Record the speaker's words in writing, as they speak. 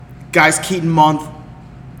Guys, Keaton Month,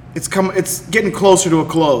 it's getting closer to a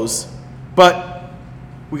close. But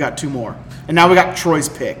we got 2 more. And now we got Troy's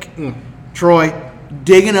pick. Troy,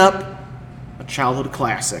 digging up a childhood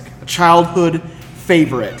classic, a childhood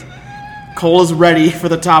favorite. Cole is ready for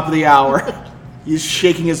the top of the hour. He's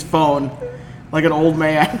shaking his phone like an old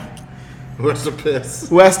man. Who has to piss?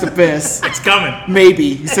 Who has to piss? It's coming.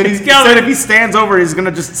 Maybe. He said if he stands over, he's going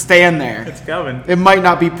to just stand there. It's coming. It might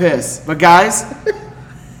not be piss. But guys,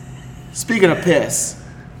 speaking of piss,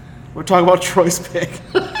 we're talking about Troy's pick.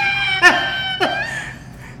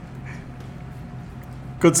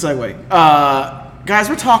 Good segue. Guys,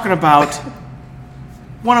 we're talking about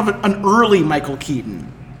an early Michael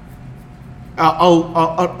Keaton.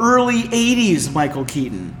 An early 80s Michael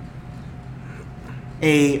Keaton.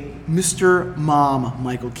 A Mr. Mom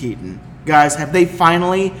Michael Keaton. Guys, have they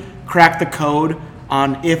finally cracked the code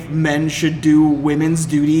on if men should do women's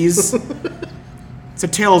duties? It's a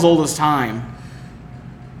tale as old as time.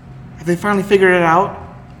 Have they finally figured it out?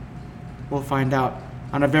 We'll find out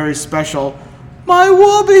on a very special My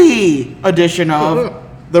Whoopee edition of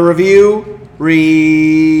the Review.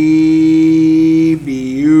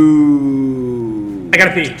 I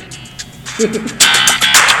gotta pee.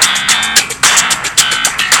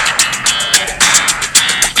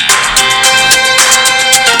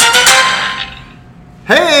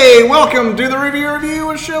 Hey, welcome to the Review,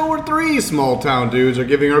 a show where 3 small town dudes are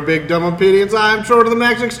giving our big dumb opinions. I'm Troy to the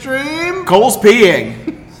max extreme. Cole's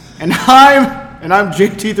peeing. And I'm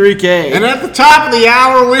JT3K. And at the top of the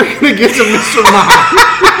hour, we're going to get to Mr. Mom.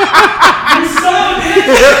 You son of a bitch!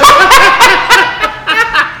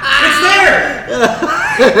 It's there!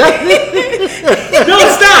 No,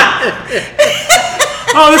 it's not!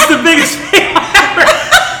 Oh, this is the biggest fail ever!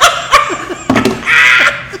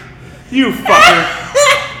 You fucker.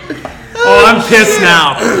 Oh, I'm pissed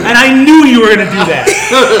now. And I knew you were going to do that.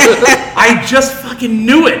 I just fucking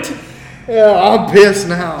knew it. Yeah, I'm pissed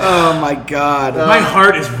now. Oh my God. My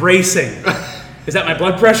heart is racing. Is that my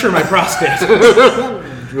blood pressure or my prostate?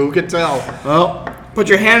 Who could tell? Well, put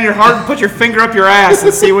your hand in your heart and put your finger up your ass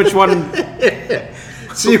and see which one.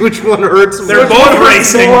 See which one hurts more. They're both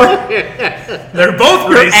racing. They're both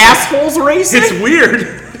Your racing. asshole's racing? It's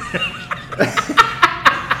weird.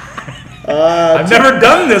 I've never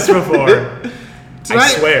done this before. Tonight, I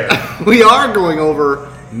swear. We are going over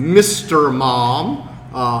Mr. Mom,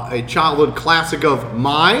 a childhood classic of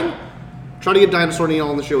mine. Try to get Dinosaur Neil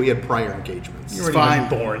on the show. He had prior engagements. You weren't even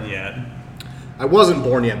born yet. I wasn't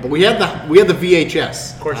born yet, but we had the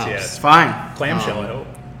VHS. Of course you had. It's fine. Clamshell, I hope.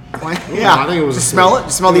 Yeah. I think it was. Just smell it?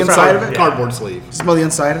 You smell the inside of it? Yeah. Cardboard sleeve. Smell the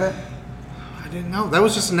inside of it? I didn't know. That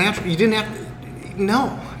was just natural. You didn't have to.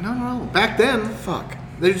 No. Back then, Fuck.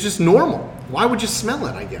 they're just normal. Why would you smell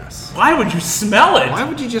it, I guess? Why would you smell it? Why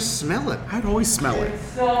would you just smell it? I'd always smell it.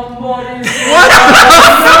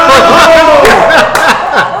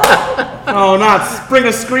 Oh, not spring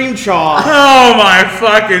a scream chaw. Oh my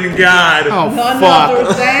fucking god. Oh, None fuck.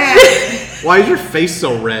 other than Why is your face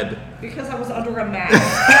so red? because I was under a mask.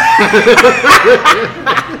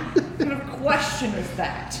 What kind of question is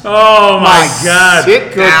that? Oh my god.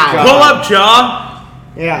 Sit down. God. Pull up, jaw.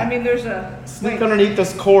 Yeah. I mean, there's a Sneak underneath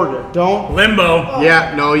this cord. Don't. Limbo.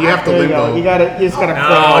 Yeah, no, you have to There you limbo. go. You just gotta No,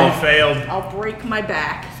 crawl. you failed. I'll break my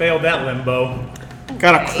back. Failed that limbo.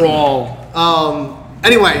 Gotta crawl.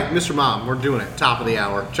 Anyway, Mr. Mom, we're doing it. Top of the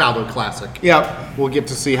hour. Childhood classic. Yep. We'll get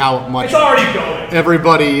to see how much It's already going.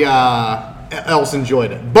 everybody else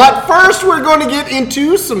enjoyed it. But first, we're going to get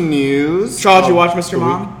into some news. Shaw, did you watch Mr.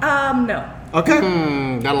 Mom? No. Okay.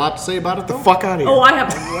 Got a lot to say about it, though? Fuck out of here. Oh, I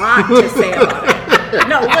have a lot to say about it.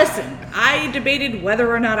 No, listen. I debated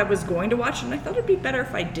whether or not I was going to watch it, and I thought it'd be better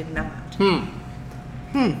if I did not.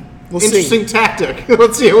 We'll Interesting see. tactic.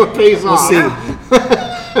 Let's see how it pays We'll off. see.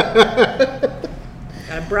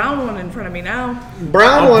 Got a brown one in front of me now.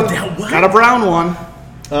 Brown one. Got a brown one.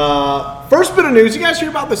 First bit of news. You guys hear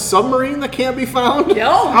about the submarine that can't be found? Yo,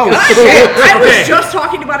 Oh, gosh, shit. I was Okay. just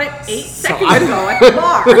talking about it 8 seconds ago at the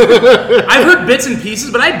bar. I've heard bits and pieces,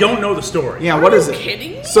 but I don't know the story. Yeah, what is Are you it?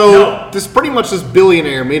 kidding me? So No. this pretty much this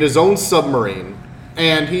billionaire made his own submarine,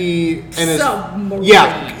 and his Submarine.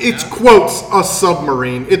 yeah, it's quotes a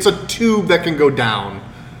submarine. It's a tube that can go down.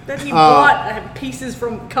 That he bought pieces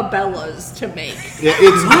from Cabela's to make. Yeah,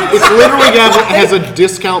 it's literally has a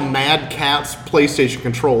discount Mad Catz PlayStation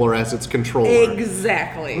controller as its controller.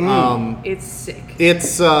 Exactly. It's sick.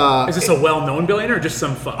 It's Is this a well-known billionaire or just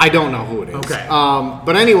some fuck? I don't know who it is. Okay.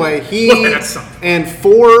 But anyway, he Well, that's something. and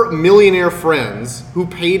 4 millionaire friends who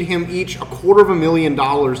paid him each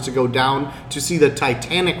 $250,000 to go down to see the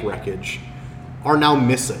Titanic wreckage are now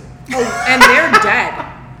missing. Oh, and they're dead.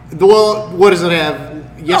 Well, what does it have?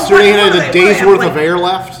 yesterday it had what a do they day's have, worth like- of air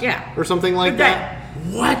left. Yeah. Or something like They're that.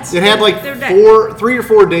 What? It had like They're dead. 3 or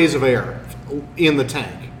 4 days of air in the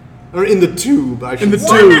tank. Or in the tube, I should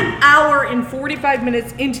say. 1 hour and 45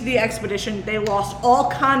 minutes into the expedition, they lost all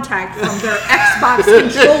contact from their Xbox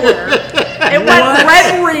controller. It went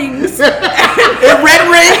red rings. Red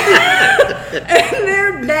ring? And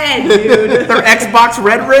they're dead, dude. Their Xbox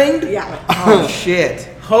red ringed? Yeah. Oh, shit.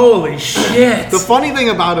 Holy shit. The funny thing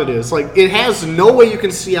about it is, like, it has no way you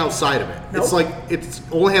can see outside of it. Nope. It's like it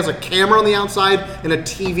only has a camera on the outside and a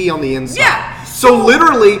TV on the inside. Yeah. So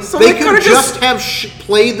literally, they they could could've just just- have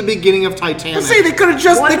played the beginning of Titanic. Let's say they could have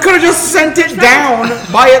just sent it down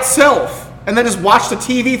by itself and then just watched the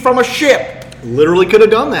TV from a ship. Literally could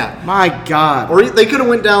have done that. My God. Or they could have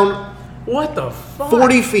went down What the fuck?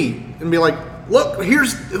 40 feet and be like, look,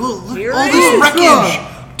 here's look, Here all it this is. wreckage.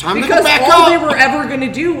 Time to Because go back all up. they were ever going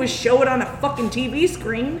to do was show it on a fucking TV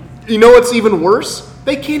screen. You know what's even worse?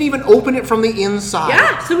 They can't even open it from the inside.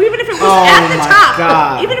 Yeah, so even if it was Oh at the my top,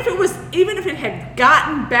 God. even if it had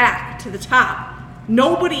gotten back to the top,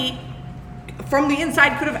 nobody from the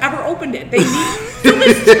inside could have ever opened it. They need so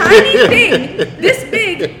this tiny thing, this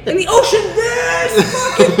big, in the ocean, this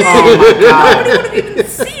fucking big. Oh my God. Nobody would have even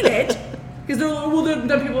seen it. Because they're like, well, then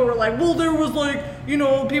people were like, well, there was like, you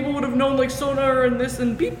know, people would have known like sonar and this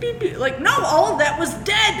and beep beep beep. Like, no, all of that was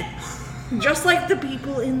dead. Just like the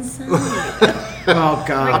people inside. Oh,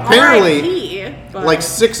 God. Apparently, RIP, but- like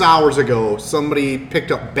 6 hours ago, somebody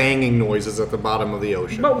picked up banging noises at the bottom of the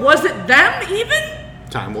ocean. But was it them even?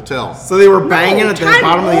 Time will tell. So they were banging No, at the time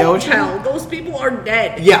bottom of the won't ocean? tell. Those people are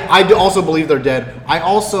dead. Yeah, I also believe they're dead. I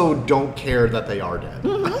also don't care that they are dead.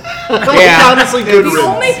 Yeah. Honestly, good The riddance.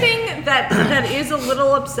 only thing that is a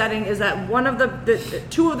little upsetting is that one of the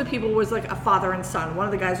two of the people was like a father and son. One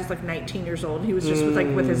of the guys was like 19 years old. He was just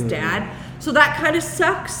with his dad. So that kind of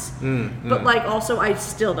sucks. But like also, I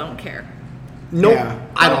still don't care. Nope. Yeah.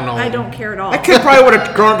 I don't know. I don't care at all. That kid probably would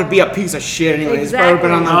have grown up to be a piece of shit anyway. He's probably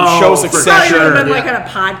been on the Exactly. show Oh, for Probably Succession. would have been yeah. like on a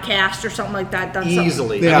podcast or something like that. Done something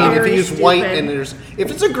Easily. Yeah. I mean, if very he's white stupid. and if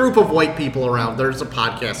it's a group of white people around, there's a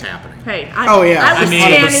podcast happening. Hey, Oh, yeah. I was I mean,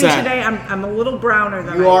 standing 100%. today. I'm a little browner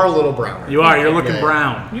than You I are a little browner. You are. You're looking Yeah.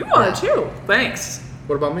 brown. You are too. Thanks.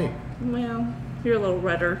 What about me? Well, you're a little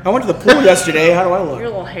redder. I went to the pool yesterday. How do I You're a look?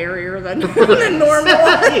 little hairier than normal.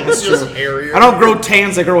 It's just hairier. I don't grow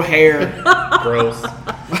tans, I grow hair. Gross.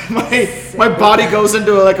 My body goes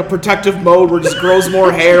into like a protective mode where it just grows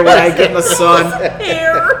more hair when I get in the sun.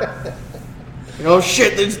 Hair. Oh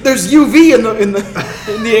shit, there's UV in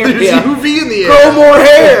the area. There's UV in the Grow air. more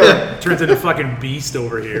hair. Turns into fucking beast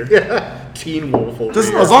over here. Teen Wolf over Just,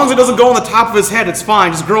 here. as long as it doesn't go on the top of his head, it's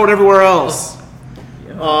fine. Just grow it everywhere else.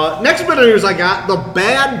 Next bit of news I got, the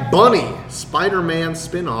Bad Bunny Spider-Man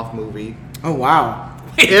spin-off movie, Oh wow.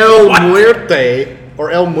 El What? Muerte,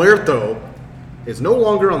 or El Muerto, is no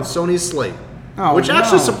longer on Sony's slate. Oh, which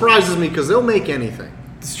actually no. surprises me because they'll make anything.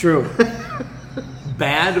 It's true.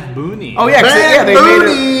 Bad Booney. Oh yeah, 'cause Bad they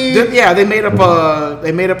Bunny! made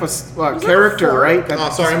up a character, fart? right? Oh,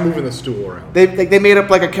 sorry, I'm moving the stool around. They made up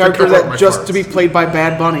like a character cover up my that just to farts. be played by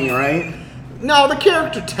Bad Bunny, right? No, the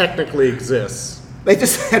character technically exists. They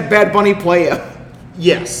just had Bad Bunny play him.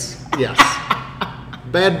 Yes.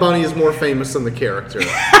 Bad Bunny is more famous than the character.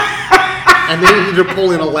 And they need to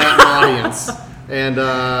pull in a Latin audience. And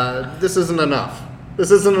this isn't enough. This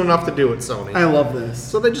isn't enough to do it, Sony. I love this.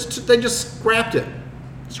 So they just scrapped it.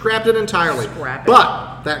 Scrapped it entirely. Scrap it.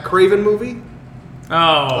 But that Craven movie,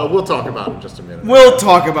 Oh. we'll talk about it in just a minute. We'll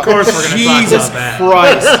talk about. Of course we're gonna talk Jesus about that.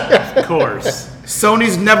 Christ! Of course.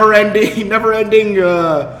 Sony's never-ending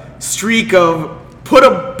streak of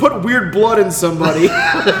put weird blood in somebody.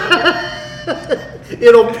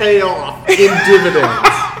 It'll pay off in dividends.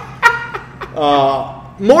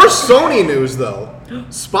 More Sony news though.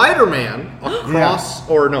 Spider-Man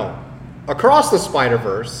across the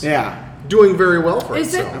Spider-Verse, Yeah. doing very well for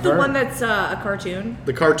Is itself. it the one that's a cartoon?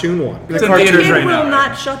 The cartoon one. It's in cartoon. theaters Kid right will now.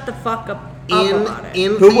 not shut the fuck up about it.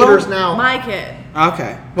 In Who will? theaters now. My kid.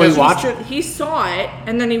 Okay. Will you watch it? He saw it,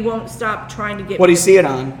 and then he won't stop trying to get. What do you see it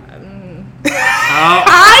on?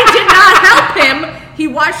 I did not help him. He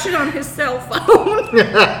watched it on his cell phone.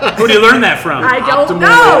 Who do you learn that from? I don't Optimal way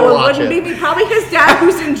to know. It watch wouldn't it. be me. Probably his dad,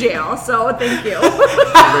 who's in jail. So thank you.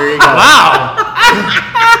 There you go. Wow.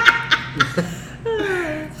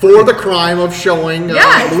 For the crime of showing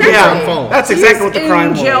Yeah, movies exactly. on phone. That's exactly what the He's crime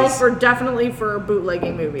in jail was. for definitely for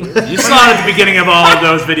bootlegging movies. You saw it at the beginning of all of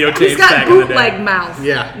those videotapes He's got back in the day. bootleg mouth.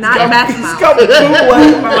 Yeah. Not meth mouth. Got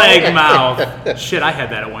bootleg. Leg mouth. Shit, I had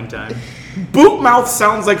that at one time. Boot mouth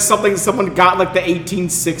sounds like something someone got in like the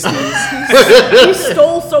 1860s. He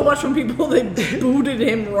stole so much from people they booted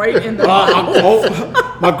him right in the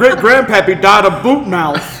My great grandpappy died of boot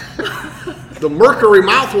mouth. The mercury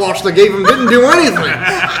mouthwash they gave him didn't do anything.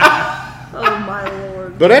 Oh my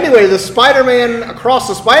lord. But anyway, the Spider-Man Across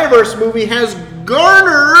the Spider-Verse movie has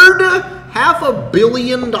garnered $500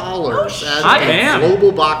 million at the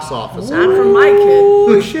global box office. Not from my kid.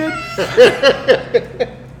 Oh shit.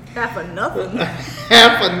 Half of nothing.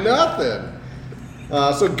 Half of nothing.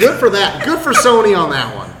 So good for that. Good for Sony on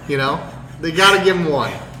that one. You know, they got to give him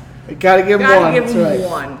one. You gotta give him Gotta one. give That's him right.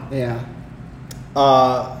 one. Yeah.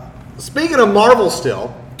 Speaking of Marvel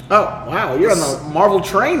still, Oh wow, you're on the Marvel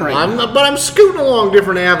train right now. but I'm scooting along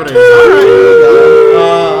different avenues.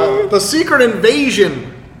 The Secret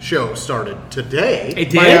Invasion show started today. It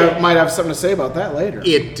did? Might have something to say about that later.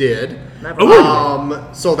 It did. Ooh.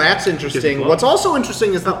 So that's interesting. What's also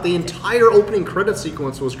interesting is that the entire opening credit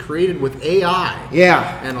sequence was created with AI.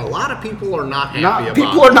 Yeah. And a lot of people are not happy about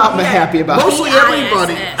People are not happy about it. Mostly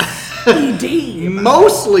everybody.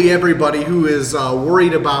 Mostly everybody who is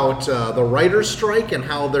worried about the writer's strike and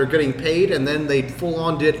how they're getting paid, and then they full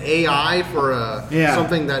on did AI for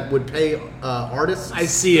something that would pay artists. I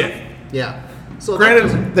see it. Yeah. So Granted,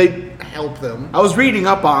 that they. help them. I was reading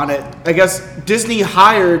up on it. I guess Disney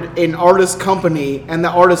hired an artist company, and the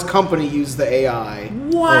artist company used the AI.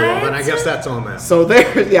 What? Oh, well, then I guess that's on them. So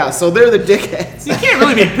they're the dickheads. You can't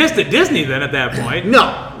really be pissed at Disney then at that point. No,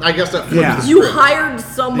 I guess that. Yeah. flips the You script. hired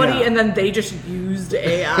somebody Yeah. and then they just used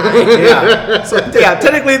AI. Yeah. So yeah,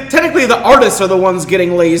 technically the artists are the ones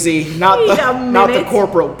getting lazy, not Wait a the minute.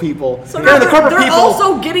 corporate people. So Yeah, now the corporate they're people.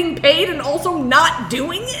 also getting paid and also not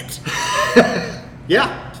doing it?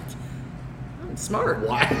 Yeah. Smart.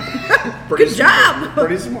 Why? Pretty Good smart. job.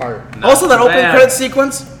 Pretty smart. Also, that opening bad. credit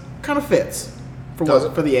sequence kind of fits for Does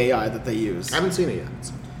it? for the AI that they use. I haven't seen it yet.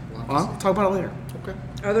 So we'll have to Well, talk about it later. see. Okay.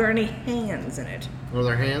 Are there any hands in it? Are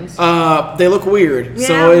there hands? They look weird, Yeah,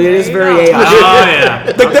 so it is there you very go. AI. Oh, yeah.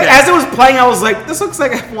 Like as it was playing, I was like, "This looks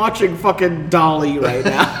like I'm watching fucking Dolly right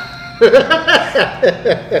now."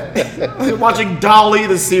 I'm watching Dolly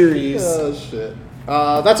the series. Oh shit.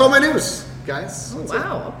 That's all my news, guys. Oh, That's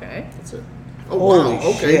wow, okay. it. That's it. Oh Holy wow.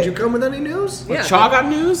 Okay. shit. Did you come with any news? Yeah, Chaw got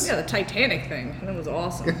news, Yeah, the Titanic thing. That was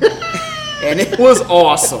awesome. and it was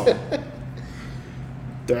awesome.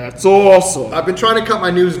 That's awesome. I've been trying to cut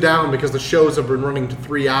my news down because the shows have been running to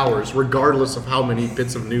 3 hours, regardless of how many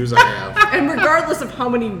bits of news I have. And regardless of how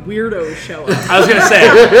many weirdos show up. I was going to say,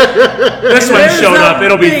 this one There's showed a up.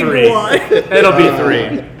 It'll be big 3. one. It'll be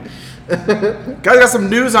 3. Guys, got some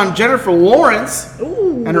news on Jennifer Lawrence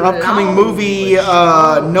Ooh, and her upcoming no. movie,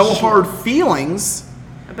 No Hard Feelings.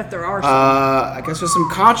 I bet there are some. I guess there's some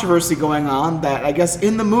controversy going on that I guess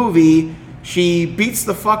in the movie she beats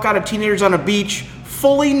the fuck out of teenagers on a beach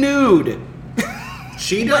fully nude.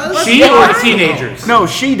 She does? She or the teenagers? No,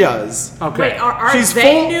 she does. Okay. Wait, are She's they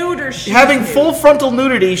full- nude or she's Having nude? full frontal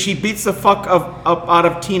nudity, she beats the fuck up out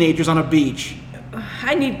of teenagers on a beach.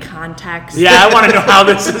 I need context. Yeah, I want to know how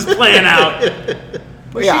this is playing out.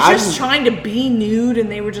 Was Yeah, she just trying to be nude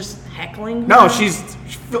and they were just heckling her? No, she's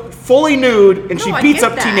fully nude and No, she I beats get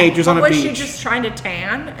up that. teenagers on a Was beach. she just trying to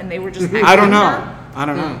tan and they were just heckling I don't know. her? I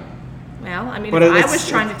don't know. Well, I mean, But if I it's- was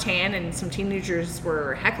trying to tan and some teenagers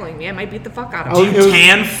were heckling me, I might beat the fuck out of Oh, them. it was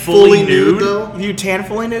Tan fully nude? though? You tan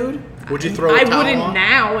fully nude? Would you throw a I towel wouldn't on?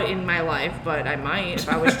 now in my life, but I might if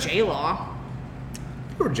I was J-Law.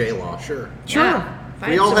 Or J-Law, sure. Sure. Yeah. If I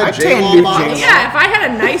We had all some- had I tan J-Law nude bodies. J-Law. Yeah, if I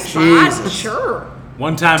had a nice bod, Jesus. sure.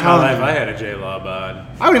 One time in my Telling life, you. I had a J-Law bod.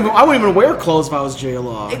 I wouldn't even wear clothes if I was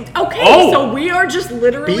J-Law. Okay, Oh. so we are just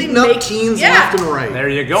literally Beating up making- teens yeah. left and right. There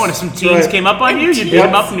you go. And if some teens Right. came up on And you, you teens- beat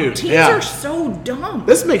them up nude. Teens Yeah. are so dumb.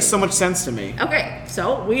 This makes so much sense to me. Okay,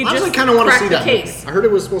 so we I actually just kind of want to cracked see the that case. movie. I heard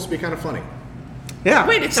it was supposed to be kind of funny. Yeah.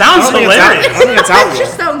 Wait, it Sounds I don't think it's out- hilarious. I don't think it's out That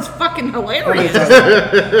just yet. sounds fucking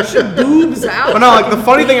hilarious. Should boobs out. But no, like the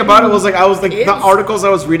funny thing about it was like the It's- articles I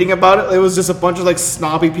was reading about it, it was just a bunch of like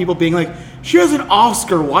snobby people being like, "She has an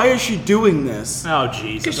Oscar. Why is she doing this?" Oh, Because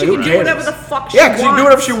Jesus. she Who can do cares? whatever the fuck she Yeah, wants. because she can do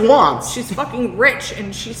whatever she wants. She's fucking rich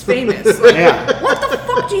and she's famous. Like, Yeah. What the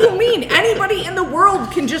fuck do you mean? Anybody in the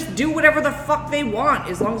world can just do whatever the fuck they want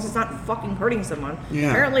as long as it's not fucking hurting someone.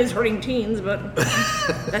 Yeah. Apparently it's hurting teens, but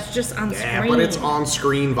that's just on Yeah, screen. but it's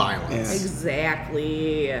on-screen violence.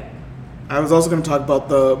 Exactly. I was also going to talk about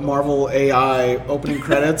the Marvel AI opening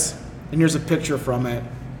credits, and here's a picture from it.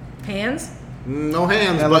 Hands? No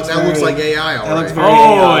hands, That but looks that looks very- like AI, all that looks right. very-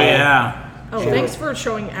 Oh, yeah. Oh, Sure. thanks for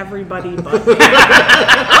showing everybody but me.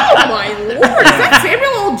 Oh my lord, is that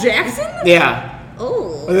Samuel L. Jackson? Yeah.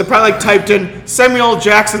 Oh. Like they probably like typed in Samuel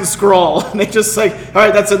Jackson Scroll, and they just like, all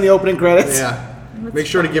right, that's in the opening credits. Yeah. Make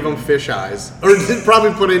sure to give them fish eyes. Or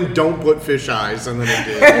probably put in don't put fish eyes, and then it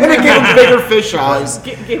did. And they gave him bigger fish eyes.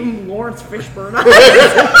 Gave him Lawrence Fishburne.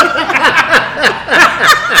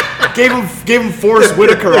 Gave him Forrest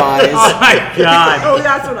Whitaker eyes. Oh my god. Oh,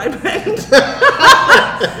 that's what I meant.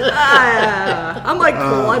 I'm like,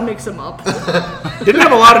 cool, I mix them up. Didn't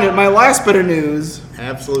have a lot of it. My last bit of news.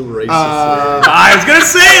 Absolute racist. I was gonna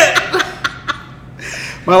say it.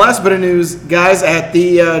 My last bit of news, guys, at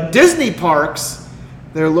the Disney parks,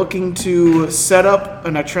 they're looking to set up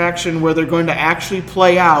an attraction where they're going to actually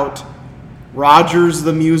play out Rogers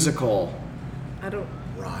the Musical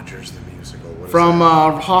Rogers the Musical. What is from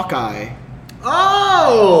that? Hawkeye.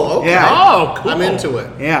 Oh, okay. Yeah. Oh, cool. I'm into it.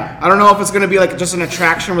 Yeah, I don't know if it's going to be like just an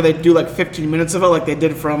attraction where they do like 15 minutes of it like they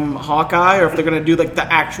did from Hawkeye, or if they're going to do like the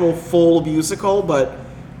actual full musical, but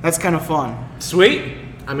that's kind of fun. Sweet.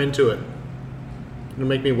 I'm into it. It'll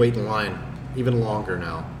make me wait in line even longer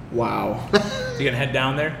now. Wow. You gonna head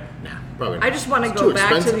down there? Nah, probably not. I just want to It's go too back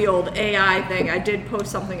to expensive. the old AI thing. I did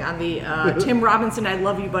post something on the Tim Robinson I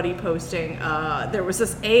Love You Buddy posting. There was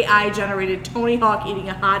this AI-generated Tony Hawk eating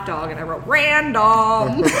a hot dog, and I wrote,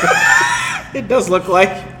 random. It does look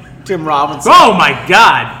like Tim Robinson. Oh my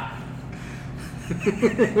god.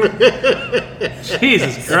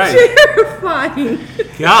 Jesus Christ. Terrifying.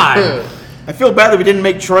 God. I feel bad that we didn't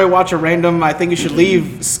make Troy watch a random I Think You Should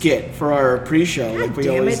Leave skit for our pre-show like we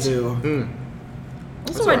damn always it. do.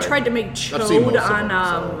 Also, all I right. tried to make I've seen Chode most of on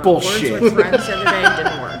them, so. Bullshit. Words with Friends the other day. It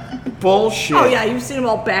didn't work. Bullshit. Oh, yeah, you've seen them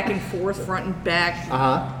all back and forth, front and back.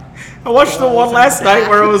 Uh-huh. I watched the one last night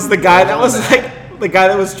where it was the guy that was like the guy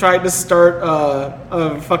that was trying to start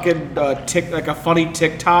a fucking like a funny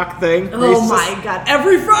TikTok thing. where Oh he's my god,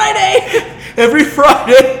 every Friday! just- every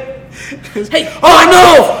Friday. Hey, Oh, I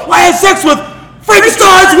know! I had sex with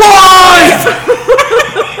Frankenstein's wife!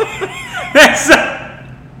 That's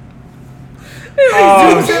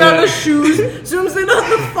zooms in on the shoes, zooms in on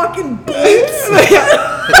the fucking boots,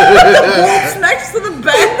 boots next to the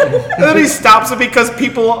bed. And then he stops it because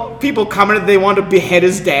people commented they wanted to behead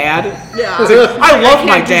his dad. Yeah. He's like, I love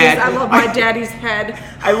my can't do this. dad. I love my daddy's head.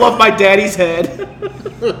 I love my daddy's head.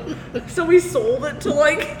 So we sold it to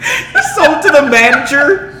like. He sold to the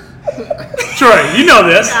manager. Troy, you know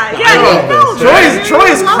this. Yeah, I love no, this. Troy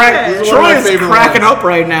is love it. This is one of Troy my is favorite cracking ones. up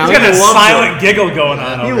right now. He's got He a loves silent it. giggle going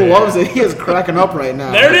on He over loves it. He is cracking up right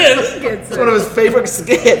now. There it is. Gets It's one of it. his favorite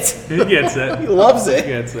skits. He gets it. He loves He it.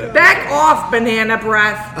 gets it. Back off, banana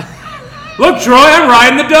breath. Look, Troy, I'm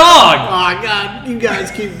riding the dog. Oh, God. You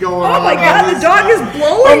guys keep going Oh on. my god, the dog is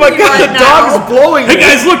blowing Oh my me god, right the now. dog is blowing Hey me.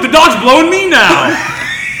 guys, look, the dog's blowing me now.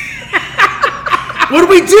 What do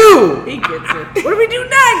we do? He gets it. What do we do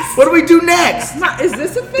next? What do we do next? Is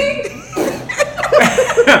this a thing?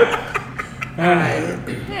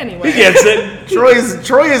 Anyway. He gets it. Troy is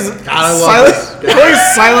I love silent. this.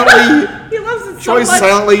 Troy's silently He loves it so Troy's much.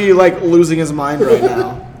 silently like losing his mind right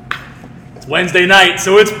now. It's Wednesday night,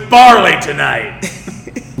 so it's barley tonight.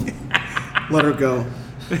 Let her go.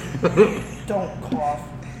 Don't cough.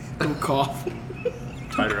 Don't cough.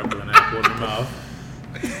 Tied her up with an apple in her mouth.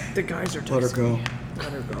 The guys are Let her go.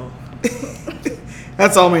 Let her go.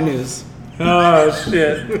 That's all my news. Oh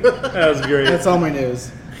shit, that was great. That's all my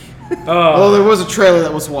news. Although there was a trailer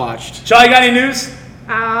that was watched. Charlie, got any news?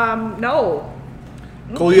 No.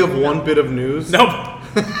 Cole, you have one bit of news? Nope.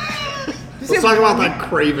 Let's talk about that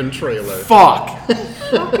Craven trailer. Fuck.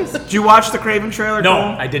 Did you watch the Craven trailer? No,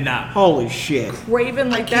 Cole? I did not. Holy shit. Raven,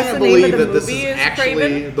 like that's Can't the name believe of the that this movie is is actually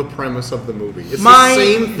Craven. the premise of the movie. It's My- the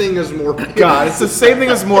same thing as Morbius. God, it's the same thing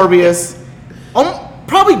as Morbius.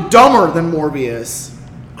 Probably dumber than Morbius.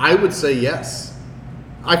 I would say yes.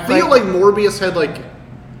 I feel like Morbius had like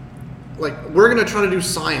we're gonna try to do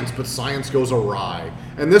science, but science goes awry,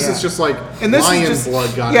 and this Yeah. is just like And this lion is just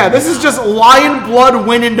blood got. yeah. in This my is mouth. just lion blood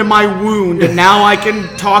went into my wound, and now I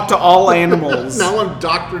can talk to all animals. Now I'm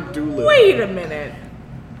Dr. Doolittle. Wait a minute.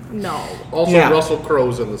 No. Also, Yeah. Russell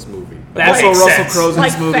Crowe's in this movie. That Also, makes Russell sense. Crowe's in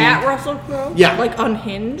Like this movie. fat Russell Crowe? Yeah. Like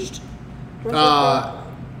unhinged? Russell Crowe?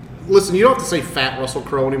 Listen, you don't have to say fat Russell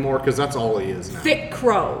Crowe anymore because that's all he is now. Thick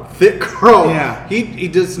Crow. Thick Crowe. Yeah. He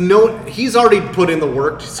does no. He's already put in the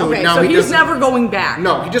work, so Okay, now so he he's doesn't. never going back.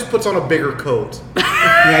 No, he just puts on a bigger coat.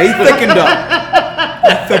 Yeah, he thickened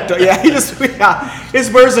up. Yeah, he just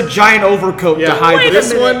wears a giant overcoat to hide Wait a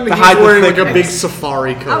this minute. one. To He's hide the wearing like a thickness. big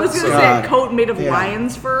safari coat. I was going to so- say God. a coat made of Yeah.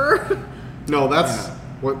 lion's fur. No, that's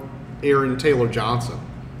what Aaron Taylor Johnson.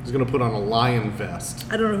 He's going to put on a lion vest.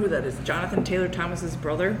 I don't know who that is. Jonathan Taylor Thomas's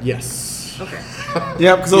brother? Yes. Okay.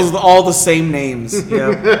 Yeah, because those are all the same names.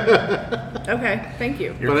 Yeah. Okay, thank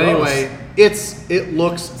you. You're But close. anyway, it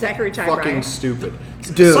looks Zachary Ty fucking Bryan. stupid.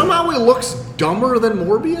 Dude. Somehow he looks dumber than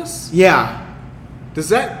Morbius? Yeah. Does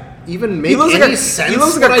that even make He looks any like sense? he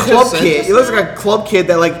looks what like a I club just said kid. just He looks now? like a club kid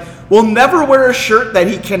that like will never wear a shirt that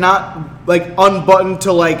he cannot like unbutton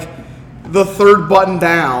to like the third button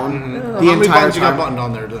down the How many entire buttons you got time. buttoned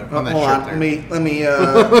on there on that Hold shirt on, there? let me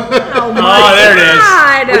Oh my Oh, there it is.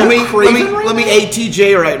 God. let me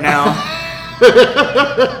ATJ right now.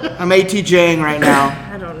 I'm ATJing right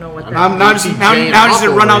now. I don't know what that I'm now just now ATJing just up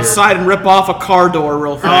to run over outside and rip off a car door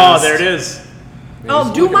real Oh, fast. there it is. Oh,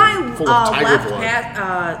 He's do looking my full of tiger left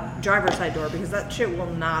blood. driver's side door because that shit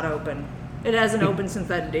will not open. It hasn't opened since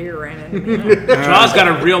that deer ran into me. Jaw's got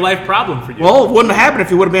a real life problem for you. Well, it wouldn't have happened if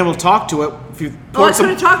you would have been able to talk to it. If you Oh, I poured could some,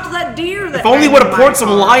 have talked to that deer. That if only ran would have into poured my some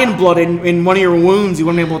car. lion blood in one of your wounds, you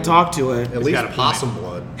wouldn't be able to talk to it. At least got a point. possum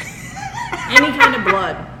blood. Any kind of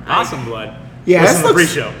blood. Awesome blood. Yeah, Listen that to the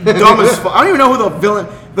looks pre-show. dumb as fuck. I don't even know who the villain.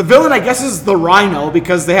 The villain, I guess, is the Rhino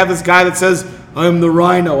because they have this guy that says, "I'm the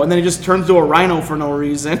Rhino," and then he just turns to a rhino for no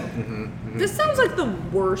reason. This sounds like the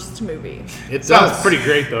worst movie. It Sounds does. pretty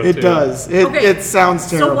great though. It too. does. It sounds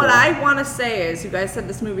terrible. So what I want to say is, you guys said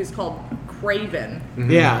this movie is called Craven,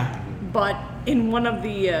 Yeah. but in one of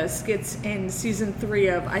the skits in season 3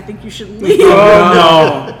 of I Think You Should Leave,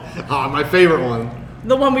 Oh Ah, my favorite one.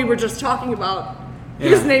 the one we were just talking about,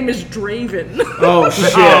 his name is Draven. no. Oh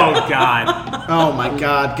shit. Oh God. Oh my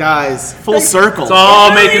God, guys. Full circle. It's all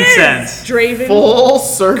There it making is. sense. Draven, Full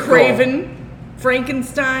circle. Craven,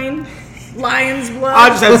 Frankenstein, Lion's Blood. I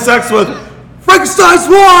just had sex with Frankenstein's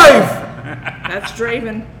wife. That's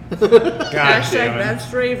Draven. God Hashtag damn it. that's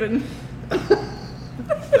Draven.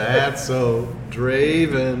 That's so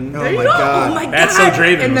Draven. Oh There you my go. God. Oh my God. That's so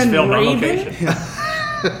Draven And was then filmed on Raven? location.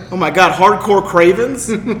 Oh my God. Hardcore Cravens.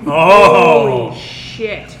 Oh. Holy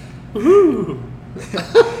shit.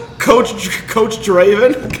 Coach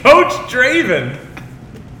Draven. Coach Draven.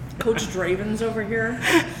 Coach Draven's over here.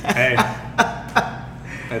 Hey.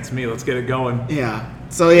 That's me. Let's get it going. Yeah.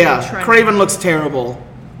 So yeah, Trent. Craven looks terrible.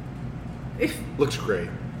 Looks great.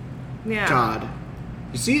 Yeah. God.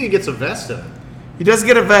 You see, he gets a vest in it. He does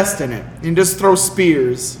get a vest in it and just throws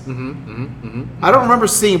spears. I don't remember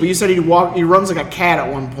seeing, but you said he runs like a cat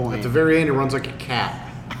at one At point. the very end, he runs like a cat.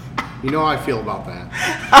 You know how I feel about that.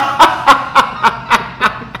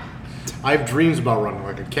 I have dreams about running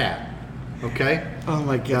like a cat. Okay? Oh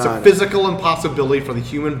my It's a God. physical impossibility for the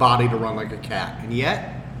human body to run like a cat. And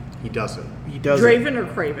yet, he does it. He does it. Draven or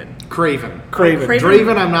Craven? Craven. Craven. Craven.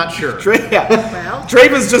 Draven, I'm not sure. Yeah. Well,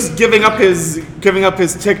 Draven's just giving up his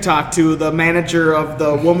TikTok to the manager of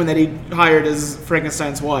the woman that he hired as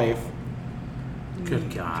Frankenstein's wife Good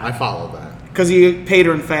I God. follow that. because he paid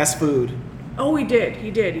her in fast food. oh, he did.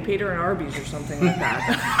 He did. He paid her in Arby's or something like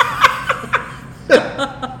that.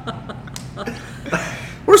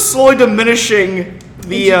 We're slowly diminishing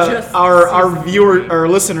the Into just our season viewer 3. our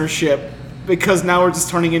listenership because now we're just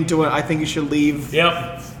turning into it. I think you should leave.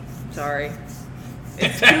 Yep. Sorry.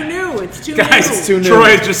 It's too new. It's too Guys, new. It's too new.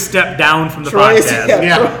 Troy has just stepped down from the Troy's, podcast.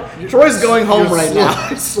 yeah, Troy's going home You're right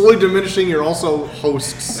now. Slowly diminishing. You're also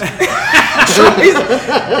hosts. Troy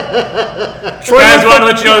Guys, want to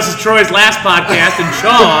let you know this is Troy's last podcast, and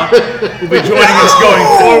Shaw will be joining us going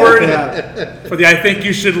forward for the I Think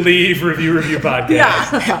You Should Leave review podcast.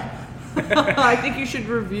 Yeah. I think you should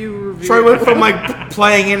review. Troy went from like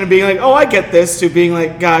playing in and being like, "Oh, I get this," to being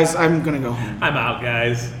like, "Guys, I'm gonna go home." I'm out,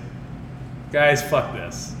 guys. Guys, fuck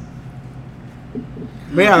this.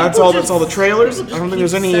 But yeah, that's all the trailers. I don't think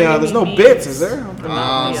there's any. There's no bits, is there?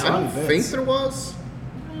 I don't think there was.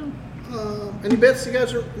 Any bits? You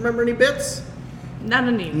guys remember any bits? Not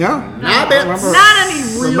any. No. Not bits. Not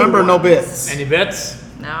any real. Remember, no ones. bits. Any bits?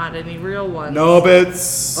 Not any real ones. No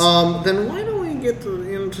bits. Then why don't we get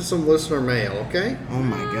into some listener mail, okay? Oh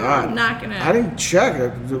my I'm God. not gonna. I didn't check.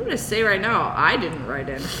 I'm gonna say right now, I didn't write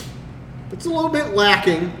in. It's a little bit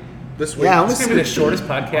lacking this week. Yeah, It's going to be the shortest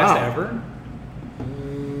podcast Wow. ever.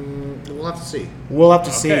 We'll have to see. We'll have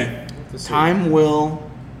to see. Okay. We'll have to see. Time will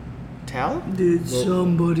tell. Did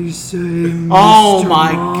somebody say? Oh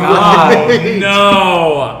my God. Oh,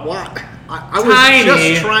 no. What? I was Tiny.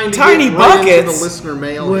 just trying to Tiny get right into buckets. the listener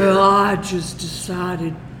mail. Well, here. I just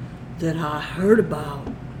decided that I heard about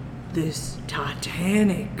this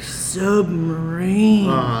Titanic submarine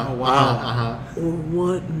Uh-huh. Oh, wow. Uh-huh. or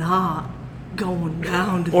whatnot going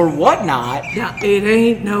down to Or whatnot. Now, it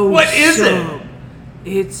ain't no What is it? sub.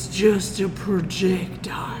 It's just a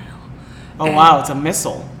projectile. Oh wow, it's a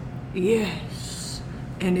missile. Yes.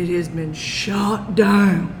 and it has been shot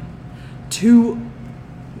down to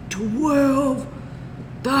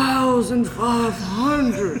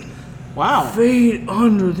 12,500 Wow. feet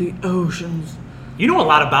under the oceans. You know a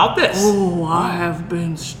lot about this. Oh, I have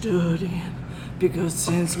been studying because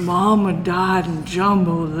since Mama died and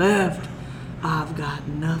Jumbo left, I've got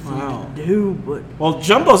nothing Wow. to do but. Well,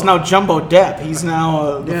 Jumbo's now Jumbo Depp. He's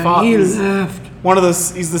now the Yeah, father. he He's left. one of the.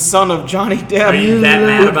 He's the son of Johnny Depp. Are you that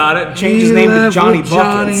mad about it? Change his He name to left Johnny with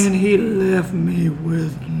Johnny, Buckets. and he left me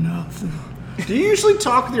with nothing. Do you usually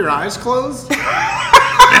talk with your eyes closed?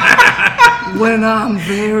 When I'm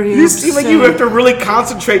very You upset, seem like you have to really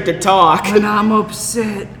concentrate to talk. when I'm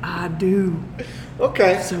upset, I do.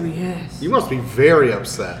 Okay. So yes, You must be very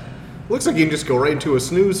upset. Looks like you can just go right into a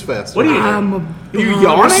snooze fest. What do you- I'm a You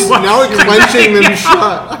yawning? Now you're clenching them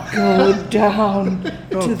shut. go down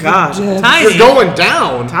to God. the depths, Tiny. You're going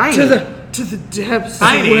down. Tiny. to the depths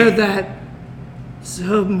Tiny. where that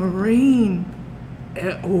submarine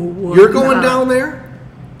or whatnot. You're going down there?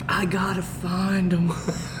 I gotta find them.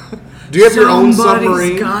 Do you have your own Somebody's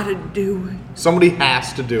submarine? gotta do it. Somebody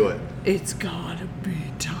has to do it. It's gotta be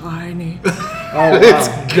tiny It's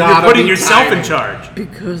You're gotta putting be yourself tiny. in charge.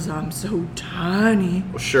 because I'm so tiny.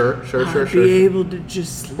 Sure. I'd be able to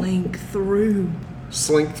just slink through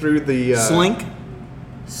Slink through the Slink.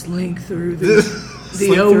 slink through the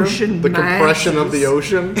Slink through? ocean. the compression of the masses.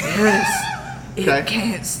 ocean. Yes. Okay. It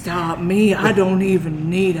can't stop me. I don't even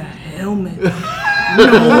need a helmet.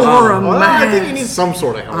 Nor a Well, I think you need mask. some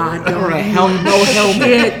sort of I helmet. don't Or a need no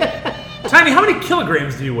helmet. shit. Tiny, how many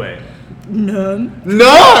kilograms do you weigh? None.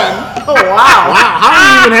 None. Oh wow! Wow! How do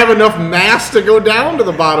you even have enough mass to go down to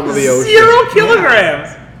the bottom of the ocean? 0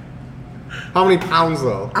 kilograms. How many pounds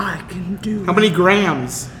though? I can do How many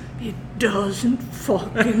grams? it. Doesn't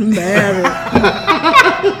fucking matter.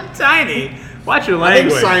 Tiny. Watch your I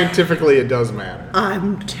think language. scientifically it does matter.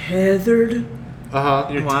 I'm tethered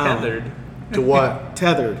You're Wow. tethered. To what?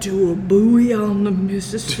 Tethered. to a buoy on the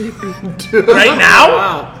Mississippi. Right now?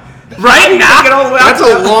 Wow. Right now? Get all the way out That's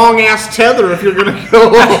a long ass tether if you're gonna go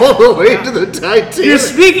all the way to the Titanic. You're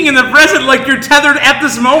speaking in the present like you're tethered at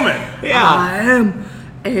this moment. Yeah. I am.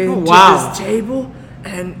 And wow. to this table,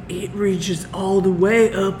 and it reaches all the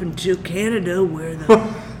way up until Canada where the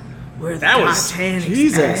That was- Titanic's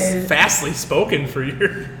Jesus. at. Fastly spoken for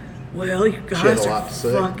your. Well, you had guys a lot are to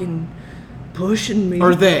say. fucking pushing me.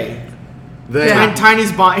 Or they. They. Yeah.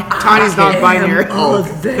 Tiny's not binary. Oh,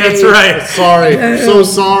 they. That's right. Sorry. I'm so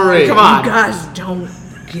sorry. Come on. You guys don't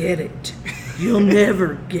get it. You'll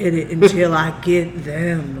never get it until I get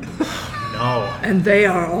them. No. And they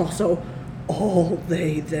are also all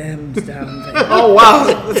they thems down there. Oh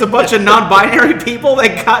wow, it's a bunch of non-binary people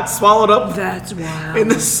that got swallowed up That's why in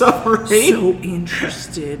the I'm submarine. so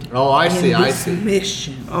interested. Oh, I in see, I this see.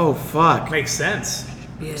 mission. Oh fuck. Makes sense.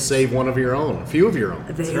 Yes. Save one of your own. A few of your own.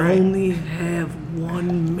 They right. only have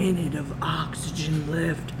 1 minute of oxygen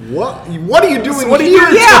left. What? What are you doing what are here,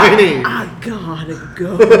 you- yeah. Tiny? I gotta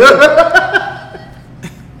go.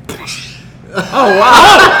 Oh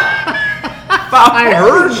wow. I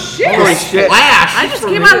heard. Holy shit. Splash. I just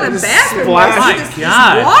came out of the bathroom. Splash. I see My this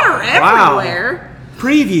God. water Wow. everywhere.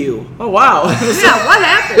 Preview. Oh wow. Yeah, what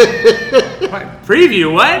happened?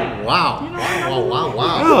 Preview, what? Wow.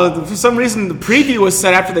 Wow. Oh, for some reason the preview was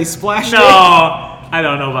set after they splashed No, it. I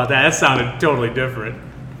don't know about that. That sounded totally different.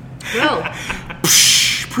 No.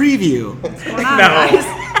 Preview. What's going on, No. guys?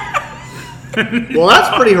 Well,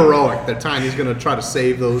 that's pretty heroic that Tiny's gonna try to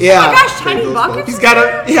save those. Yeah. Oh my gosh, save Tiny those Buckets? folks. He's got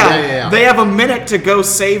a Yeah. They have a minute to go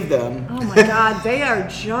save them. Oh my god, they are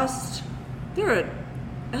just. They're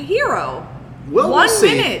a hero. Well, we'll 1 see.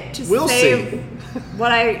 minute to We'll save see.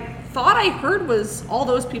 what I thought I heard was all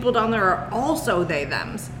those people down there are also they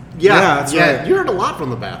thems. Yeah, Yeah, that's yeah. right. You heard a lot from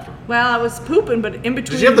the bathroom. Well, I was pooping, but in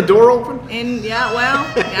between. Did you have the door open? Yeah, well,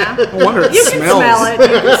 yeah. No wonder it You smells. can smell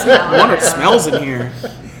it. You can smell No wonder it. it smells in here.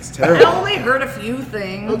 It's I terrible. only heard a few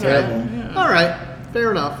things. Okay. All right.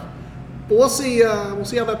 Fair enough. But we'll see. We'll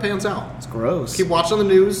see how that pans out. It's gross. Keep watching the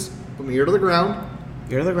news. Put my ear to the ground.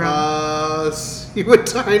 Ear to the ground. See what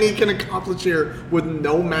Tiny can accomplish here with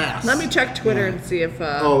no mask. Let me check Twitter and see if.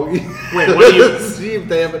 Oh, Wait, what do you? see if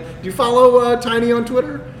they have it. Do you follow Tiny on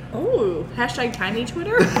Twitter? Oh, hashtag Tiny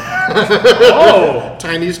Twitter. Oh,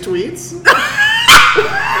 Tiny's tweets.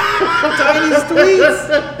 Tiny's tweets.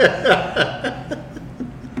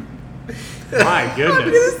 my I'm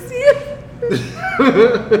goodness. gonna see it.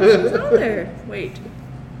 Who's on there? Wait,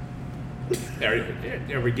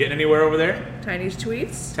 Are we getting anywhere over there? Tiny's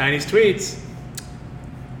tweets. Tiny's tweets.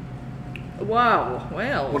 Wow.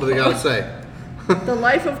 Well. What do they got to say? The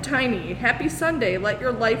life of Tiny. Happy Sunday. Let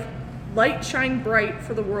your life Light shine bright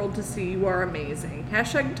for the world to see. You are amazing.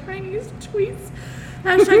 Hashtag tiniest tweets.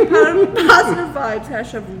 Hashtag positive vibes.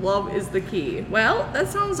 Hashtag love is the key. Well, that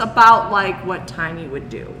sounds about like what Tiny would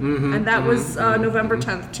do. And that was November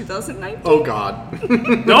 10th, 2019. Oh, God.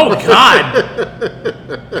 Oh, God.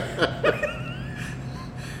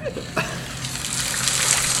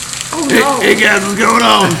 Oh, no. Hey guys, what's going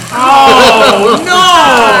on? Oh,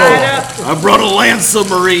 no. I brought a land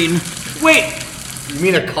submarine. Wait. You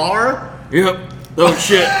mean a car? Yep. Oh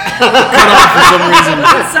shit. Cut off for some reason.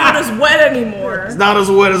 It's not as wet anymore. It's not as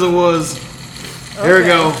wet as it was. Here we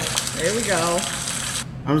go. There we go.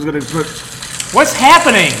 I'm just gonna put. What's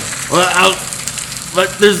happening? Well,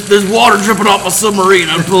 there's water dripping off my submarine.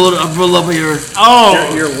 I pull up here.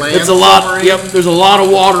 Oh. Your land It's a lot. submarine? Yep. There's a lot of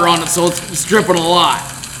water on it, so it's dripping a lot.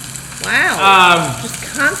 Wow.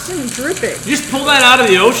 Just constant dripping. You just pull that out of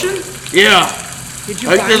the ocean? Yeah. Did you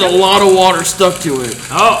Like find there's a them? lot of water stuck to it.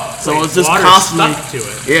 Oh. So wait, it's just water constantly- stuck to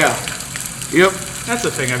it. Yeah. Yep. That's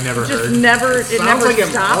a thing I've never Just heard. never. It Sounds never like it's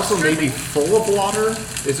stops. also maybe dripping? full of water.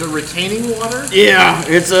 Is it retaining water? Yeah.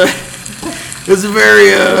 It's a very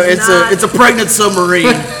it's a pregnant submarine.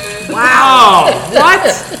 Wow. Oh,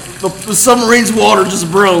 what? The submarine's water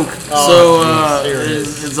just broke. Oh,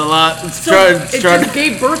 geez, it's a lot. It's So trying it to. just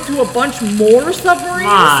gave birth to a bunch more submarines.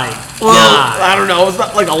 My Well, God. I don't know. It's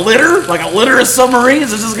not like a litter of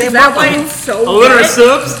submarines. It's just Is gave that birth why to it's so A litter of wet?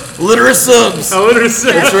 subs? litter of subs. A litter of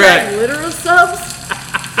subs. That's right. Litter of subs?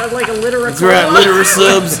 Is that like a litter of That's right. cola? Litter of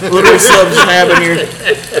subs. Litter of subs is happening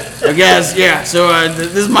here. I guess. Yeah. So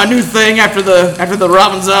this is my new thing after the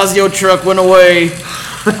Robin Zazio truck went away.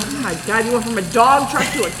 Oh my God, you went from a dog truck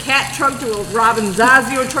to a cat truck to a Robin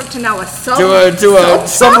Zazio truck to now a sub. To a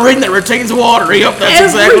submarine that retains water. Yep, that's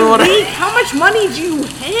exactly what. Week? How much money do you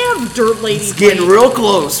have, Dirt Lady? It's getting real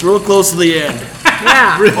close to the end.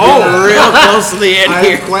 Yeah. Oh, real close to the end I'm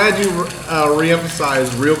here. glad you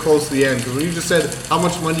re-emphasized real close to the end, because when you just said how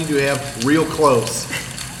much money do you have real close,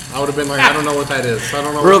 I would have been like, I don't know what that is. I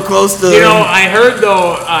don't know. Real close to. You know, I heard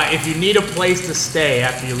though, if you need a place to stay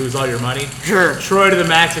after you lose all your money, Sure. Troy to the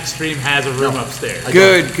Max Extreme has a room upstairs.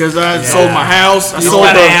 Good, because I sold my house. I You just sold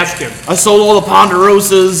gotta ask him. I sold all the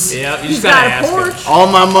Ponderosas. Yeah, you He's just gotta got a ask him. porch. All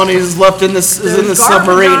my money is left in this There's garbage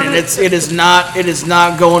submarine, on and it. it is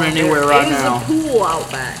not going anywhere right It is now. a pool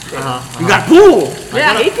out back. You got a pool.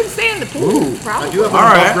 Yeah, he can stay in the pool. Probably. I do have an All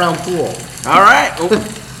right. above ground pool. All right, oh,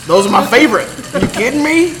 those are my favorite. Are you kidding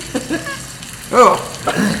me? Oh,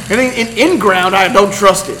 in ground, I don't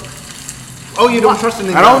trust it. Oh, you don't trust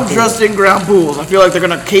in I don't trust in ground pools. I feel like they're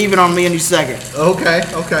gonna cave in on me any second. Okay.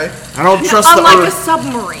 I don't trust the Unlike a earth.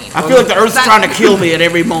 submarine. I feel like the earth's trying to kill me at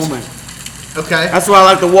every moment. Okay. That's why I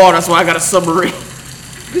like the water. That's why I got a submarine.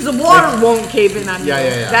 Because the water won't cave in on you.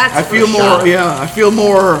 Yeah. That's I feel for more. sure. Yeah, I feel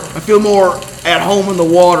more at home in the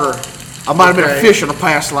water. I might have been a Okay. fish in a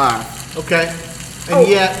past life. Okay. And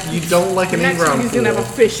yet you don't like an Next time in-ground he's pool. gonna have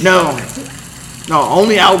a fish. No,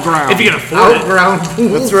 only outground. If you can afford it. Outground pool.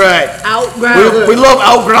 That's right. Outground. We love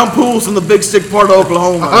outground pools in the big stick part of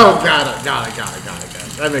Oklahoma. Oh, got it.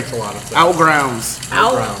 That makes a lot of sense. Outgrounds.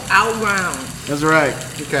 Outground. That's right.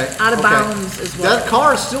 Okay. Out of okay. bounds as well. That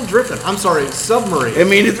car is still dripping. I'm sorry, submarine. I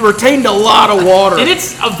mean, it retained a lot of water. And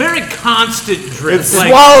it's a very constant drip. It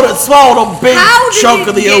swallowed a big How did chunk it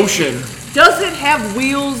of the get- ocean. Does it have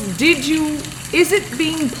wheels? Is it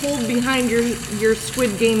being pulled behind your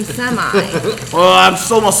Squid Game semi? Well, I've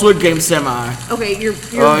sold my Squid Game semi. Okay, your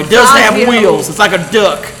It does have Zazio- wheels. It's like a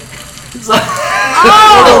duck. It's like,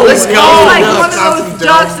 Oh, Let's it's go, like ducks. one of those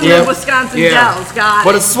ducks in Yep. the Wisconsin Yeah. Dells. Got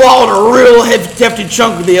but it. it swallowed a real hefty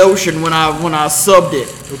chunk of the ocean when I subbed it.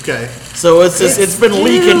 Okay. So it's been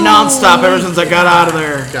leaking nonstop ever since I got out of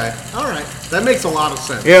there. Okay. All right. That makes a lot of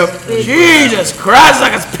sense. Yep. Jesus Christ,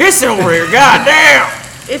 like it's pissing over here. God damn.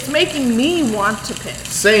 It's making me want to piss.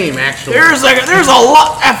 Same, actually. There's a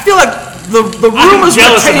lot. I feel like the room I'm is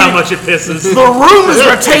jealous of retaining. how much it pisses. The room is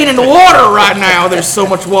retaining water right now. There's so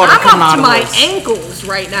much water I'm coming up out to of my this. ankles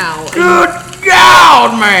right now. Good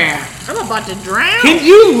God, man. I'm about to drown. Can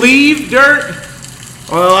you leave, Dirt?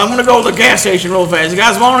 Well, I'm gonna go to the gas station real fast. You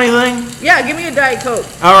guys want anything? Yeah, give me a Diet Coke.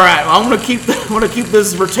 All right. Well, I'm gonna keep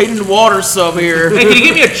this retaining water sub here. Hey, can you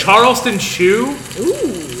give me a Charleston chew?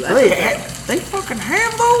 Ooh, They fucking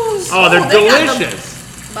have those. Oh, they're they got them.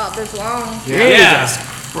 delicious. about this long. Yeah.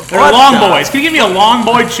 They're What long the- boys. Can you give me a long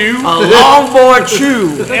boy chew? A long boy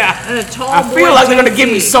chew. Yeah. And a tall I feel boy like they're gonna give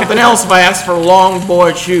me JC. something else if I ask for long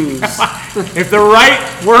boy chews. If the right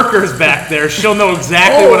worker's back there, she'll know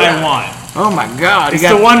exactly what I want. Oh my God! It's you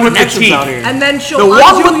got the one with the connections teeth. out here. And then she'll The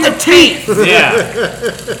one undo with your the teeth. Yeah.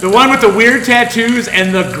 The one with the weird tattoos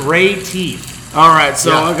and the gray teeth. All right,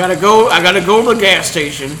 so Yeah. I gotta go to the gas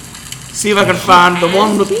station. See if I can find the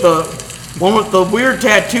one with the weird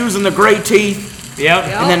tattoos and the gray teeth, Yep.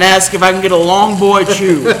 and then ask if I can get a long boy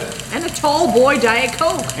chew And a tall boy Diet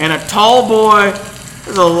Coke. and a tall boy.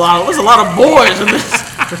 There's a lot of boys in this.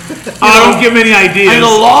 Oh, don't give me any ideas. And a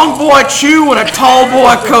long boy chew and a tall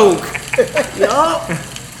boy Coke. Yup.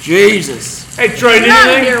 Jesus. Hey, Troy, Get out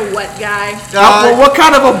of anything? here, wet guy. Well, what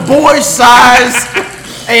kind of a boy size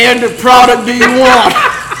and product do you want?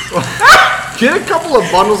 Get a couple of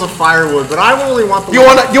bundles of firewood, but I only want the You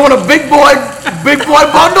want a big boy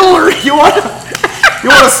bundle, or you want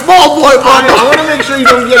a small boy bundle? I want to make sure you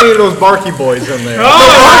don't get any of those Barky Boys in there.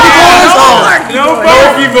 Barky boys? No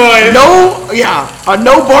Barky Boys. A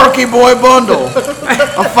no Barky boy bundle,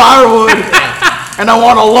 a firewood, and I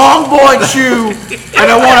want a long boy chew, and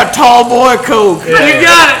I want a tall boy Coke. You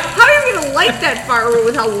got it. How are you gonna light that firewood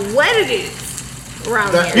with how wet it is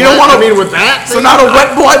around That- here? You don't want I mean, with that? So not a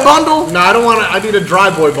wet boy bundle? No, I don't want to. I need a dry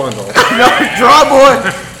boy bundle. No, dry boy.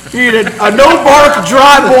 You need a no bark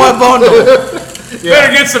dry boy bundle.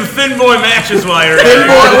 Better get some thin boy matches while you're Thin at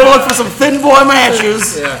boy. it. We'll look for some thin boy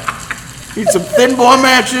matches. Yeah. Need some thin boy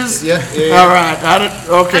matches. Yeah. All right.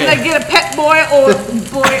 Okay. And then get a pet boy or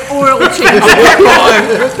oil change. Pet boy.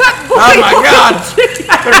 Pet boy Oh my oil God. change.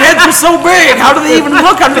 Their heads are so big. How do they even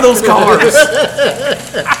look under those cars?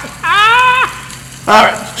 All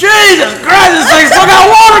right. Jesus Christ, this thing's still got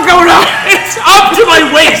water coming out. It's up to my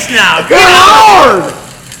waist now. Good Lord.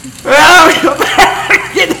 Well,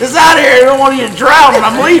 get this out of here. I don't want you to drown when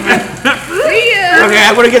I'm leaving. See ya. Okay,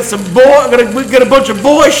 I'm gonna get some I'm gonna get a bunch of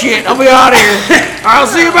boy shit. I'll be out of here. I'll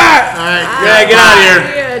see you back. All right. Yeah, get out of here.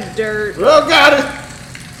 Yeah, dirt. Oh God.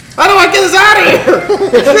 How do I get this out of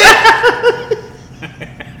here?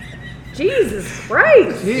 Jesus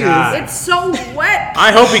Christ. God. It's so wet.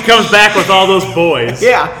 I hope he comes back with all those boys.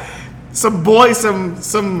 Yeah. Some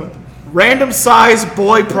random size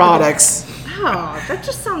boy products. Oh, that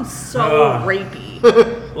just sounds so rapey. A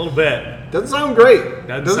little bit. Doesn't sound great.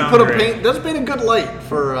 Doesn't sound great. Doesn't paint a good light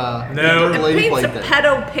for No. for It lady paints a plaything.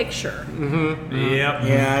 pedo picture. Yep.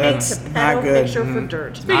 Yeah, Paints that's a not pedo good. picture for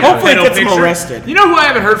dirt. Hopefully it Pedo gets him picture. arrested. You know who I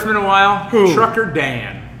haven't heard from in a while? Who? Trucker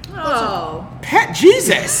Dan. Oh. Pet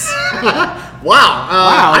Jesus. Wow.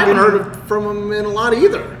 Wow, I haven't heard from him in a lot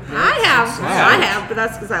either. I have, but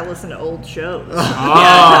that's because I listen to old shows. Oh.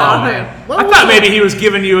 I thought maybe he was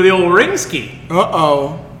giving you the old ring ski.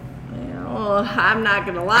 Uh-oh. Well, I'm not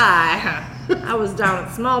gonna lie. I was down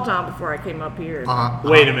at Small Town before I came up here.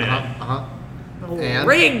 Wait a minute. The whole And?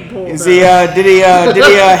 rig pulled Is up. he did he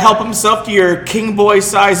help himself to your king boy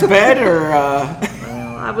size bed or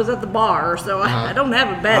Well, I was at the bar, so I don't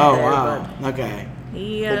have a bed Oh there, wow. Okay. but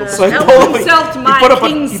he So he helped pulled- himself to he my put up a-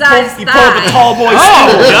 king he size pulled up a thigh. tall boy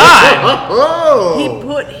Oh, God. Oh. He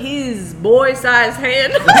put his boy size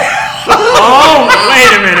hand. Oh,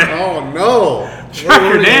 wait a minute. Oh no.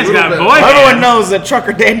 Trucker Dan's got boy Everyone hand. knows that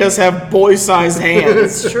Trucker Dan does have boy sized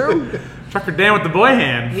hands. It's true. Trucker Dan with the boy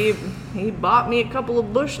hand. He bought me a couple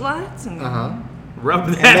of bush lights and Rub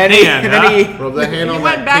that And then hand. and then he Rub that hand He on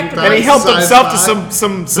went that back pink to thigh and he helped size himself to thigh.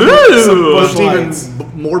 some Ooh. bush Just even lights.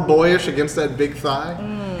 more boyish against that big thigh.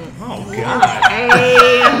 Oh, God.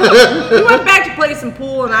 hey, he went back to play some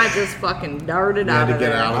pool and I just fucking darted had out to of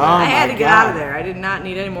get there. out of there. I had Oh, to my get out of God. there. I did not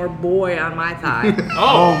need any more boy on my thigh.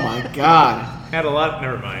 Oh my God. Had a lot.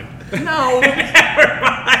 Never mind. No. Never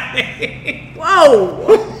mind.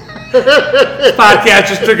 Whoa. Podcast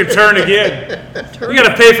just took a turn again. You got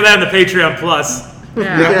to pay for that in the Patreon Plus. Yeah.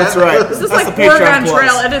 Yeah, that's right. This is That's like the Patreon Oregon Plus.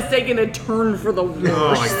 Trail. It is taking a turn for the worst.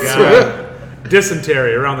 Oh, my God.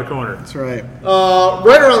 Dysentery around the corner. That's right.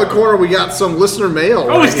 Right around the corner, we got some listener mail.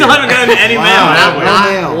 Oh, we still haven't gotten any mail, have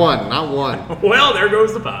we? Not one. Well, there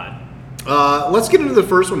goes the pod. Let's get into the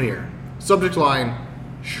first one here. Subject line: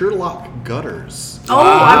 Sherlock Gutters. Oh,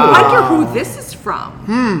 I wonder who this is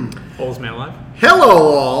from. Oldest man alive.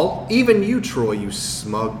 Hello, all. Even you, Troy, you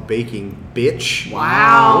smug baking bitch.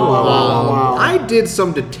 Wow. I did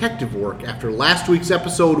some detective work after last week's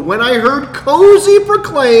episode when I heard Cozy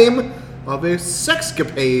proclaim of his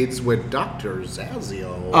sexcapades with Dr.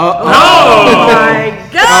 Zazio. Oh my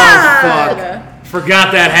God.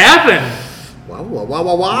 Forgot that happened. Wow.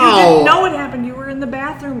 You didn't know it happened. You were in the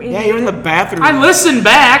bathroom. Yeah, you're in the bathroom I listened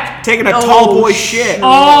back taking a tall boy shit.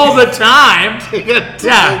 all the time.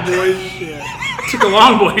 Yeah. Boy, shit. Took a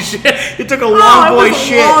long boy shit. You took a Oh, long it boy was a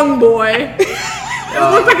shit. long boy. It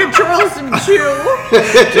looked like a Charleston chew.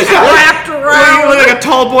 Just wrapped You around. look like a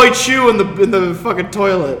tall boy chew in the fucking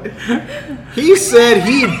toilet. He said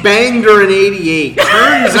he banged her in 88.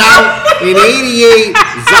 Turns out in 88,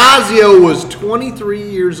 Zazio was 23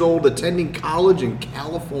 years old attending college in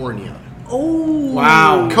California. Oh.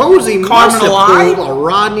 Wow. Cozy must have alive? pulled a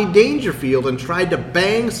Rodney Dangerfield and tried to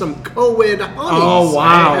bang some co-ed honeys. Oh,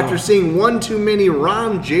 wow. After seeing one too many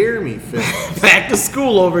Ron Jeremy films. Back to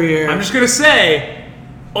school over here. I'm just gonna say,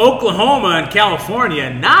 Oklahoma and California,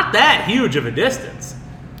 not that huge of a distance.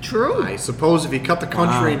 True. I suppose if you cut the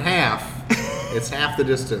country in half, it's half the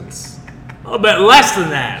distance. A little bit less than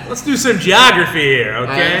that. Let's do some geography here,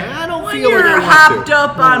 okay? I don't When feel like I you're want hopped to.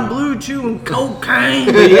 up on blue chew and cocaine.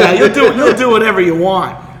 Yeah, you'll do whatever you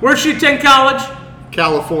want. Where'd she attend college?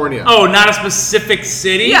 California. Oh, not a specific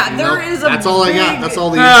city? Yeah, there Nope, is a that's all I got. big- That's all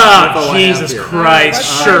the info I Oh, have Jesus here. Christ,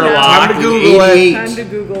 Let's Sherlock. Time to Google it. Time to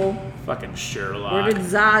Google. Fucking Where Sherlock. did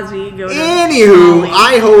Zazie go to? Anywho, college?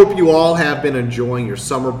 I hope you all have been enjoying your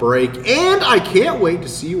summer break, and I can't wait to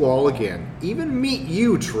see you all again. Even meet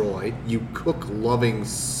you, Troy, you cook-loving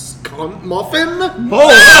cunt muffin. Oh,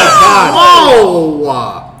 my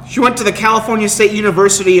Oh! She went to the California State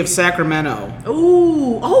University of Sacramento.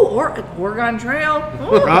 Ooh, Oregon Trail.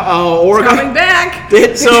 Ooh, Uh-oh, coming Oregon. back.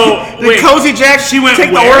 Did wait, Cozy Jack she went take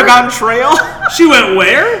the where? Oregon Trail She went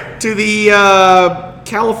where? to the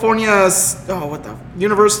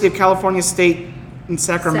University of California State in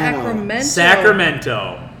Sacramento.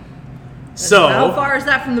 Sacramento. How So, far is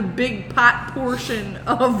that from the big pot portion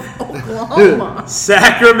of Oklahoma?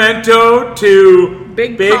 Sacramento to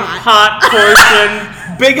Big pot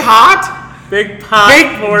portion. Big hot? Big pot Big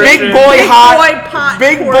portion. boy Big hot. boy pot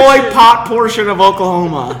Big boy portion. pot portion of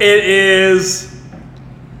Oklahoma. It is.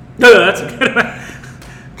 No, that's a good one.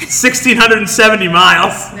 1,670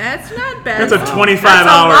 miles. That's not bad. That's a 25 That's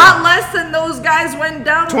hour. a lot less than those guys went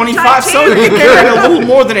down to 25, so Titanic. you get a little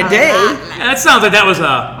more than a day. That sounds like that was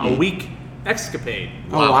a week escapade.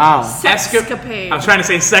 Oh, wow. Sexcapade. I was trying to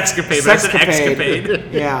say sexcapade, but it's an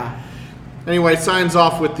escapade. Yeah. Anyway, signs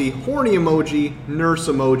off with the horny emoji, nurse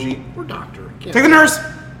emoji, or doctor. Can't Take the nurse.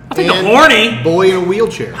 I think the And horny. boy in a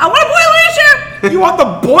wheelchair. I want a boy wheelchair. You want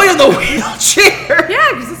the boy in the wheelchair? Yeah,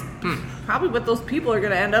 because it's probably what those people are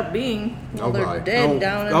going to end up being while Oh, they're my. dead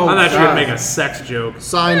down in oh, I thought you were God. gonna make a sex joke.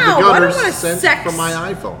 Signed No, the I don't gutters want a sent sex. from my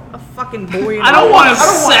iPhone. a fucking boy. in I a don't want to I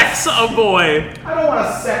don't want- sex a boy. I don't want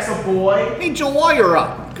to sex a boy. Hey, Joel, while you're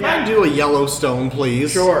up, can I do a Yellowstone,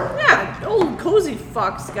 please? Sure. Yeah, old cozy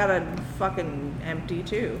fuck's got a fucking empty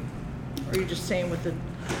too. Or are you just saying with the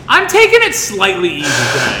I'm taking it slightly easy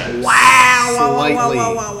tonight. Slightly.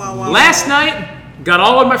 Last night, got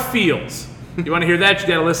all in my feels. You want to hear that? You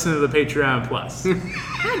got to listen to the Patreon Plus. God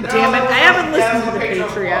damn it! I haven't listened to the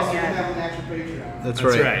Patreon yet. That's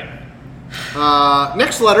That's right. right.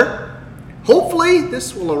 Next letter. Hopefully,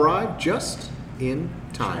 this will arrive just in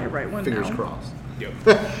time. Should I write one Fingers down? crossed. Yep.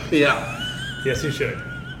 Yeah. Yes, you should.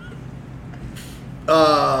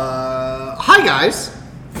 Hi, guys.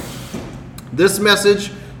 This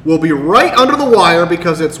message will be right under the wire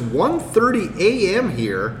because it's 1:30 a.m.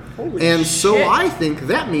 here. Holy and so shit. I think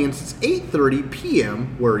that means it's 8:30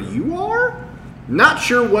 p.m. where you are? Not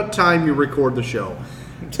sure what time you record the show.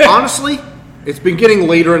 Honestly, it's been getting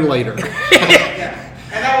later and later.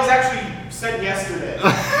 And that was actually sent yesterday.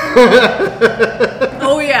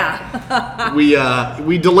 Oh yeah.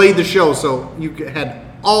 We delayed the show, so you had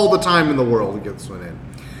all the time in the world to get this one in.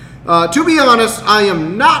 To be honest, I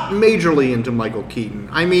am not majorly into Michael Keaton.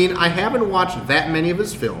 I mean, I haven't watched that many of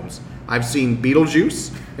his films. I've seen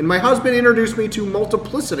Beetlejuice, and my husband introduced me to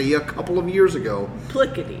Multiplicity a couple of years ago.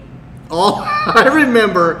 Plickety. All I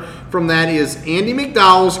remember from that is Andy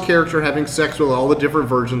McDowell's character having sex with all the different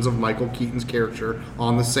versions of Michael Keaton's character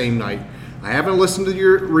on the same night. I haven't listened to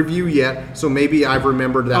your review yet, so maybe I've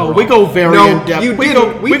remembered that wrong. We go very in depth. You We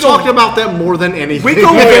didn't. go- We we go- talked about that more than anything. We go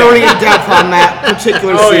very in depth on that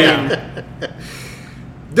particular Oh, scene. yeah.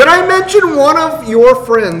 Did I mention one of your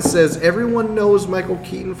friends says everyone knows Michael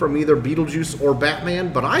Keaton from either Beetlejuice or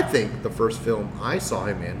Batman, but I think the first film I saw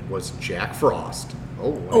him in was Jack Frost. Oh,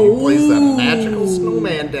 when he plays that magical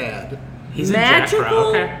snowman dad. He's in Jack Frost. Magical?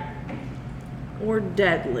 Okay. Or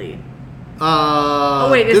deadly. Oh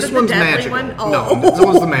wait, is this it the one's deadly magical. one? Oh. No, this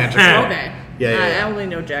one's the magical. Okay. Yeah. I only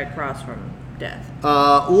know Jack Frost from Death.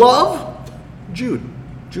 Love, Jude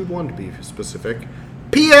 1 to be specific.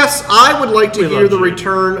 P.S. I would like to We hear love the Jude.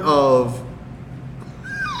 return of.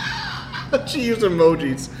 She used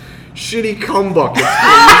emojis. Shitty cum buckets.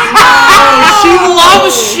 She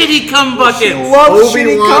loves shitty cum buckets. Love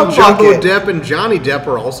shitty Obi-Wan, cum Jumbo bucket. Depp, and Johnny Depp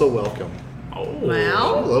are also welcome. Oh. She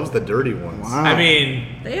Well, loves the dirty ones. Wow. I mean,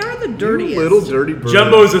 they are the You dirtiest. little dirty bird.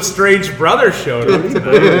 Jumbo's estranged brother showed up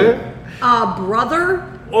tonight.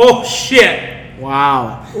 Brother Oh shit.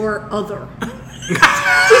 Wow. or other.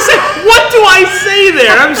 What do I say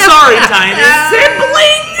there? I'm sorry, Tiny.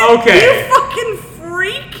 Sibling? Okay. You fucking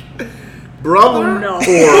freak. Brother no. or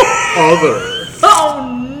other?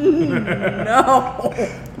 Oh no!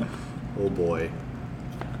 Oh boy.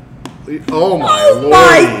 Oh my Oh lord.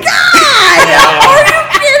 my God! Are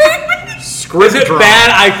you kidding me? Script Is it drop. bad?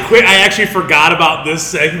 I quit. I actually forgot about this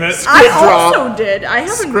segment. I drop. also did. I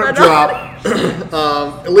haven't Script read drop.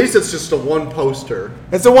 At least it's just a one poster.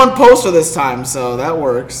 It's a one poster this time, so that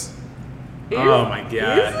works. Oh my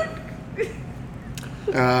god.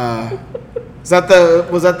 Was that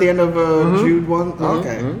the end of Jude 1?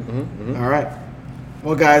 Okay. All right.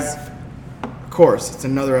 Well, guys, of course, it's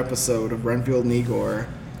another episode of Renfield and Igor.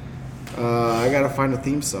 I gotta find a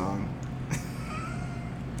theme song.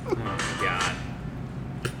 Oh my god.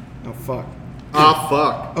 Oh, fuck. Ah,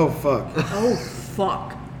 fuck. Oh, fuck. Oh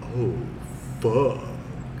fuck! Oh, fuck.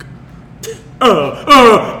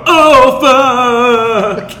 Oh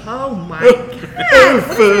fuck. Oh my God!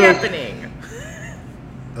 What's happening?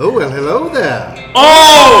 Oh, well, hello there.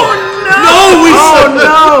 Oh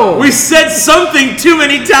Oh, no! we said something too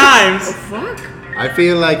many times. Fuck! I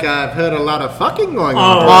feel like I've heard a lot of fucking going Oh,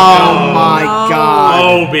 on. Oh, my God.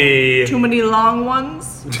 Obi. Too many long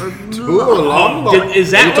ones? Ooh, a long ball.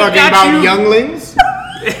 Is that Are you what talking got about you? younglings?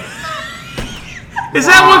 Is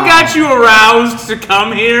that what got you aroused to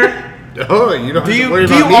come here? Oh, you don't have to worry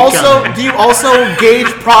Do about me coming. you also gauge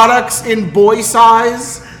products in boy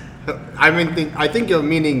size? I think you're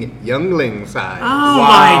meaning youngling size. Oh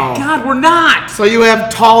Wow. my god, we're not. So you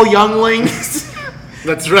have tall younglings?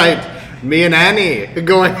 That's right. Me and Annie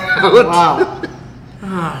going out. Wow.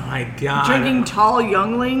 Oh my god. Drinking tall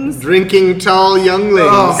younglings? Drinking tall younglings.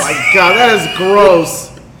 Oh my God, that is gross.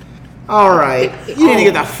 All right, you need to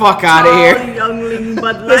get the fuck out of Tall here. youngling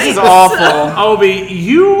Bud This is Lights. awful. Obi,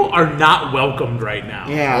 you are not welcomed right now.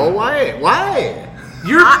 Oh, Yeah. why? Why?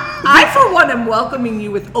 You're I, for one, am welcoming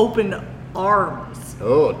you with open arms.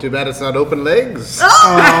 Oh, too bad it's not open legs.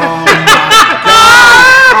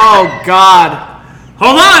 Oh God.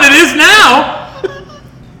 Hold on, it is now.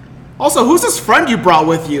 Also, who's this friend you brought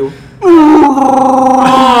with you?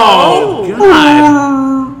 Oh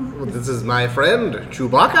god. Well, this is my friend,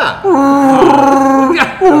 Chewbacca.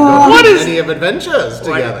 What is Many of adventures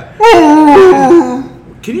together.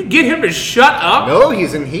 Can you get him to shut up? No,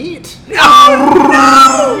 he's in heat. You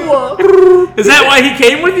Is that why he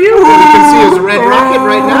came with you? can see his red rocket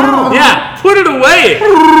right now. Yeah, put it away.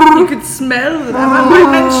 You could smell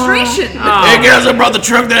my menstruation. Hey guys, I brought the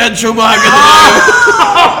truck that had Chewbacca.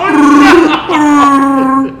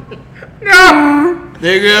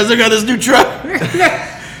 Hey guys, I got this new truck.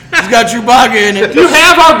 It's got Chewbacca in it. You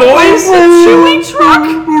have our boys? Chewy truck?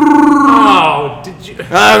 Oh, did you?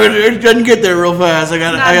 It doesn't get there real fast. I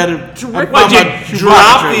got to. What, did you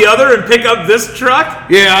drop the other and pick up this truck?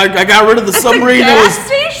 Yeah, I got rid of the submarine. gas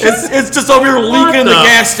station? It's just over here leaking in the the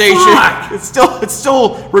gas station. fuck? It's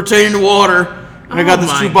still retaining water. And I got this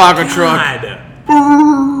Oh my Chewbacca truck. God.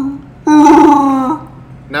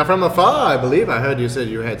 Now, from afar, I believe I heard you said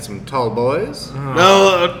you had some tall boys.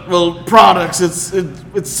 No, well, products.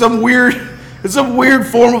 It's some weird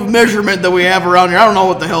form of measurement that we have around here. I don't know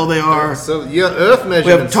what the hell they are. So your Earth We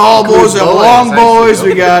measurements. have tall boys, we have long boys.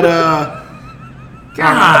 We got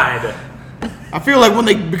God. I feel like when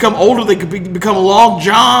they become older, they could become long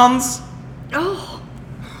johns. Oh,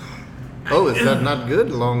 Oh, is that not good,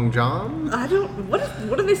 Long John? I don't.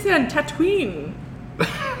 What do they say on Tatooine?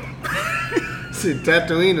 See,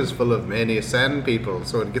 Tatooine is full of many sand people,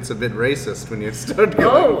 so it gets a bit racist when you start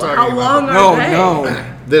Oh, talking how about long are No, they? no.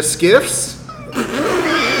 the skiffs.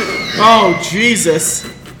 Oh Jesus.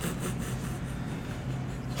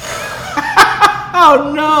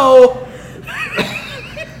 Oh no.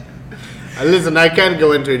 Listen, I can't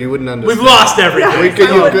go into it. You wouldn't understand. We've lost everything.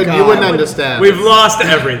 You God. wouldn't understand. We've lost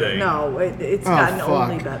everything. No, it's Oh, gotten fuck.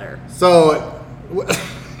 only better. So,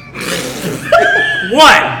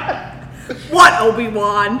 What? What,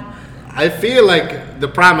 Obi-Wan? I feel like the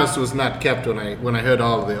promise was not kept when I heard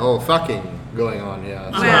all the fucking going on here.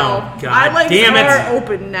 So- Well, God my legs damn it. are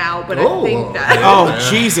open now, but Oh, I think that Oh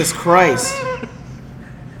Jesus Christ.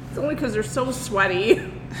 it's only because they're so sweaty.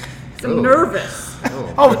 So I'm Oh. nervous.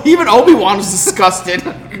 Oh, even Obi-Wan was disgusted.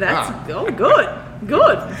 That's good. Good.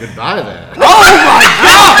 Goodbye there. Oh my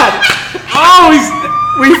God! Oh,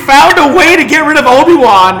 We found a way to get rid of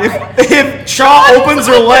Obi-Wan. If Shaw opens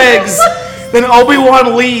her legs, then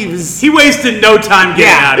Obi-Wan leaves. he wasted no time getting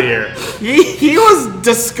Yeah. out of here. He was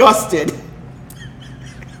disgusted.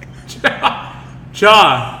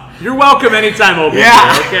 Shaw, you're welcome anytime, Obi.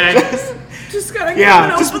 Yeah. Okay. Just gotta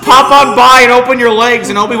Yeah, just pop on by and open your legs,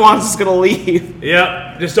 and Obi-Wan's just gonna leave.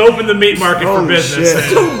 Yep. Just open the meat market for Holy business. shit.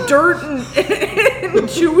 So Dirt and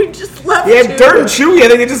Chewie just left. Yeah, too. Dirt and Chewie, I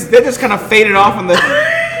think they just kind of faded off in the.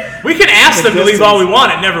 We can ask them to leave all we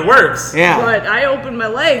want. It never works. Yeah. But I opened my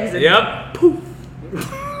legs and Yep.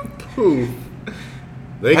 Poof.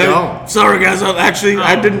 They go. Sorry guys, I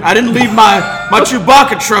didn't leave my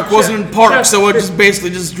Chewbacca truck wasn't in park, so it just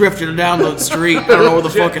basically just drifted down the street. I don't know where the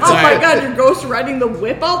fuck it's oh my at. god, you're ghost riding the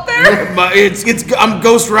whip out there? But I'm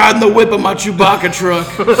ghost riding the whip of my Chewbacca truck.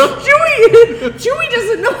 Chewie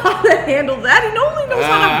doesn't know how to handle that. He only knows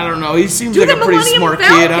how to. I don't know. He seems Do like the a pretty Millennium smart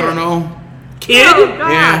Falcon. kid. I don't know. Kid? Oh,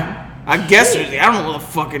 God. Yeah. I guess I don't know the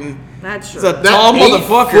fucking. That's true. It's a That tall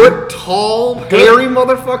motherfucker. 8-foot tall, hairy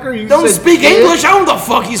motherfucker. You Don't said speak kid? English. I don't know what the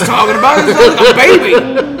fuck he's talking about. He's like a baby.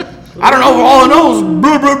 I don't know. All I know is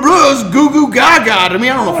blah blah blah. Is goo goo gaga to me.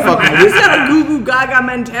 I don't know what the fuck. He's got a goo goo gaga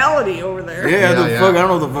mentality over there. Yeah, the Yeah. fuck. I don't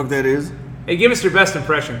know what the fuck that is. Hey, give us your best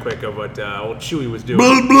impression quick of what old Chewie was doing.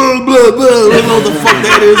 Blah blah blah blah. I don't know what the fuck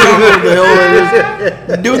that is. I don't know what the hell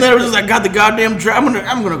that is. Doing that was just I got the goddamn truck. I'm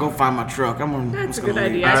gonna go find my truck. That's a good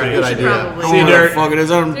idea. That's I a think good we should idea. probably. I See you, don't know what the Dirt. fuck it is.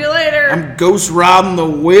 See you later. I'm ghost riding the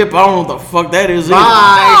whip. I don't know what the fuck that is. Bye.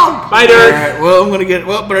 Oh, Bye, All Dirt. right. Well, I'm gonna get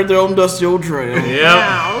better their own dusty old trail. Yep.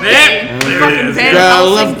 Yeah, okay. Yep. There Fucking it is. Van Yeah,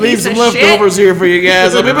 Helsing leave piece some of leftovers here for you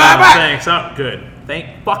guys. I'll be right back. Thanks. Oh, good.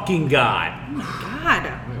 Thank fucking God.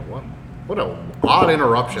 God. What a odd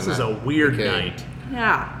interruption. This is that a weird became. night.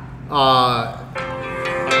 Yeah.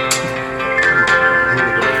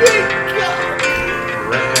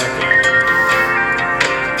 Right back in.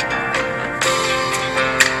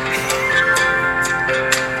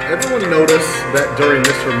 Everyone noticed that during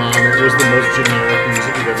Mr. Mom, it was the most generic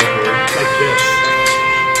music you've ever heard. Like this.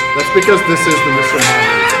 That's because this is the Mr. Mom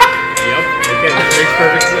music. Yep. Okay, that makes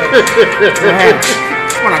perfect sense. Man,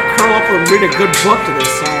 just want to curl up and read a good book to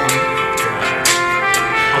this song.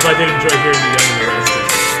 Although I did enjoy hearing the Young and the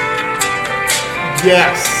Restless.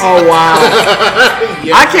 Yes. Oh wow!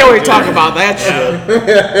 Yes, I can't wait to did. talk about that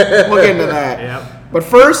shit. We'll get into that. Yep. But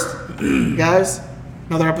first, guys,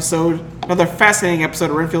 another fascinating episode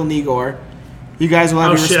of Renfield and Igor. You guys will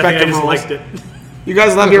have Oh your shit, I think I respective just roles. liked it. You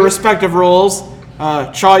guys will have your respective roles.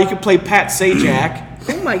 Chaw, you can play Pat Sajak,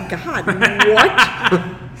 Oh my God. What?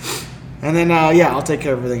 and then I'll take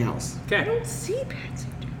care of everything else. Okay. See Patsy.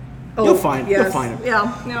 You'll find him. Yeah, I'm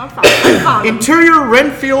fine. I'm fine. Interior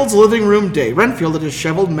Renfield's living room day. Renfield, a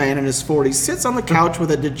disheveled man in his 40s, sits on the couch with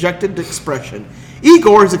a dejected expression.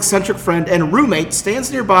 Igor, his eccentric friend and roommate, stands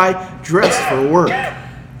nearby, dressed for work.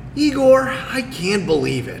 Igor, I can't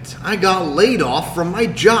believe it. I got laid off from my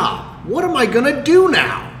job. What am I gonna do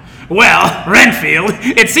now? Well, Renfield,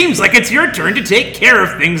 it seems like it's your turn to take care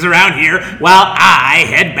of things around here while I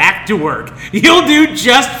head back to work. You'll do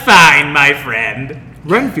just fine, my friend.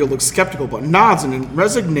 Renfield looks skeptical but nods in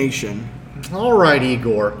resignation. All right,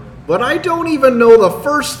 Igor, but I don't even know the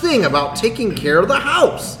first thing about taking care of the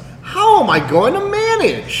house. How am I going to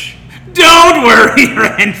manage? Don't worry,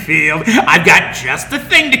 Renfield. I've got just the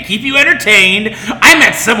thing to keep you entertained. I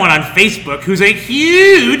met someone on Facebook who's a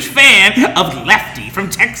huge fan of Lefty from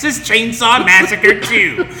Texas Chainsaw Massacre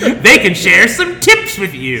 2. They can share some tips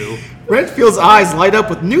with you. Renfield's eyes light up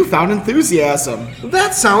with newfound enthusiasm.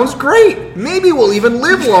 That sounds great. Maybe we'll even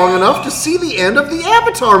live long enough to see the end of the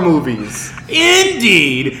Avatar movies.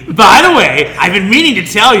 Indeed. By the way, I've been meaning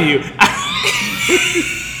to tell you.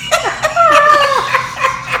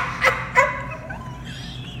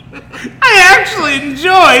 I actually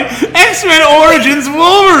enjoyed X-Men Origins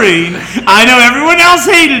Wolverine. I know everyone else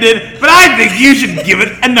hated it, but I think you should give it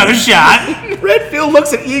another shot. Renfield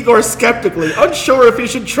looks at Igor skeptically, unsure if he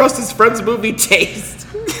should trust his friend's movie taste.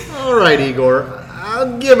 All right, Igor,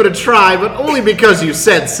 I'll give it a try, but only because you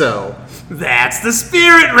said so. That's the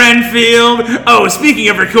spirit, Renfield. Oh, speaking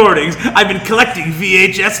of recordings, I've been collecting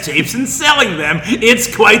VHS tapes and selling them.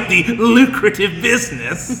 It's quite the lucrative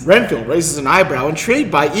business. Renfield raises an eyebrow,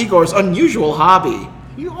 intrigued by Igor's unusual hobby.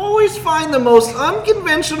 You always find the most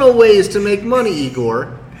unconventional ways to make money,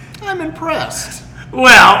 Igor. I'm impressed.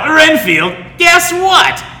 Well, Renfield, guess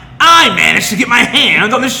what? I managed to get my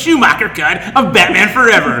hands on the Schumacher cut of Batman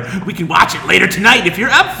Forever. We can watch it later tonight if you're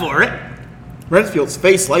up for it. Renfield's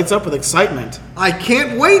face lights up with excitement. I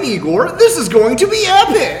can't wait, Igor. This is going to be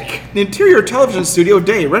epic. In the interior television studio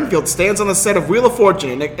day, Renfield stands on the set of Wheel of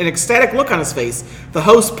Fortune, an ecstatic look on his face. The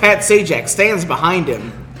host, Pat Sajak, stands behind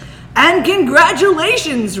him. And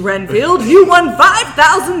congratulations, Renfield. You won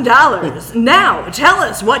 $5,000. Now, tell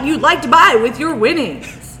us what you'd like to buy with your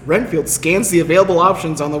winnings. Renfield scans the available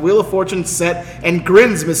options on the Wheel of Fortune set and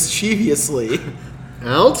grins mischievously.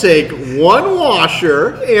 I'll take one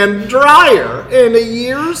washer and dryer and a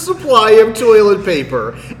year's supply of toilet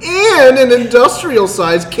paper and an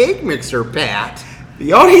industrial-sized cake mixer, Pat.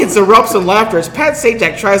 The audience erupts in laughter as Pat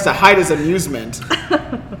Sajak tries to hide his amusement.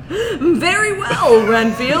 Very well,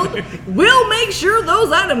 Renfield. We'll make sure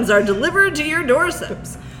those items are delivered to your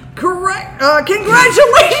doorsteps. Correct.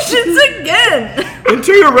 Congratulations again.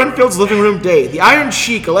 Interior Renfield's living room day. The Iron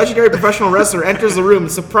Sheik, a legendary professional wrestler, enters the room,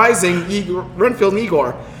 surprising Renfield and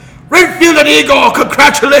Igor. Renfield and Igor,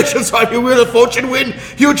 congratulations on your Wheel of Fortune win,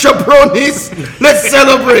 you jabronis. Let's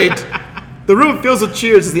celebrate. The room fills with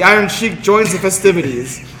cheers as the Iron Sheik joins the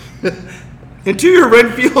festivities. Interior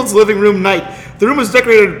Renfield's living room night. The room is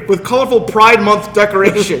decorated with colorful Pride Month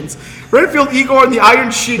decorations. Renfield, Igor, and the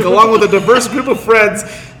Iron Sheik, along with a diverse group of friends,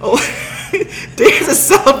 dare to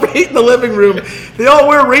celebrate in the living room. They all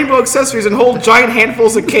wear rainbow accessories and hold giant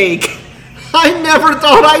handfuls of cake. I never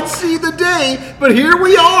thought I'd see the day, but here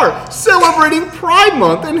we are, celebrating Pride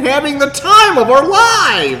Month and having the time of our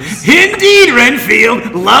lives. Indeed,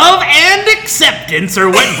 Renfield. Love and acceptance are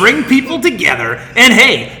what bring people together. And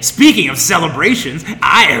hey, speaking of celebrations,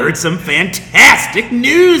 I heard some fantastic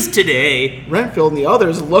news today. Renfield and the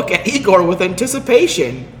others look at Igor with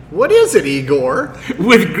anticipation. What is it, Igor?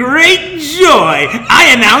 With great joy,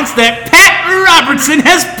 I announce that Pat Robertson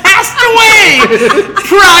has passed away.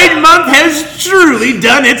 Pride Month has truly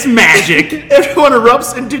done its magic. Everyone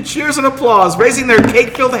erupts into cheers and applause, raising their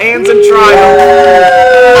cake-filled hands in triumph.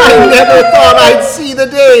 I never thought I'd see the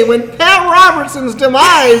day when Pat Robertson's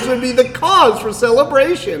demise would be the cause for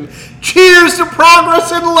celebration. Cheers to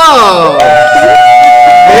progress and love.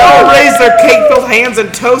 They all raise their cake-filled hands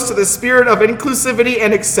and toast to the spirit of inclusivity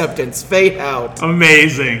and acceptance. Fade out.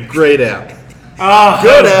 Amazing. Great app. Oh,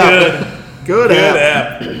 Good that app. was Good Good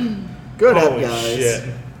app. app. Good app, Holy guys. shit.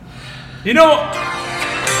 You know,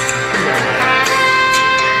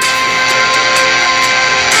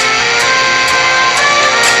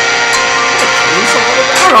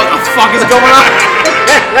 I don't know what the fuck is going on.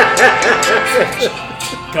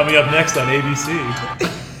 coming up next on ABC.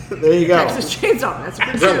 There you go. Texas Chainsaw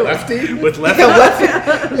Massacre Is that 2. Lefty? With Lefty.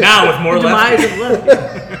 Now with more Lefty. Demise of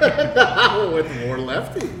Lefty. With more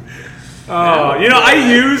Lefty. Oh, you know, I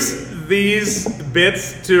use these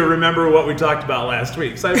bits to remember what we talked about last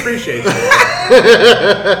week, so I appreciate it.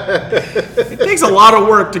 It takes a lot of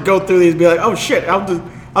work to go through these and be like, oh shit, I'll just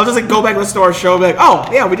like go back and listen to our show and be like, oh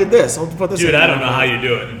yeah, we did this. I'll put this Dude, in. I don't know how you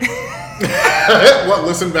do it. What,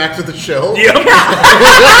 listen back to the show? Yep. I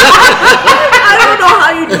don't know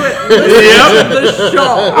how you do it. Listen to the show.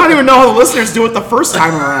 I don't even know how the listeners do it the first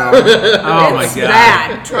time around. Oh my It's god.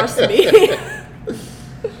 bad, trust me.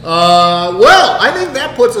 Well, I think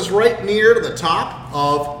that puts us right near the top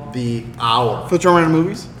of the hour. For the German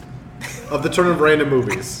movies? Of the turn of random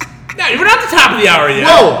movies. No, we're not at the top of the hour yet.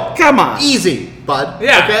 Whoa! Come on. Easy, bud.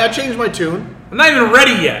 Yeah. Okay, I changed my tune. I'm not even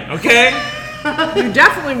ready yet, okay? You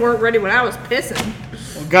definitely weren't ready when I was pissing.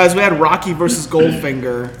 Well, guys, we had Rocky versus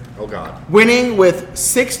Goldfinger Oh, God. winning with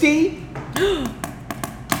 67%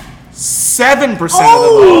 of the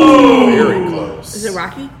vote. Very close. Is it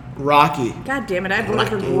Rocky? Rocky. God damn it, I voted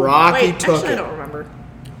for Gold. Rocky Wait, took actually, it. I don't remember.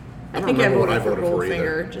 I don't think I remember what voted I for voted for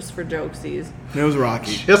either. Goldfinger just for jokesies. It was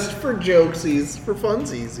Rocky. Just for jokesies, for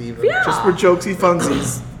funsies even. Yeah. Just for jokesy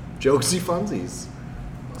funsies. Jokesy funsies.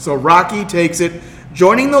 So Rocky takes it,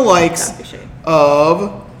 joining the likes Don't be ashamed.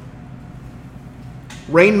 of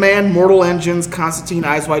Rain Man, Mortal Engines, Constantine,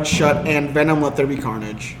 Eyes Wide Shut, and Venom, Let There Be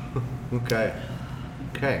Carnage. Okay.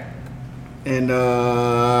 Okay. And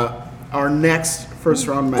our next first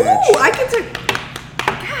round match. Ooh, I get to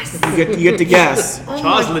guess. You get to guess. Oh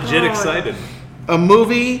Chaw's my legit God. excited. A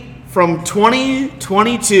movie from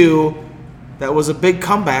 2022 that was a big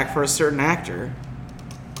comeback for a certain actor.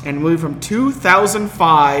 And a movie from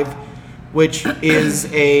 2005, which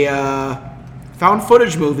is a found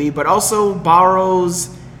footage movie, but also borrows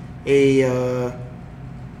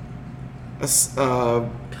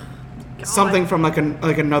something from like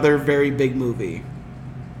another very big movie.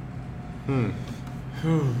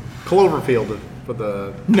 Cloverfield for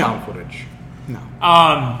the No. found footage. No.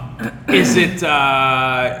 Is it,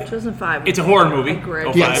 2005. it's a horror movie. Greg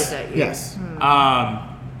Oh, Yes. did that year. Yes. Um,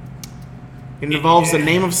 It involves the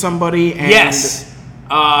name of somebody and yes.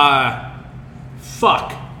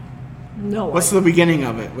 Fuck. No. what's the beginning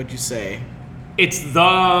of it? What'd you say? It's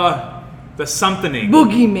the something.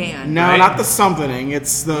 Boogeyman. No, Right? not the something.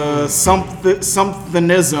 It's the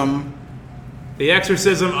somethingism. The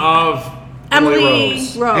Exorcism of Emily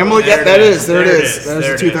Rose. Rose. Emily, there it that is. is. There it There it is. is. That There was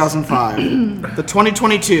it is. 2005. The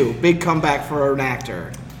 2022 big comeback for an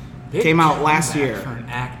actor. Came out last year. For an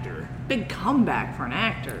actor. Big comeback for an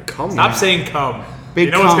actor. Stop saying come. Big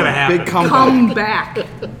you know what's come- gonna happen. big comeback. Come back.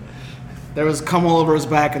 There was cum all over his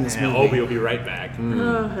back in this Yeah, movie. Obi will be right back. I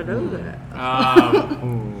know that.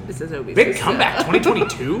 This is Obi. Big comeback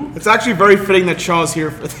 2022? It's actually very fitting that Shaw's here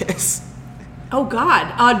for this. Oh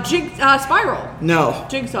God, Spiral. No.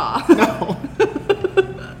 Jigsaw. No.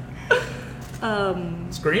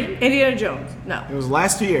 Scream? Indiana Jones. No. It was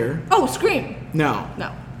last year. Oh, Scream. No.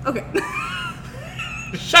 No. Okay.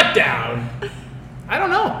 Shut down. I don't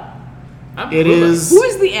know. It is Who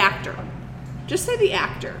is the actor? Just say the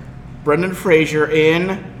actor. Brendan Fraser in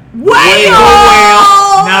Whale!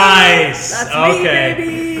 Nice. That's okay. me,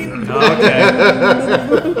 baby. Okay.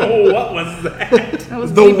 Oh, what was that? That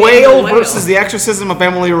was The me being Whale versus The Exorcism of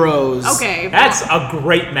Emily Rose. Okay. That's a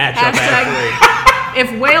great matchup, actually. Hashtag,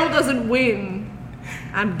 if Whale doesn't win,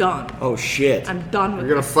 I'm done. Oh shit. I'm done with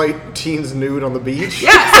You're gonna fight teens nude on the beach?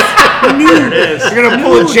 Yes! There it is. You're gonna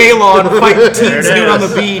pull a J-Law and fight There teens it nude on is.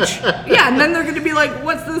 the beach. Yeah, and then they're gonna be like,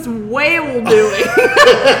 what's this whale doing?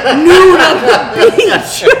 Nude on the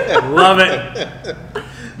beach. Love it.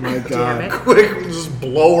 My Damn God. it. Quick, just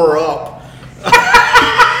blow her up.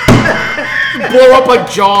 Blow up like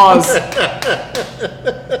Jaws.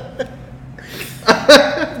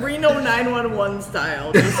 Reno 911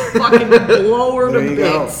 style. Just fucking blow her There to you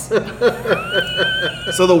go. bits.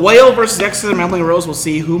 So the Whale versus Exorcism of Emily Rose, we'll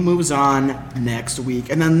see who moves on next week.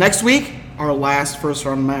 And then next week, our last first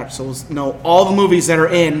round match. So we'll know all the movies that are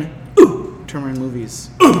in Tournament movies.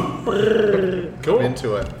 Go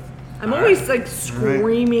into it. I'm always like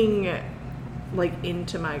screaming like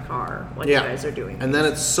into my car when you guys are doing And then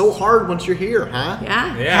it's so hard once you're here, huh?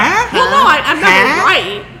 Yeah? Yeah. Well, no, I'm never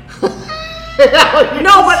right.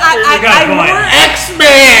 No, but I got a point. learned.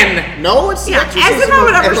 X-Men! No, it's Yeah, the as if Exorcism I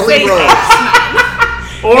would of ever Emily say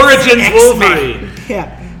Rose. Origins X-Men. Wolverine.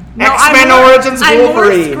 Yeah. No, X-Men Origins I more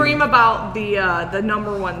Wolverine. scream about the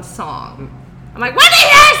number one song. I'm like, what is this?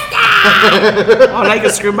 Oh, now you can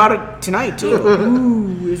scream about it tonight, too.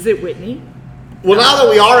 Ooh, is it Whitney? Well, now that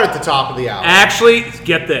we are at the top of the hour. Actually,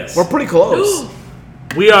 get this. We're pretty close.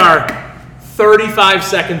 We are 35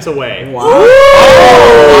 seconds away. Wow.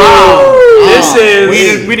 This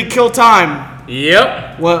is... We need to kill time.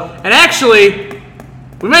 Yep. Well, And actually,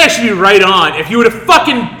 we might actually be right on. If you would have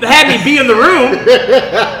fucking had me be in the room,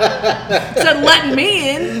 Said letting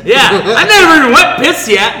me in. yeah, I've never even wet piss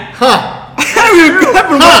yet, I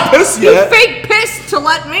haven't even pissed You yet. fake pissed to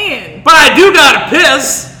let me in. but I do gotta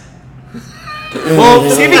piss. Well,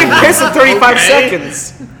 see if he can piss in 35 Okay.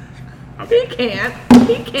 seconds. He can't.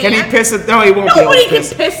 He can't. Can he piss it? No, he won't be able Nobody to can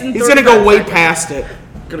piss. piss in He's gonna go 35 way seconds. past it.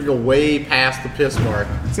 Gonna go way past the piss mark.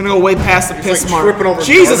 He's gonna go way past the piss like mark. tripping over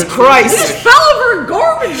Jesus garbage He Christ. just fell over a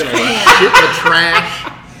garbage can. Shit in the trash.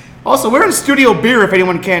 Also, we're in studio beer if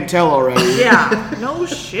anyone can't tell already. Yeah. No You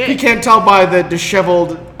shit. can't tell by the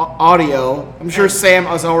disheveled audio. I'm sure Sam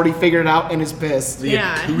has already figured it out and is pissed.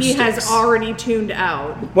 Yeah, he has already tuned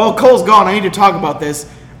out. Well, Cole's gone. I need to talk about this.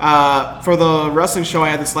 For the wrestling show I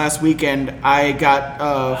had this last weekend, I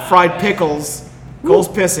got fried pickles. Cole's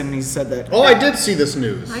pissing. He said that. Oh, I did see this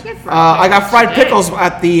news. I I got fried pickles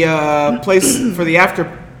at the place for the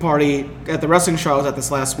after party at the wrestling show I was at this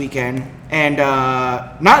last weekend, and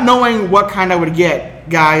not knowing what kind I would get,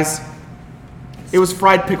 guys, it was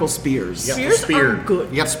fried pickle spears. You got the Spears spear. are good.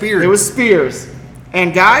 You got speared. It was spears,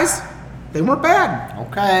 and guys, they weren't bad.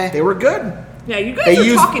 okay. They were good. Yeah, you guys They are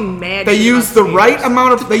used talking mad. They shit used about the right Spears.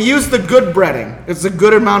 amount of. They used the good breading. It's a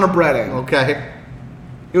good amount of breading. Okay.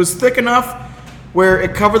 It was thick enough where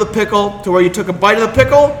it covered the pickle to where you took a bite of the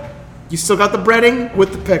pickle, you still got the breading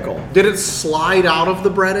with the pickle. Did it slide out of the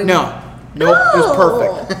breading? No. Nope. It was No.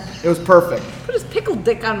 perfect. It was perfect. Put his pickle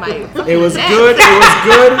dick on my. It was neck. good. It was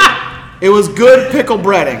good. It was good pickle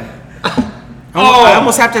breading. I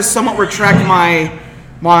almost have to somewhat retract my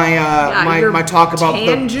your talk about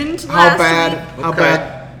tangent how last bad week? how Okay.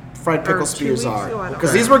 bad fried pickle 2 spears weeks are, ago, I don't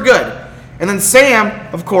because know. these were good. And then Sam,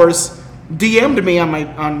 of course, DM'd me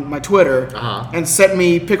on my Twitter and sent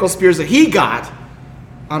me pickle spears that he got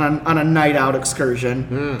on a night out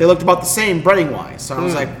excursion. They looked about the same breading wise, so I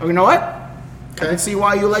was like, oh, you know what? I can see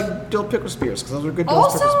why you like dill pickle spears, because those are good dill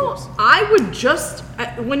pickle Also, spears. I would just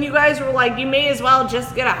when you guys were like, you may as well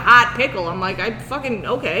just get a hot pickle. I'm like, I fucking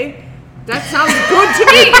okay. That sounds good to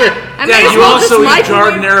me. I may Yeah, as you well also just eat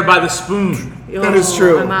microwave- jardinera by the spoon. That is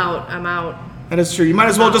true. I'm out. That is true. You might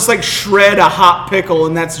as well just like shred a hot pickle,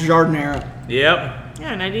 and that's jardinera. Yep.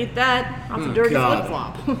 Yeah, and I'd eat that off a dirty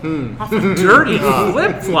God. flip flop. Dirty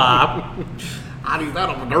flip flop. I do that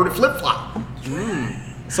on a dirty flip flop.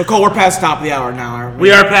 So Cole, we're past top of the hour now, aren't we?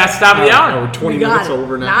 We are past top of the hour. We're 20 We got minutes it.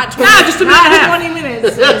 over now. Not 20, just a minute and a half. not 20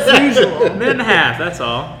 minutes as usual. Minute and a half. That's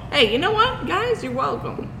all. Hey, you know what, guys? You're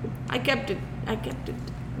welcome. I kept it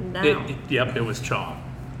down. Yep. It was Chaw.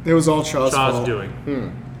 It was all Shaw's Chaw's fault. doing.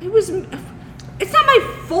 It's not my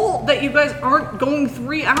fault that you guys aren't going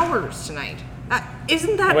 3 hours tonight.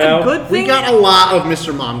 Isn't that Well, a good thing? We got a lot of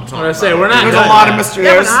Mr. Mom to talk about. We're not There's done a lot yet. of Mr. Yeah,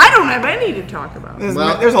 but There's, I don't have any to talk about. there's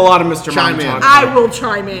a lot of Mr. Mom chime in. talk. I will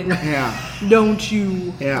chime in. Yeah. Don't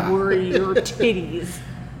you Yeah. worry your titties.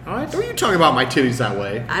 Don't you talk about my titties that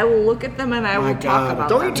way. I will look at them and I My will talk God. about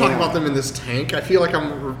Don't them. you talk Yeah. about them in this tank. I feel like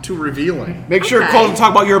I'm too revealing. Make sure Okay. Cole to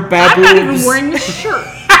talk about your bad I'm not even boobs. wearing a shirt.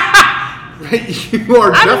 You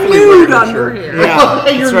are I'm definitely nude wearing a under shirt. here. Yeah,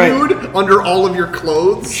 You're that's right. nude under all of your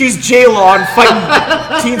clothes. She's J-Law and fighting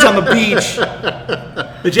teens on the beach.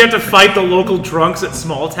 Did you have to fight the local drunks at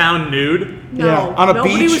Small Town nude? No, Yeah, on a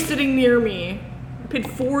nobody beach. was sitting near me. I paid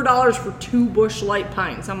 $4 for 2 Busch Light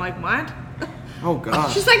pints. I'm like, what? Oh God.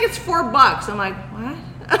 She's like, it's $4. I'm like, what?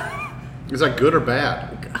 Is that good or bad?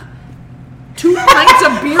 2 pints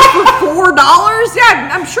of beer for $4? Yeah,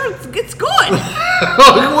 I'm sure it's good.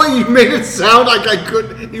 Well, you made it sound like I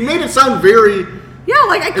could. You made it sound very. Yeah,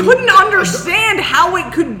 like I couldn't understand how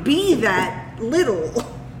it could be that little.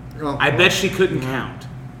 I bet she couldn't count.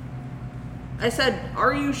 I said,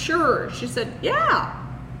 "Are you sure?" She said, "Yeah."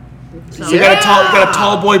 So, So you got a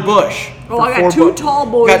tall boy bush. Oh, for I got $4 2 tall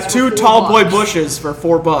boys. Got for 2 $4. tall boy bushes for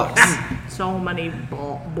 $4. So many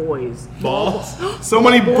boys. Balls? So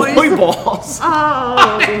many boys. boy balls.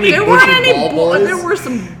 Oh, there weren't bushy any ball boys. boys? There were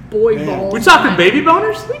some boy balls. We're talking baby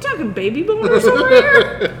boners? We talking baby boners over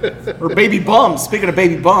here? Or baby bums. Speaking of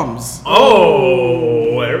baby bums.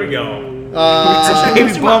 Oh, there we go.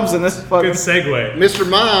 Baby bums in this Good fucking. segue. Mr.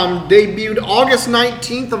 Mom debuted August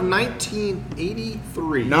 19th of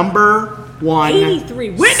 1983. Number 1. 83.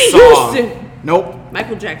 Whitney song. Houston. Nope.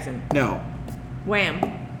 Michael Jackson. No. Wham.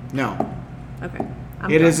 No. Okay.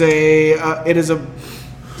 It is a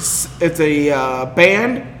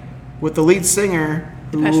band with the lead singer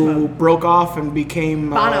Depeche who Mode. broke off and became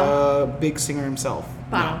Bono. a big singer himself.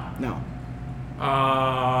 Bono. No.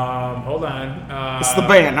 Hold on. It's the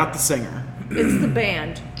band, not the singer. It's the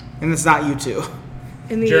band And it's not U2.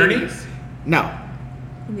 in the Journey? 80s. No.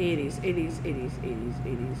 In the 80s.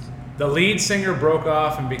 The lead singer broke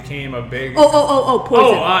off and became a big. Poison.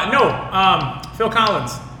 Phil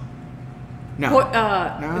Collins. No.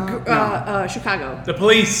 Chicago. The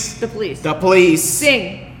Police. The Police. The Police.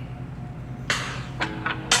 Sing.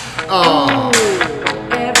 Oh.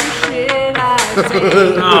 Every shit I take,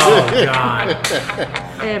 Oh God.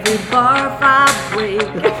 every barf I break,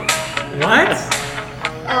 What?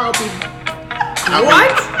 I'll be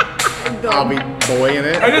What? I'll be boying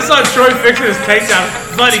it. I just saw Troy fixing his takedown.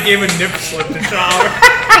 Thought he gave a nip slip to Charlie.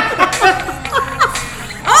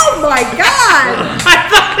 Oh my god! I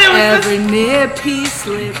thought it was. Every nip he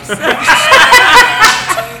slips,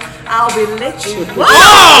 I'll be licking.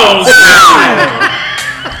 Oh God!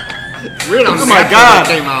 Rita Oh my God.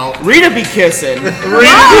 came out. Rita be kissing. Rita be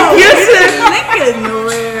kissing. Licking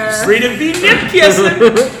where? Rita be nip kissing.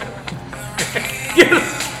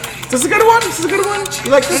 Is this a good one? This is a good one?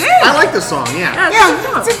 You like this? I like this song, yeah.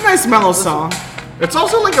 Yeah, it's a nice mellow song. It's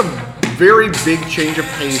also like a very big change of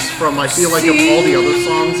pace from, I feel like, of all the other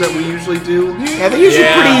songs that we usually do. Yeah, they're usually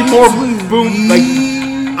Yeah. pretty more boom, like,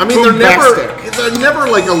 I mean, they're never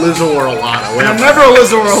like a Lizzo or a Lotto. and I'm never a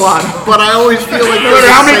Lizzo or a Lotto. But I always feel like No matter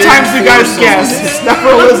how many times you guys guess, it's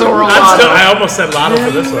never a Lizzo or a Lotto. I almost said Lotto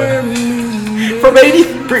for this one. From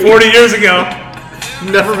 83. 40 years ago.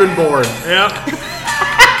 Never been born. Yep.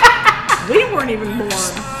 We weren't even born.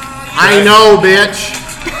 I know, bitch.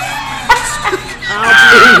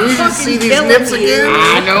 I'll You fucking see these killing nips you. again?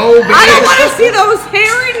 I know, I don't want to see those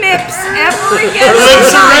hairy nips ever again. Her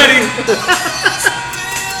lips are ready.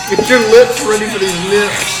 Get your lips ready for these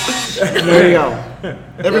nips. There you go.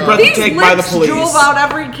 Every breath you These take by the lips police. drove out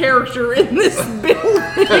every character in this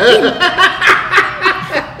building.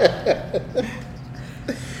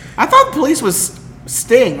 I thought the police was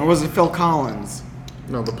Sting, or was it Phil Collins?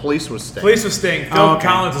 No, the police was staying. Police was Sting. Phil Oh, okay.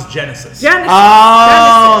 Collins is Genesis. Genesis.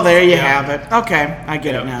 Oh, there you have it. Okay, I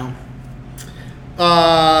get it now.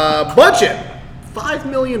 Budget $5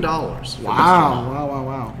 million.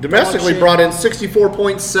 Wow. Domestically brought in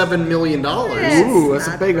 $64.7 million. Ooh, that's a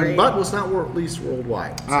Not big one. great. But was not released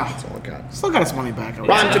worldwide. So that's all I got. Still got his money back.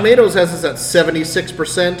 Rotten Tomatoes has us at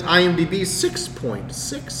 76%. IMDb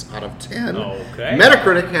 6.6 out of 10. Okay.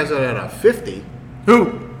 Metacritic has it at a 50.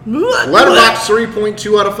 Who? Letterboxd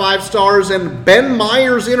 3.2 out of 5 stars, and Ben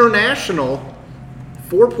Myers International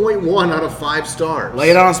 4.1 out of 5 stars. Lay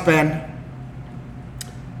it on us, Ben.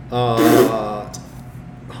 I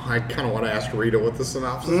kind of want to ask Rita what the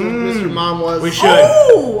synopsis of Mr. Mom was. We should.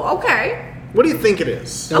 Oh, okay. What do you think it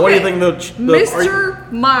is? Now, what do you Okay. think the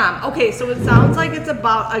Mr. Mom. Okay, so it sounds like it's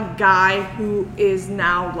about a guy who is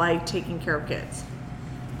now like taking care of kids.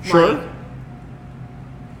 Sure. Like,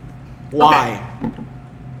 Why?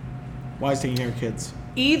 Why is he taking care of kids?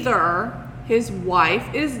 Either his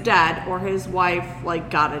wife is dead or his wife, like,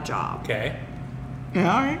 got a job. Okay.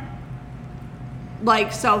 Yeah, all right.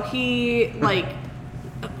 Like, so he, like...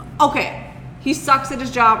 Okay. He sucks at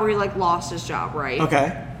his job or he, like, lost his job, right?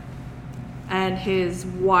 Okay. And his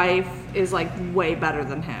wife is, like, way better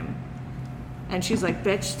than him. And she's like,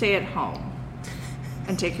 bitch, stay at home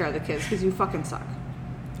and take care of the kids because you fucking suck.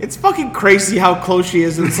 It's fucking crazy how close she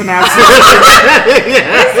is in synopsis.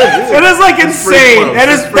 It is like insane.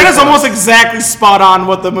 That is almost exactly spot on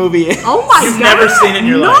what the movie is. Oh my god! You've never seen it in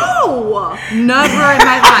your life? No, never in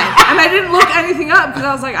my life. And I didn't look anything up because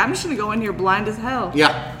I was like, I'm just gonna go in here blind as hell.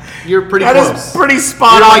 Yeah, you're pretty That close. is pretty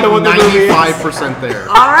spot You're on like to what the movie is. 95% there.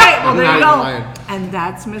 All right, well there Not you even go. lying. And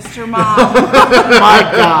that's Mr. Mom. My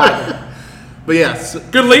God. But yes,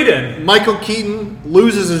 Good lead-in. Michael Keaton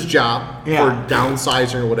loses his job Yeah. for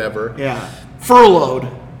downsizing or whatever. Yeah. Furloughed.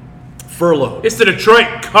 Furloughed. It's the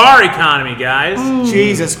Detroit car economy, guys.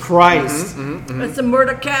 Jesus Christ. It's a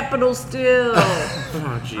murder capital still.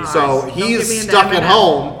 Oh, jeez. So Don't he's get me into stuck at Eminem.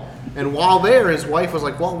 home, and while there, his wife was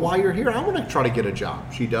like, "Well, while you're here, I'm going to try to get a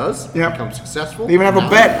job." She does. Yep. Becomes successful. They even have a Now-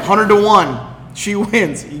 bet, 100-1. She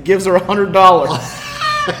wins. He gives her $100.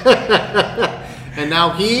 And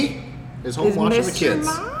now he is home Is watching the Mr. kids.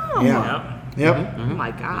 Mom. Yep. Yep. Oh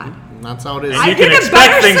my god. And that's how it is. And you did can a expect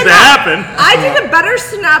better things to synop- happen. I did a better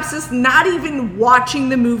synopsis not even watching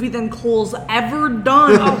the movie than Cole's ever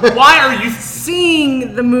done. Why are you...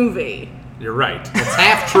 Seeing the movie. You're right. That's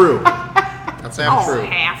half true. That's half true.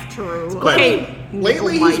 Half true. But Okay.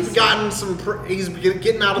 lately, Nickel he's Weiss. gotten some. He's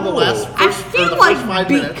getting out of the last. I First, feel the like first 5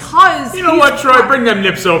 minutes. because You know what, Troy? Bring them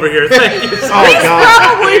nips over here. Thank you. Oh,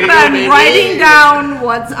 God. probably been writing down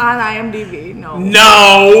what's on IMDb. No. No.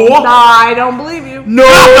 I don't believe you. No.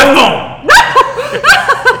 My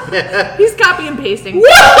phone. He's copy and pasting.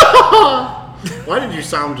 Why did you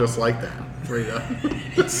sound just like that, Rita?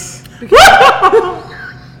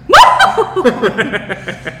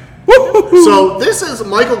 So this is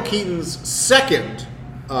Michael Keaton's second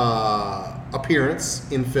appearance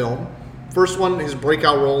in film. First one, his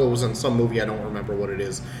breakout role, it was in some movie, I don't remember what it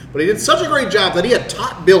is. But he did such a great job that he had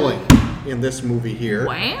top billing in this movie here.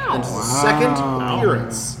 Wow. And it's his second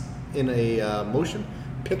appearance in a motion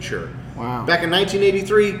picture. Wow. Back in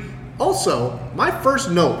 1983. Also, my first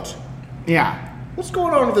note, Yeah. what's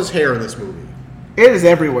going on with his hair in this movie? It is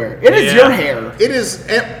everywhere. It is Yeah. your hair. It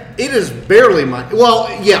is barely my, well,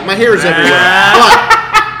 yeah, my hair is everywhere.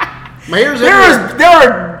 But my hair is everywhere. There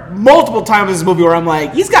are multiple times in this movie where I'm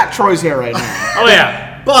like, he's got Troy's hair right now. Oh,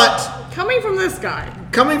 yeah. But Coming from this guy.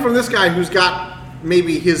 coming from this guy who's got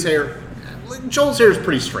maybe his hair, Joel's hair is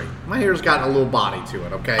pretty straight. My hair's got a little body to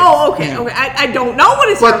it, okay? Oh, okay, okay. I don't know what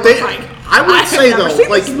his But hair they- looks like. I would have say, never though, seen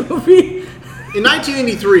like- this movie. In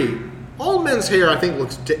 1983, all men's hair, I think,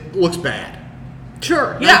 looks bad.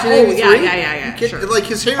 Sure. Yeah. Oh, yeah. 1983, Sure. Like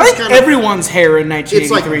his hair I is think kind of, everyone's hair in it's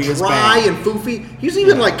like 1983 is dry bad. and foofy. He's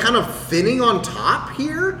even like kind of thinning on top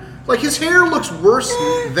here. Like his hair looks worse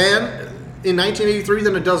than in 1983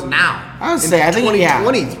 than it does now. I would in say, I think, yeah.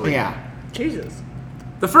 2023. Yeah. Jesus.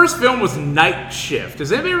 The first film was Night Shift.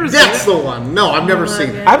 Has anybody ever That's seen the one. No, I've never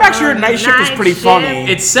seen it. I've actually heard Night Shift was pretty funny. it?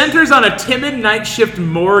 It centers on a timid night shift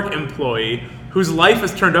morgue employee whose life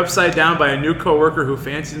is turned upside down by a new coworker who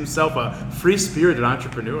fancies himself a free-spirited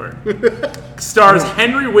entrepreneur. Stars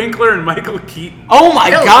Henry Winkler and Michael Keaton. Oh my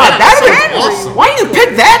Hell God, yeah, that's that sounds awesome. Why do you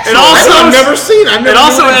pick that? It show? also I've never seen it. I've never It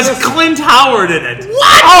also seen has it. Clint Howard in it.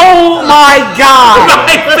 Oh my God!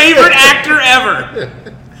 My favorite actor ever.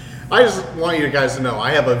 I just want you guys to know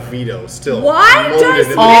I have a veto still. Why loaded does-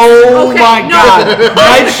 in Oh Okay, my no. God!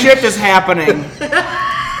 Night Shift is happening.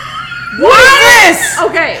 What is this?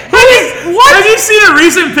 Okay. Have you seen a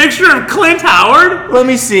recent picture of Clint Howard? Let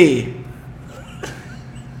me see.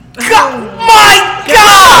 My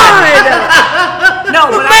God! No,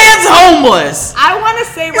 The but man's homeless. I want to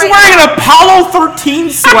say He's right wearing an Apollo 13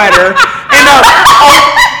 sweater and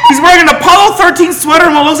he's wearing an Apollo 13 sweater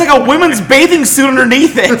and what looks like a women's bathing suit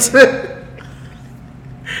underneath it. It's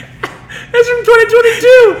from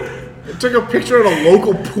 2022. I took a picture at a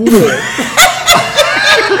local pool.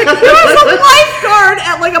 He was a lifeguard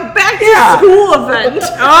at like a back to school event.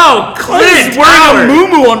 Oh, Clint He's wearing Howard. a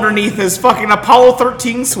muumuu underneath his fucking Apollo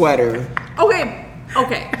 13 sweater. Okay.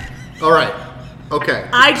 All right. Okay.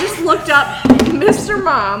 I just looked up Mr.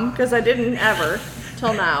 Mom because I didn't ever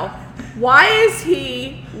till now. Why is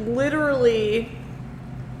he literally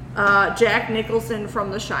Jack Nicholson from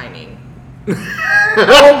The Shining?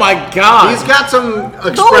 Oh my God! He's got some Those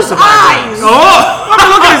expressive eyes.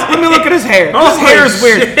 Oh, Let me look at his hair. His hair is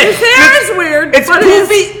weird. His hair is weird. It's but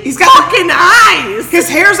poofy. He's got fucking eyes. His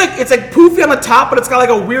hair's it's like poofy on the top, but it's got like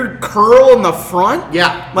a weird curl in the front.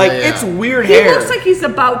 Yeah. Like Yeah. it's weird He hair. looks like he's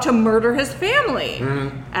about to murder his family.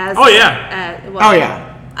 As, Oh, yeah. Oh,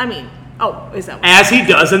 yeah. I mean, is that what? As he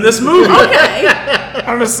does in this movie. Okay. I'm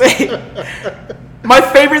gonna say my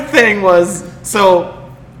favorite thing was,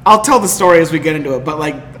 so I'll tell the story as we get into it, but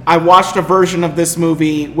like I watched a version of this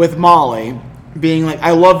movie with Molly, being like,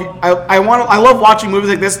 I love watching movies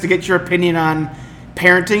like this to get your opinion on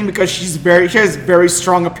parenting, because she has very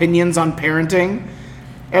strong opinions on parenting.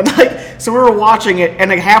 And like, so we were watching it, and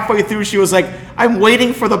like halfway through she was like, I'm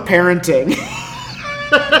waiting for the parenting.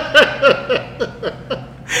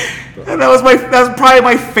 And that was probably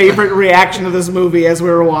my favorite reaction to this movie as we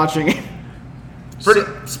were watching it. Pretty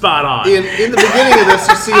spot on. In the beginning of this,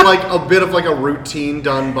 you see like a bit of like a routine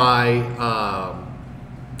done by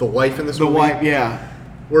the wife in this movie. The wife, yeah.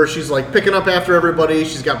 Where she's like picking up after everybody.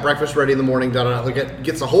 She's got breakfast ready in the morning. Like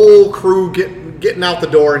gets the whole crew getting out the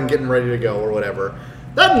door and getting ready to go or whatever.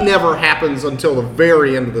 That never happens until the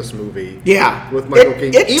very end of this movie. Yeah. With Michael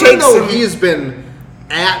Keaton. Even though he's been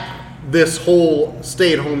at this whole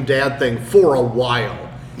stay-at-home dad thing for a while.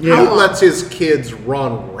 Yeah. He lets his kids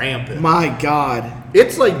run rampant. My God.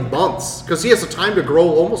 It's like months, because he has the time to grow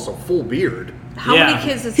almost a full beard. How Yeah. many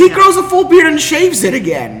kids does He have? grows a full beard and shaves it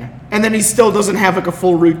again. And then he still doesn't have like a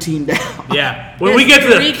full routine down. Yeah. When we get to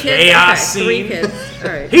the chaos scene, 3 kids. All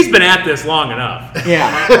right. he's been at this long enough.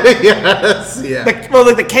 Yeah. Yes, yeah.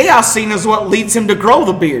 The chaos scene is what leads him to grow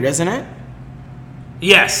the beard, isn't it?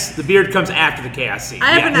 Yes, the beard comes after the chaos scene.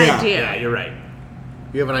 I have an Yes. idea. Yeah, you're right.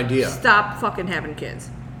 You have an idea. Stop fucking having kids.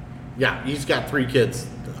 Yeah, he's got 3 kids.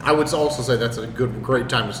 I would also say that's a great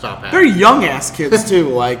time to stop They're having. young ass kids too.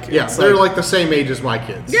 Like Yeah, it's they're like the same age as my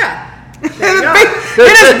kids. Yeah. it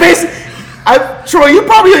is basic. Troy, you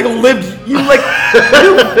probably like lived. You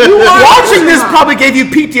watching this probably gave you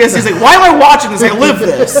PTSD. It's like, why am I watching this? I live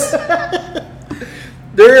this.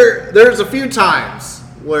 There's a few times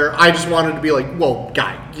where I just wanted to be like, "Whoa,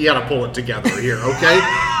 guy, you gotta pull it together here, okay?"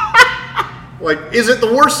 Like, is it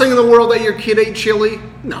the worst thing in the world that your kid ate chili?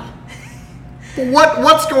 No. But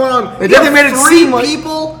what's going on? They You have made it 3 seem like-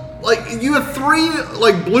 people. Like, you have 3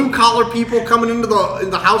 like blue collar people coming into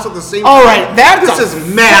the house at the same time. All right, this is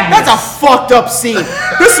madness. That's a fucked up scene.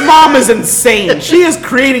 This mom is insane. She is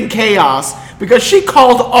creating chaos because she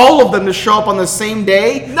called all of them to show up on the same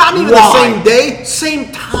day. Not even Why? the same day,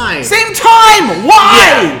 same time. Same time.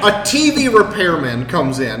 Why? A TV repairman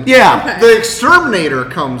comes in. Yeah. The exterminator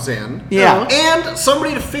comes in. Yeah. And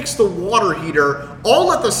somebody to fix the water heater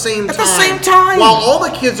all at the same time. At the same time. While all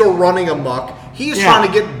the kids are running amok. He's Yeah. trying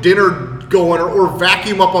to get dinner going or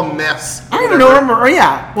vacuum up a mess. I don't even remember.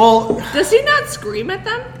 Yeah. Well, Does he not scream at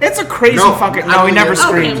them? it's a crazy No, fucking. I No, he believe never it.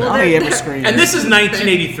 screams. Okay, well, I don't think he ever there- screams. And this is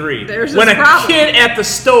 1983. There's when his a problem. kid at the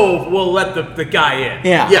stove will let the guy in.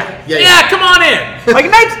 Yeah. Yeah, come on in. Like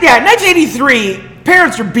 1983,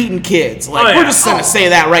 parents are beating kids. Like Oh, yeah. we're just gonna say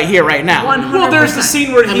that right here, right now. 100%. Well, there's the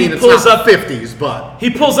scene where I he mean, it's pulls not up. 50s, but. He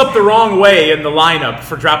pulls up the wrong way in the lineup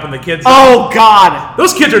for dropping the kids. Oh God,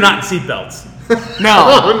 Those kids are not in seatbelts.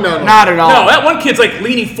 no, No. not at all. No, that one kid's like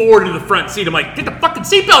leaning forward into the front seat. I'm like, get the fucking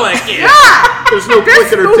seatbelt, that kid. There's no This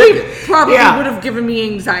click it or movie ticket. probably Yeah. would have given me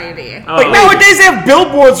anxiety. Oh, Like nowadays, they have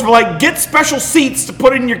billboards for like get special seats to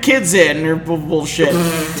put in your kids in or bullshit.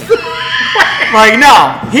 Like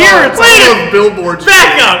no, here it's I like love billboards.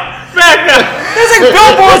 Back up. there's like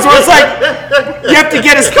billboards where it's like you have to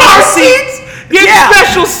get his car seats. Get Yeah.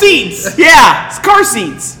 special seats. Yeah, it's car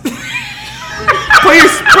seats. put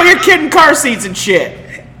your kid in car seats and shit.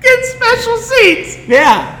 Get special seats.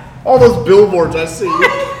 Yeah. All those billboards I see.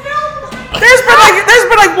 There's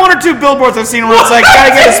been like 1 or 2 billboards I've seen where it's like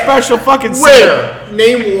gotta get a special fucking seat. Where?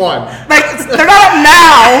 Name one. Like they're not up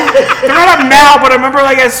now. They're not up now, but I remember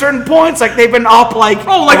like at certain points like they've been up like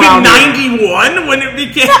Oh, like in around here. 91 when it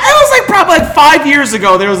became. It was like probably like 5 years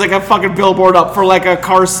ago. There was like a fucking billboard up for like a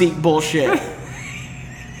car seat bullshit.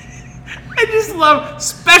 I just love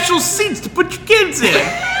special seats to put your kids in.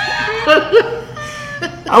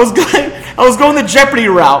 I was going the Jeopardy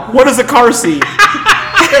route. What is a car seat?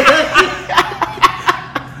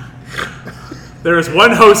 There is one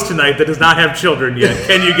host tonight that does not have children yet.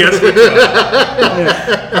 Can you guess which one?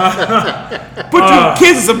 Put your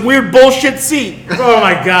kids in some weird bullshit seat. Oh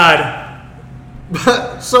my god.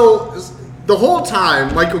 So the whole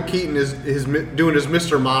time, Michael Keaton is doing his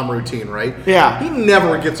Mr. Mom routine, right? Yeah. He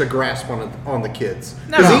never gets a grasp on the kids.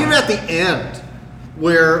 Because No. even at the end,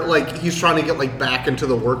 where like he's trying to get like back into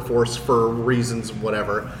the workforce for reasons,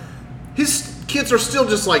 whatever, his kids are still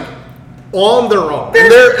just like on their own.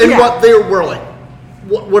 And Yeah. what they were like,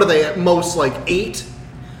 what are they at most like 8?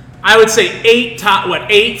 I would say 8,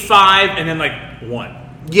 5, and then like 1.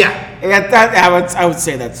 Yeah. I would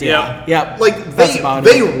say that's yeah. Like That's about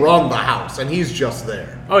they it. run the house, and he's just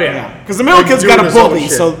there. Oh Yeah, yeah. because the middle Like kid's doing got a his own booby,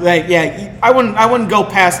 shit. so like, yeah, I wouldn't go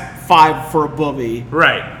past 5 for a booby.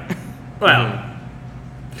 Right. Well.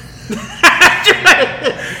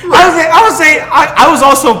 I would say I was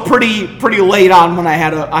also pretty late on when I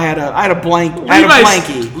had a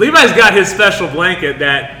blankie. Levi's got his special blanket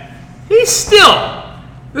that he's still.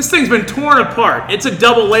 This thing's been torn apart. It's a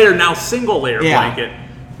double layer now, single layer blanket.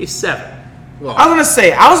 He's 7. Well, I was gonna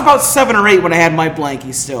say I was about 7 or 8 when I had my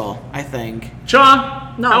blankie still. I think.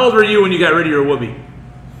 Cha, No. how old were you when you got rid of your whoopee?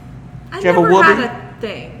 I you have a never whoopee? had a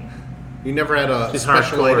thing. you never had a She's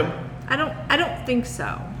special hardcore. item. I don't think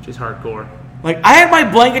so. She's hardcore. Like I had my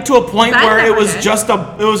blanket to a point That where it never was did. just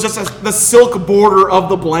the silk border of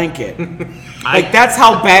the blanket. Like that's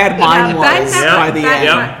how bad mine was by the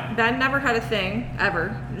end. Ben never had a thing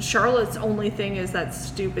ever. Charlotte's only thing is that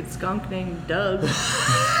stupid skunk named Doug.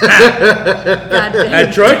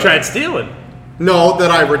 And Troy tried stealing. No,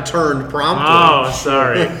 that I returned promptly. Oh,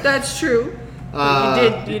 sorry. That's true.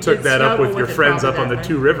 You took did that up snuggle with your it friends up probably on the that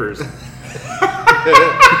 2 rivers.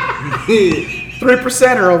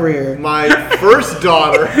 3%er over here. My first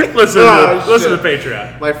daughter. Listen Oh, to shit.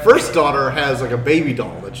 Patreon. My first daughter has like a baby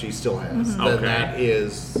doll that she still has. Mm-hmm. And Okay. that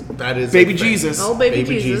is Baby a thing. Jesus. Oh, baby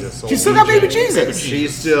Jesus. She still got baby Jesus. She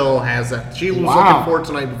still has that. She was Wow. looking for it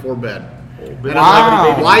tonight before bed. And I'm Wow.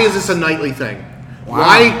 like, why is this a nightly thing?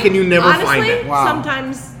 Why can you never Honestly, find it? Wow.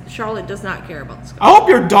 sometimes Charlotte does not care about the skunk. I hope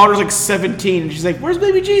your daughter's like 17 and she's like, "Where's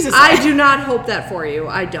baby Jesus?" I do not hope that for you.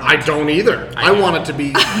 I don't. I don't either. I want it to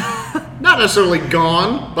be not necessarily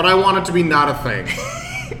gone, but I want it to be not a thing.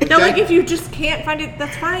 No, Okay? like if you just can't find it,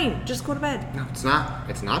 that's fine. Just go to bed. No, it's not.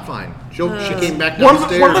 It's not fine. She came back One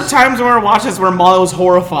downstairs. of the times when we were watching this where Molly was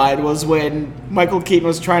horrified was when Michael Keaton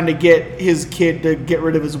was trying to get his kid to get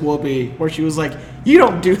rid of his whoopee, where she was like, "You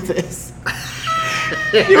don't do this."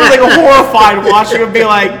 He was like horrified watching him be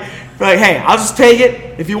like, "Hey, I'll just take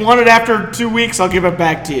it. If you want it after 2 weeks, I'll give it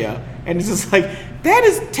back to you." And it's just like, that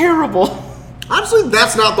is terrible. Honestly,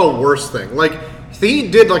 that's not the worst thing. Like, he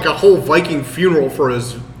did like a whole Viking funeral for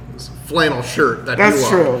his flannel shirt that That's he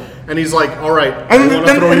loved. true. And he's like, all right, And you then, want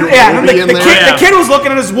to throw your and whoopee then in the there? kid was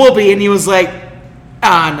looking at his whoopee and he was like,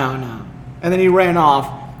 no. And then he ran off.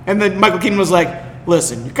 And then Michael Keaton was like,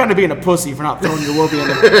 "Listen, you're kind of being a pussy for not throwing your whoopee in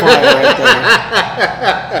the fire right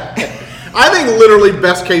there." I think literally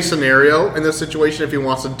best case scenario in this situation, if he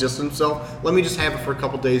wants to distance himself, let me just have it for a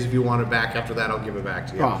couple days. If you want it back after that, I'll give it back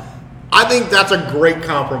to you. Oh. I think that's a great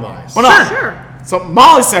compromise. Well, no. Sure. So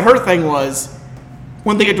Molly said her thing was,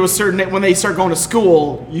 when they get to when they start going to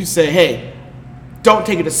school, you say, "Hey, don't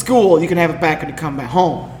take it to school. You can have it back when you come back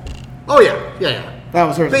home." Oh yeah. That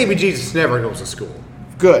was her thing. Baby Jesus never goes to school.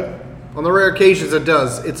 Good. On the rare occasions it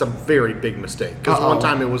does, it's a very big mistake. Because Uh-oh. one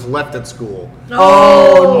time it was left at school.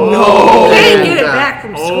 Oh, no. You can't get it Yeah. back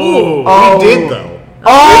from school. Oh. We did though.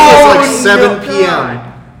 Oh, It was like 7 no.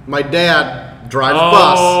 p.m. My dad drives Oh,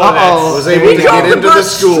 bus. Uh-oh. Was able We to drove get the into the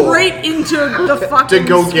bus school, straight into the fucking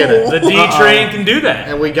go get it. The school. D train can do that.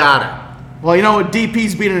 and we got it. Well, you know what?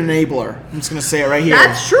 DP's being an enabler. I'm just going to say it right here.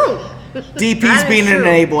 That's true. DP's that is being an true.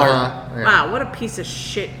 enabler. Yeah. Wow, what a piece of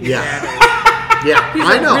shit his Yeah. dad is. Yeah, He's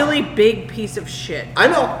I a know. really big piece of shit. I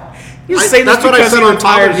know. You're I- saying this that's what I because said he on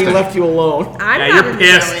retired and Father's he Day. left you alone. I'm Yeah, not you're in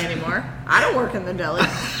pissed. the deli anymore. I don't work in the deli.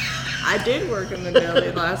 I did work in the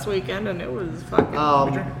deli last weekend and it was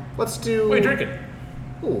fucking. Let's do. What are you drinking?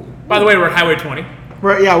 Ooh. By the way, we're at Highway 20.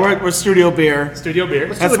 We're studio beer. Studio beer.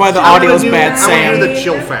 That's why the audio's bad, I Sam. want to do the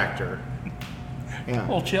chill factor. A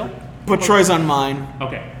little chill. Put Troy's on mine.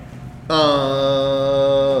 Okay.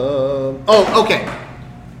 Okay.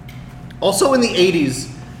 Also in the 80s.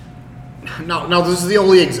 Now this is the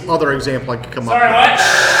only other example I could come Sorry, up what?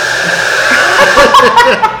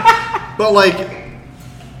 with. But like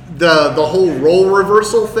the whole role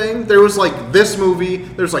reversal thing. There was like this movie.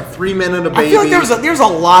 There's like 3 Men and a Baby. I feel like there's a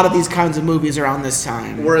lot of these kinds of movies around this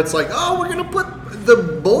time. where it's like, oh, we're gonna put the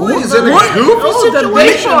boys in a What? goofy The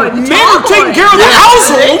big situation. boy, Men are taking care of the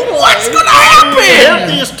household. What's gonna They have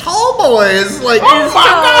happen? these tall boys, like, Oh my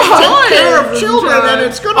God. take care of children, and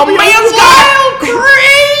it's gonna A be man's a got- wild,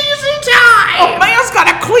 crazy time. A man's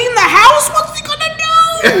gotta clean the house. What's he gonna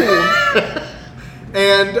do?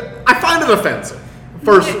 And I find it offensive.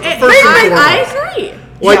 First and I foremost. agree.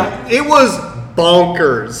 Like, Yeah. it was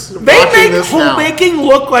bonkers. They watching make this now. homemaking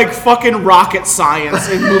look like fucking rocket science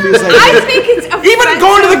in movies like I this. think it's offensive.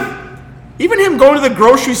 Even him going to the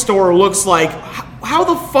grocery store looks like how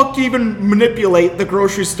the fuck do you even manipulate the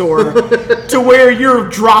grocery store to where you're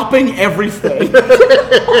dropping everything?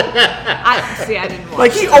 I didn't watch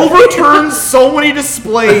Like, he overturns so many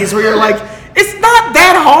displays where you're like, it's not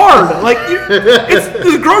that hard. Like,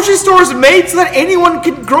 the grocery store is made so that anyone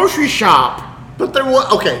can grocery shop. But there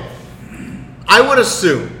was okay. I would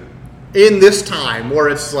assume in this time where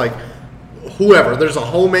it's like whoever, there's a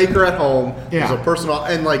homemaker at home, Yeah. there's a person,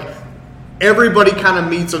 and like everybody kind of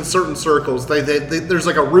meets in certain circles. There's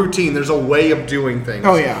like a routine, there's a way of doing things.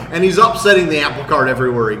 Oh, yeah. And he's upsetting the apple cart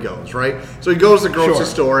everywhere he goes, right? So he goes to the grocery Sure.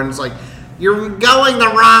 store and it's like, you're going the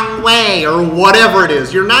wrong way, or whatever it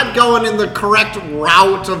is. You're not going in the correct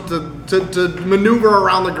route to maneuver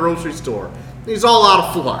around the grocery store. He's all out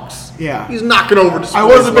of flux. Yeah. He's knocking over displays. I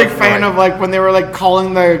was a big left and fan right. of, like, when they were, like,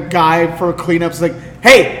 calling the guy for cleanups, like,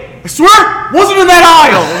 hey, I swear, wasn't in that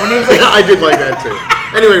aisle. When he was like, I did like that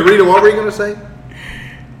too. Anyway, Rita, what were you going to say?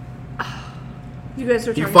 You guys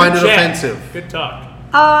are You talking find it Chat. offensive. Good talk.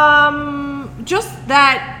 just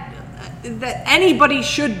that anybody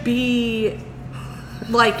should be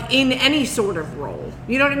like in any sort of role.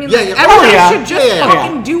 You know what I mean? Yeah, Like, yeah. everybody Oh, yeah. should just Yeah, yeah,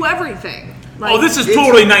 fucking do everything. Like, Oh, this is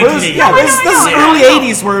totally Well, 1980. yeah, this is I know. early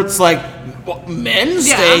 80s where it's like, what, men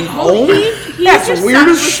staying home? He That's just weird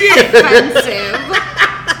as sounds shit. offensive.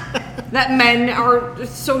 That men are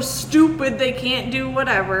so stupid they can't do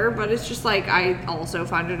whatever, but it's just like, I also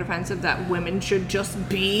find it offensive that women should just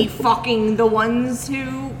be fucking the ones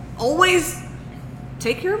who always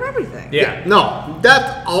take care of everything. Yeah. No,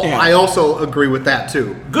 Yeah. I also agree with that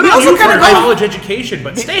too. Good We on also you for kinda a go- college education,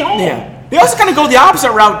 but stay home. Yeah. They also kind of go the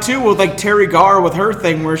opposite route too with like Terry Garr with her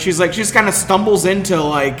thing where she's like, she just kind of stumbles into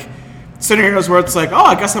like scenarios where it's like, oh,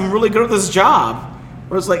 I guess I'm really good at this job.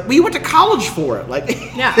 Where it's like, well, you went to college for it. Like,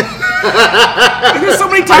 Yeah. like, there's so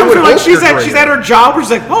many I times would where like hope she's you're at great. her job where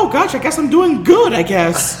she's like, oh gosh, I guess I'm doing good. I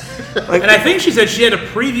guess. Like, And I think she said she had a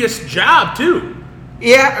previous job too.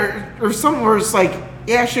 yeah, or something where it's like,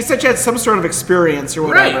 yeah, she said she had some sort of experience or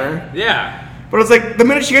whatever. Right. Yeah. But it's like the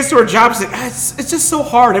minute she gets to her job, she's like, ah, it's just so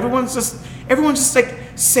hard. Everyone's just like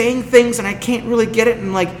saying things, and I can't really get it.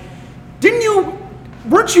 And like,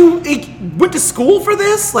 weren't you went to school for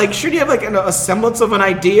this? Like, should you have like a semblance of an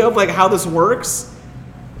idea of like how this works?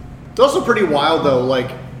 It's also pretty wild though.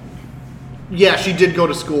 Like, yeah, she did go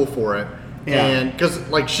to school for it, Yeah. and because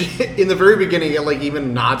like she in the very beginning, it like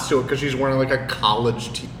even nods to it because she's wearing like a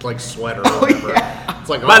college like sweater or whatever. yeah. It's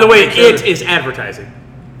like, By oh, the way, make sure- it is advertising.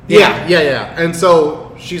 Yeah. And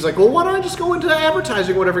so she's like, well, why don't I just go into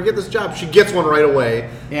advertising, whatever, get this job? She gets one right away.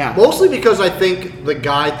 Yeah. Mostly because I think the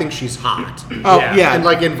guy thinks she's hot. Oh Yeah. yeah. And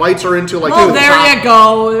like invites her into like Well, the there top- you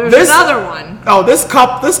go. There's This- another one. Oh, this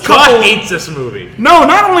couple. Shaw hates this movie. No,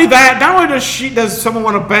 not only that. Not only does someone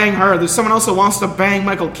want to bang her, there's someone else who wants to bang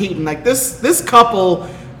Michael Keaton. Like this couple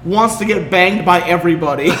wants to get banged by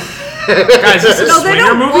everybody. Guys, this is No, a they swinger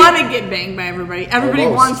don't movie? want to get banged by everybody. Everybody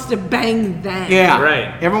Almost. wants to bang them. Yeah,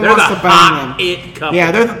 Right. Everyone They're wants the to bang hot them. it couple.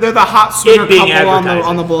 Yeah, they're the hot swimmer being couple on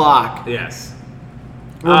advertising. the block. Yes.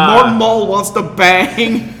 Where Morton Mull wants to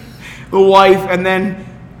bang the wife, and then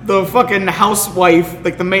the fucking housewife,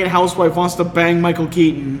 like the main housewife, wants to bang Michael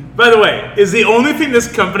Keaton. By the way, is the only thing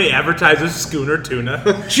this company advertises schooner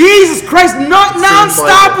tuna? Jesus Christ, not nonstop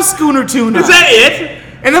like it. with Schooner Tuna. Is that it?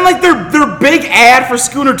 And then like their big ad for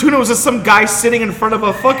Schooner Tuna was just some guy sitting in front of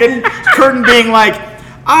a fucking curtain being like,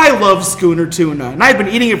 I love Schooner Tuna, and I've been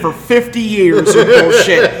eating it for 50 years or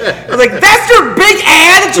bullshit. I was like, that's your big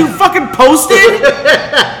ad that you fucking posted?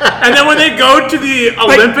 And then when they go to the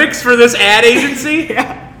Olympics for this ad agency,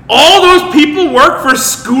 Yeah. all those people work for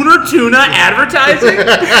Schooner Tuna advertising?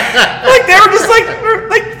 Like they were just like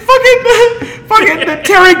fucking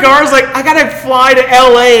Terry Garr's like, I gotta fly to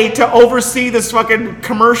LA to oversee this fucking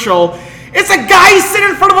commercial. It's a guy sitting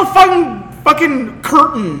in front of a fucking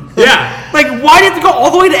curtain. Yeah. Like, why did you go all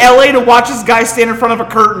the way to LA to watch this guy stand in front of a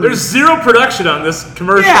curtain? There's zero production on this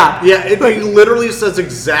commercial. yeah. Yeah, it literally says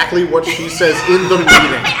exactly what she says in the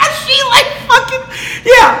meeting. She like fucking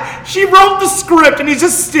she wrote the script and he's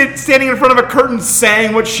just standing in front of a curtain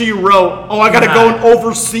saying what she wrote. Oh, I gotta go and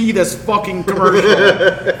oversee this fucking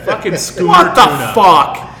commercial. Fucking Schooner What the Tuna.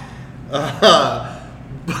 fuck?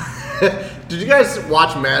 Did you guys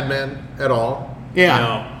watch Mad Men at all? Yeah.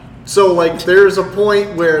 No. So like, there's a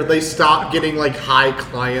point where they stopped getting like high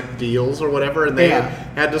client deals or whatever, and they Yeah.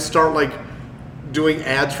 had to start like doing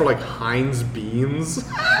ads for like Heinz beans.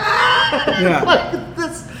 Yeah. Like,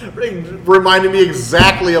 this reminded me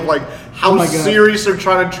exactly of like how Oh my God. serious they're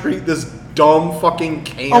trying to treat this dumb fucking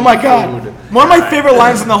canned Oh my god. food. One of my favorite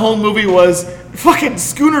lines in the whole movie was, fucking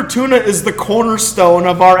Schooner Tuna is the cornerstone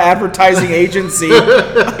of our advertising agency.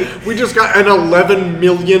 We just got an $11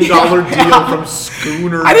 million deal from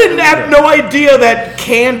Schooner I didn't Tuna. have no idea that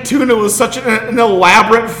canned tuna was such an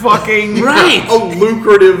elaborate fucking... Right. A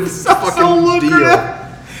lucrative fucking so lucrative. deal.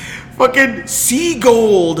 Fucking sea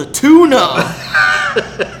gold tuna.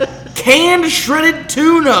 Canned shredded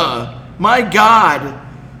tuna. My god.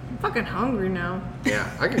 I'm fucking hungry now. Yeah,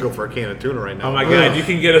 I could go for a can of tuna right now. Oh my god, you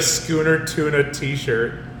can get a Schooner Tuna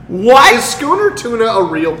t-shirt. What? Is Schooner Tuna a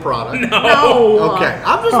real product? No. Okay,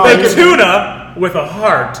 I'm just The making... tuna with a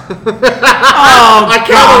heart. I kind of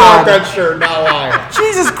God. want that shirt, not lying.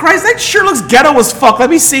 Jesus Christ, that sure looks ghetto as fuck. Let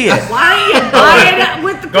me see it. Why are you buying it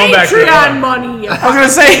with the Going back to the Patreon one. money? I was gonna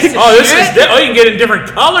say, Oh, this is you can get it in different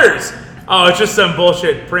colors. Oh, it's just some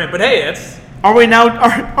bullshit print. But hey, it's are we now?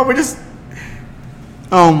 Are we just?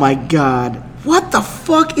 Oh my god! What the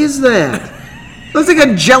fuck is that? Looks like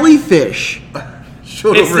a jellyfish.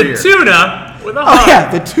 Show it it's over the here. tuna with a Oh heart.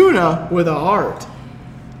 yeah, the tuna with a heart.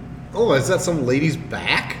 Oh, is that some lady's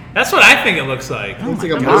back? That's what I think it looks like. Looks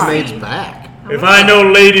like a God. mermaid's back. If I know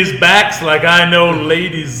ladies' backs like I know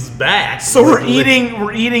ladies' backs. So we're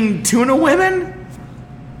eating tuna women?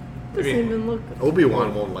 Doesn't even look.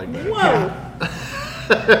 Obi-Wan won't like that. Whoa.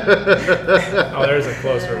 Oh, there's a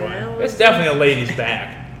closer one. It's definitely a lady's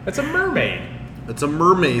back. It's a mermaid. It's a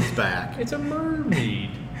mermaid's back. It's a mermaid.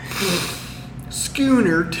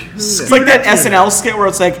 Schooner Tuna. It's like that SNL skit where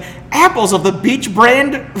it's like apples of the Beach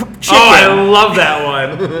brand chicken. Oh, I love that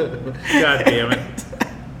one. God damn it.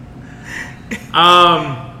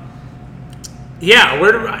 Yeah,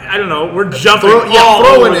 I don't know. We're jumping all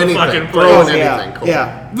throw over in the anything. fucking Throw place. in yeah, anything, Cole.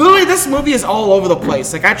 yeah. Literally, this movie is all over the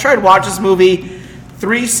place. Like I tried to watch this movie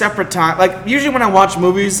 3 separate times. Like usually when I watch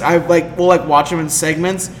movies, we'll watch them in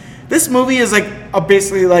segments. This movie is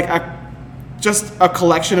basically just a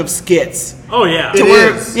collection of skits. Oh yeah. It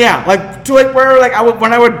Where, is. yeah,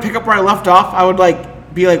 when I would pick up where I left off, I would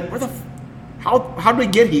be like, where the, how did we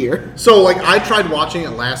get here? So, I tried watching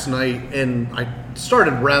it last night, and I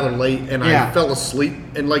started rather late, and Yeah. I fell asleep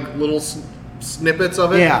in, little snippets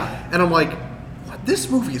of it. Yeah. And I'm like, what?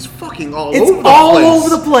 This movie is fucking all It's over the all place. over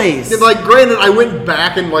the place. And, granted, I went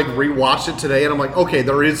back and, rewatched it today, and I'm like, okay,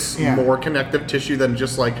 there is Yeah. more connective tissue than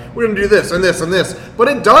just, we're going to do this and this and this. But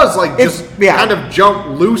it does, It's- yeah. kind of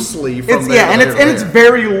jump loosely from It's there. and to it's there. and it's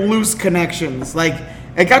very loose connections.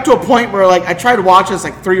 It got to a point where I tried to watch this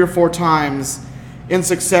 3 or 4 times in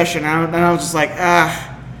succession, and I was just like,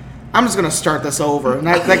 I'm just gonna start this over. And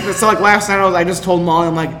last night I just told Molly,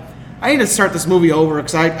 I'm like, I need to start this movie over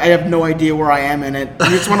because I have no idea where I am in it. You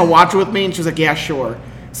just want to watch it with me? And she was like, yeah, sure.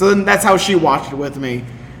 So then that's how she watched it with me.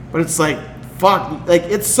 But it's fuck,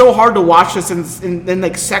 it's so hard to watch this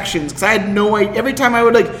in sections because I had no idea. Every time I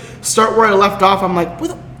would start where I left off, I'm like,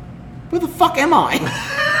 where the fuck am I?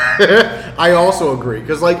 I also agree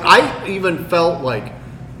because I even felt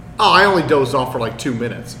I only dozed off for 2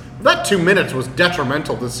 minutes. That 2 minutes was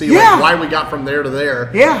detrimental to see Yeah. why we got from there to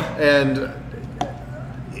there. Yeah. And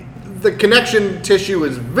the connection tissue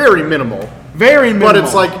is very minimal. Very minimal. But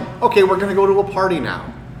it's okay, we're gonna go to a party now.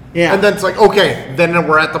 Yeah. And then it's okay, then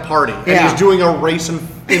we're at the party. And Yeah. he's doing a race in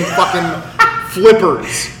fucking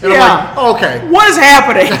flippers. And Yeah. I'm like, okay. What is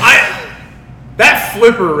happening? That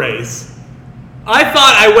flipper race. I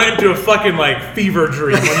thought I went into a fucking fever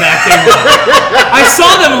dream when that came out. I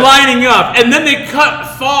saw them lining up, and then they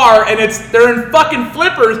cut far, and they're in fucking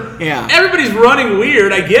flippers. Yeah. Everybody's running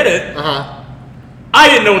weird. I get it. Uh-huh. I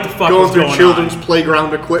didn't know what the fuck Going was through going children's on.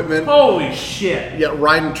 playground equipment. Holy shit! Yeah,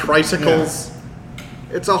 riding tricycles.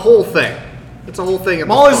 It's a whole thing. It's a whole thing. At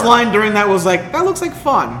the Molly's park. line during that was that looks like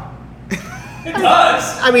fun. It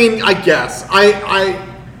does. I mean, I guess.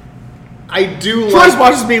 I do Troy's like...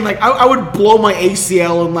 watches being I would blow my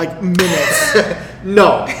ACL in minutes.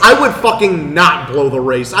 No, I would fucking not blow the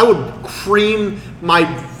race. I would cream my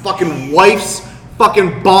fucking wife's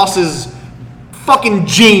fucking boss's fucking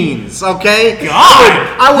jeans, okay? God!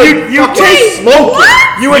 I would You fucking take- smoke it.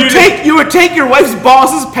 You would take your wife's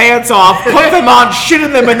boss's pants off, put them on, shit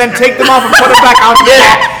in them, and then take them off and put them back on.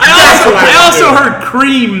 I also heard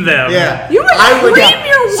cream them. Yeah. You would I would- cream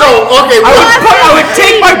your So, okay, I would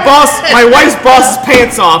take my wife's boss's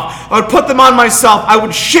pants off. I would put them on myself. I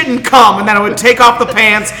would shit and cum, and then I would take off the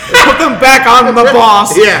pants, put them back on the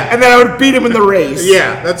boss. Yeah. And then I would beat him in the race.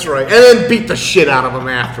 Yeah, that's right. And then beat the shit out of him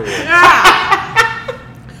afterwards.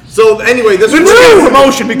 So, anyway, this Didn't get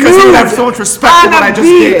promotion because he would have so much respect for what I just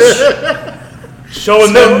did.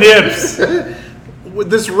 Showing them nibs. with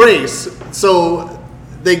this race, so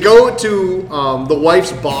they go to the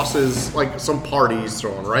wife's boss's, like, some party he's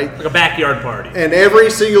throwing, right? Like a backyard party. And every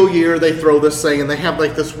single year they throw this thing, and they have,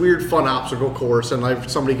 like, this weird fun obstacle course, and like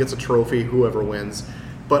somebody gets a trophy, whoever wins.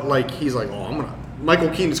 But, like, he's like, Michael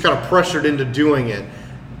Keaton's kind of pressured into doing it.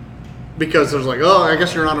 Because there's like, I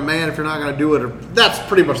guess you're not a man if you're not going to do it. Or, that's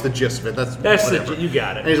pretty much the gist of it. That's you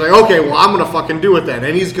got it. And he's like, okay, well, I'm going to fucking do it then.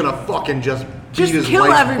 And he's going to fucking just beat his kill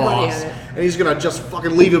wife's everybody boss. at it. And he's going to just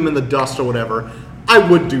fucking leave him in the dust or whatever. I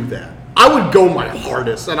would do that. I would go my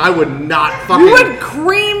hardest, and I would not fucking... You would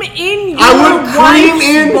cream in your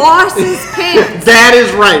wife's boss's pants. That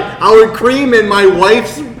is right. I would cream in my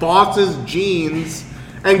wife's boss's jeans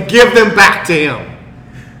and give them back to him.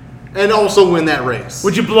 And also win that race.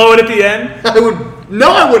 Would you blow it at the end? I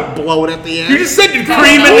wouldn't blow it at the end. You just said you'd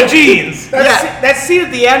cream in the jeans. That scene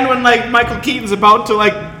at the end when like Michael Keaton's about to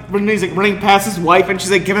like when he's like running past his wife and she's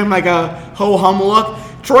like giving him like a ho hum look.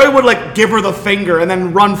 Troy would like give her the finger and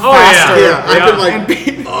then run faster. Yeah, I'd been like,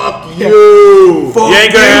 and fuck you. Fuck You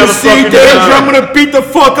ain't gonna have a see, fucking Danger, job. I'm gonna beat the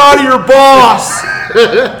fuck out of your boss.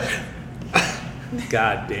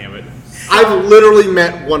 God damn it. I've literally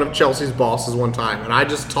met one of Chelsea's bosses one time, and I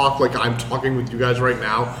just talk like I'm talking with you guys right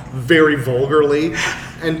now, very vulgarly.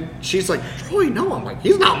 And she's like, Troy, no. I'm like,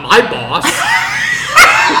 he's not my boss.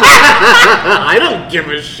 I don't give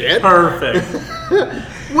a shit. Perfect.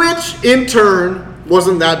 Which, in turn,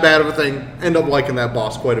 wasn't that bad of a thing. End up liking that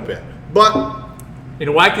boss quite a bit. But You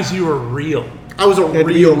know why? Because you were real. I was a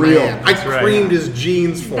real man. I That's right. creamed his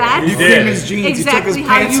jeans for That's him. You did. his jeans, exactly he took his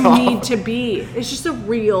how pants you off. need to be. It's just a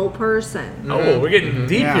real person. Oh, we're getting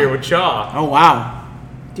deep Yeah. here with Shaw. Oh wow.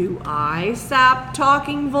 Do I stop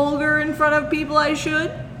talking vulgar in front of people I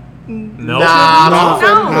should? No. Not often.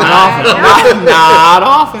 No. Not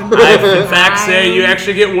often. I, in fact, say you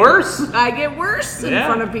actually get worse. I get worse in Yeah.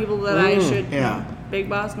 front of people that I should. Yeah. Big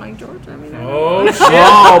Boss Mike George. I mean, I Oh, shit.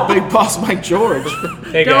 Oh, big boss Mike George.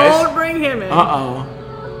 Hey, guys. don't bring him in. Uh-oh.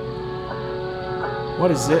 What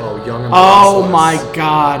is it? Oh, young and Oh restless. my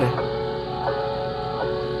god.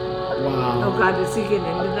 Oh Wow. God, is he getting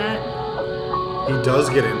into that? He does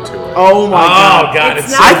get into it. Oh my Oh, god. God. It's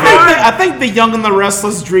It's, not so hard. good. I think the Young and the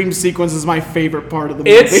Restless dream sequence is my favorite part of the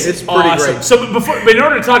movie. It's It's pretty awesome. great. So, but in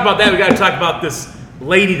order to talk about that, we got to talk about this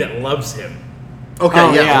lady that loves him. Okay,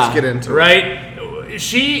 Oh, yeah, yeah. let's get into it. Right?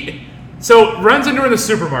 She runs into her in the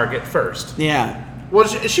supermarket first. Yeah. Well,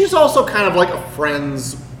 she's also kind of like a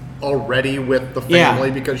friend's already with the Yeah. family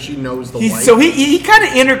because she knows the He, wife. so he kind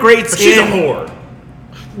of integrates But she's a in. whore.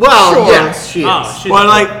 well, Sure. yes, she is. Oh, she's Well, a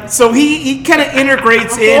like, so he kind of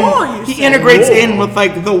integrates in. Oh, you He said. integrates in with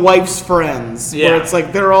like the wife's friends, Yeah. where it's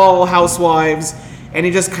like they're all housewives, and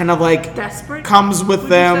he just kind of like Desperate? comes with Would you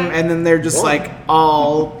them, say? and then they're just Whoa. like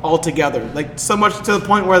all together, like so much to the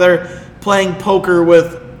point where they're playing poker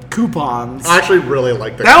with coupons. I actually really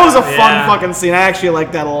like that. That was a fun Yeah. fucking scene. I actually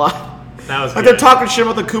like that a lot. That was Like good. they're talking shit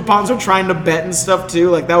about the coupons, they're trying to bet and stuff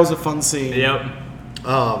too. Like that was a fun scene. Yep.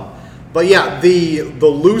 But yeah, the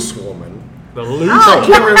loose woman. The loose. I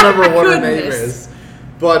can't remember what her name Goodness. is,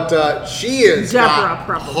 but she is Deborah, got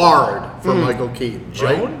probably. hard for Michael Keaton,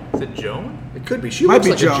 right? Joan? Is it Joan? It could be. She Might looks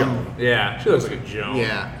be like Joan. a Joan. Yeah, she looks like a Joan.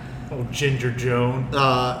 Yeah. Oh, Ginger Joan.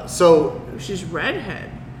 So She's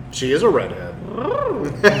redhead. she is a redhead.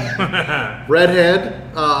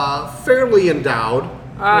 Redhead, fairly endowed.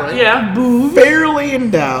 right? Yeah. Fairly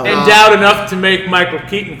endowed. Endowed enough to make Michael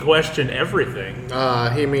Keaton question everything.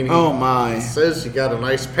 He Oh my. says you got a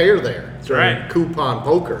nice pair there. That's right. Coupon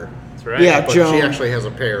poker. That's right. Yeah. But Joan. she actually has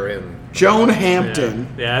a pair in. Joan Yeah, Hampton.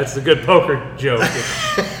 yeah, it's a good poker joke.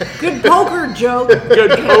 Good poker joke.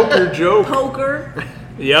 Good poker joke. Poker.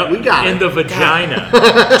 Yep. We got in it. the vagina.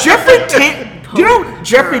 Jeffrey do you know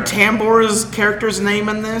Jeffrey Tambor's character's name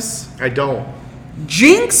in this? I don't.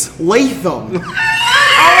 Jinx Latham.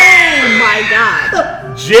 Oh my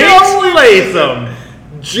God. Jinx Latham.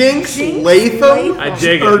 Jinx Jinx Latham? I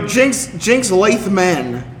dig Or it. Jinx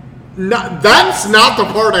Lathman. No, that's not the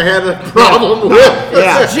part I had a problem with.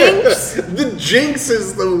 Yeah. Jinx. The jinx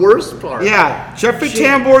is the worst part. Yeah. Jeffrey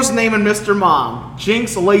Tambor's name in Mr. Mom.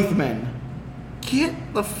 Jinx Lathman.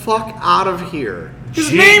 Get the fuck out of here. His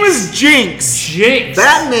Jinx. name is Jinx. Jinx.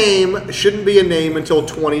 That name shouldn't be a name until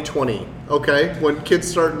 2020. Okay, when kids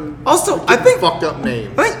start Also, I think fucked up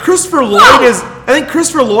names. I think Christopher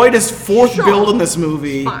Lloyd is fourth Sure. build in this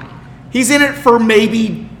movie. Fine. He's in it for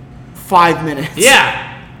maybe 5 minutes. Yeah.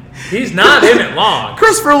 He's not in it long.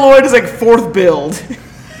 Christopher Lloyd is like fourth build.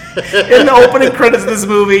 In the opening credits of this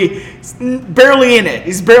movie, he's barely in it.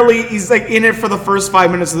 He's like in it for the first 5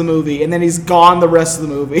 minutes of the movie, and then he's gone the rest of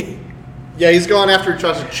the movie. Yeah, he's gone after he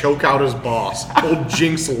tries to choke out his boss, old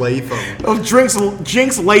Jinx Latham. Oh, Jinx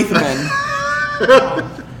Lathman.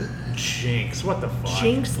 Jinx, what the fuck?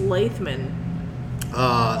 Jinx Lathman.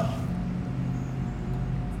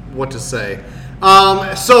 What to say?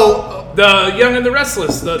 So The Young and the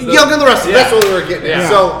Restless. The Young and the Restless. Yeah. That's what we were getting at. Yeah.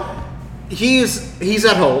 So he's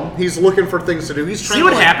at home. He's looking for things to do. He's trying See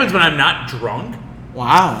what to happens when I'm not drunk?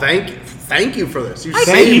 Wow. Thank you for this. You Thank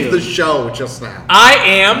saved you. the show just now. I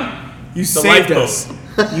am You the saved lifeboat. us.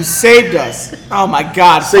 You saved us. Oh my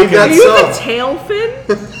God. Save fucking- that Are you So- the tail fin?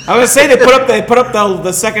 I was gonna say they put up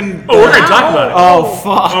the second. Oh, we're gonna talk about it. Oh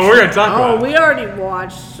fuck. Oh, we're gonna talk about Oh, it. we already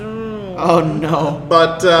watched. Oh no.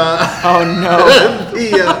 But Oh no.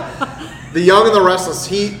 the Young and the Restless.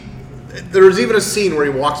 There's even a scene where he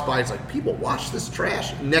walks by. He's like, "People watch this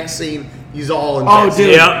trash." Next scene, he's all invested. Oh,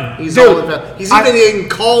 dude. Yep. He's Dude, all invested. He's even getting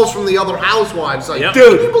calls from the other housewives. Like, Yep.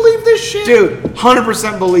 Dude. can you believe this shit? Dude,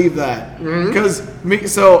 100% believe that. Because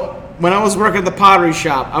so when I was working at the pottery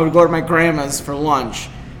shop, I would go to my grandma's for lunch.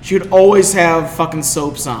 She would always have fucking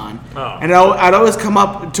soaps on, Oh. and I'd always come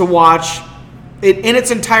up to watch it in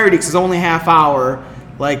its entirety because it's only half hour,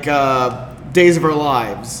 like Days of Our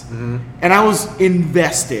Lives, and I was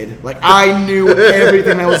invested. Like I knew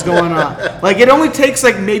everything that was going on. Like it only takes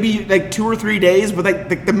like maybe like 2 or 3 days, but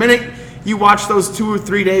like the minute you watch those 2 or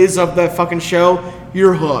 3 days of the fucking show,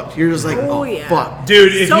 you're hooked. You're just like, oh, yeah. fuck.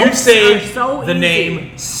 Dude, if you Soaps say are so the easy.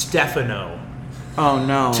 name Stefano Oh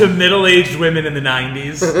no. to middle-aged women in the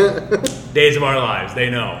 90s, Days of Our Lives, they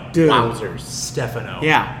know. Dude. Wowzers. Stefano.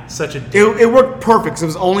 Yeah. Such a It worked perfect 'cause it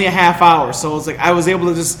was only a half hour, so it was like I was able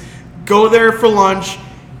to just go there for lunch,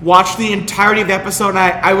 watch the entirety of the episode, and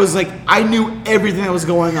I was like I knew everything that was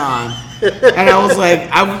going on, and I was like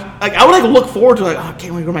I would look forward to like oh, I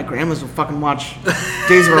can't wait to go to my grandma's and fucking watch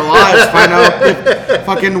Days of Our Lives, find out if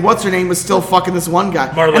fucking what's her name was still fucking this one guy,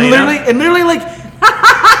 Marlena? and literally like.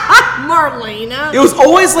 Marlena. It was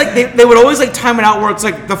always like they would always like time it out where it's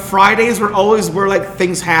like the Fridays were always where like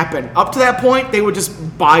things happen. Up to that point, they would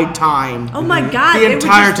just buy time. Oh my God! The they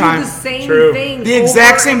entire would just time. do the same True. thing. The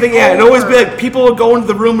exact over same and thing. Yeah, it'd always be over. like people would go into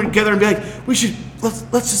the room together and be like, let's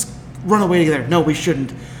just run away together. No, we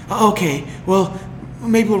shouldn't. Okay, well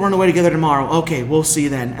maybe we'll run away together tomorrow. Okay, we'll see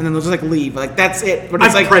then. And then they'll just like leave. Like that's it. But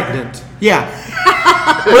it's I'm like pregnant. yeah.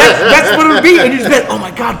 Well, that's what it would be. And you just be like, oh my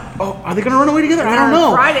God, are they gonna run away together? I don't on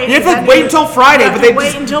know. Friday, You have to like then wait you- until Friday, you have but to they wait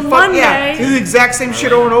just until Yeah, Monday. do the exact same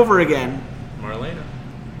shit over and over again. Marlena.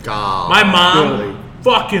 God. My mom Really?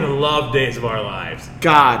 fucking loved Days of Our Lives.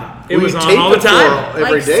 God. It was on taped all the it for time. every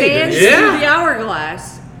like day, sands didn't you? Yeah. through the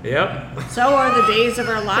hourglass. Yep. So are the days of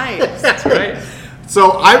our lives. That's right.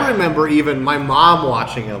 So I remember even my mom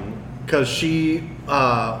watching them because she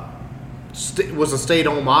was a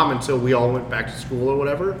stay-at-home mom until we all went back to school or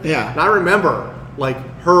whatever. Yeah. And I remember like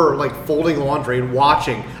her like folding laundry and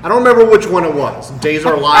watching. I don't remember which one it was. Days of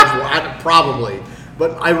Our Lives, probably.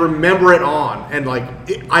 But I remember it on, and like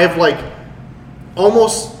I have like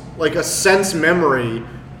almost like a sense memory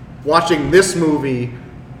watching this movie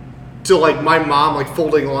to like my mom like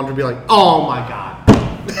folding laundry, be like, oh my God.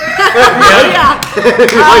 Yeah.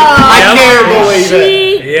 I can't believe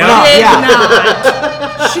it. She Yeah. did Yeah.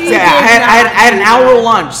 not. She Yeah, did I had an not. hour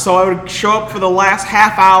lunch, so I would show up for the last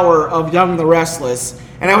half hour of Young and the Restless,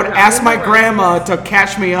 and I would ask my grandma to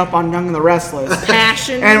catch me up on Young and the Restless.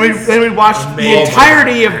 Passions. And then we'd watch the Amazing.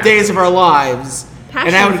 entirety of Days of Our Lives,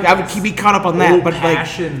 and I would be caught up on that. Oh, but like,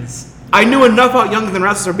 passions. I knew enough about Young and the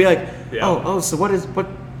Restless to be like, Yeah.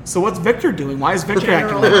 so what's Victor doing? Why is Victor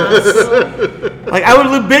acting like General this? hospital. Like I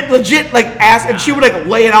would legit like ask, and she would like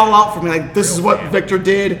lay it all out for me. Like this is what Victor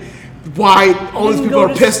did. Why all these didn't people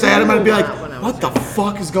go are to pissed at him? I'd be school like, when I was what the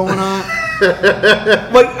fuck is going on?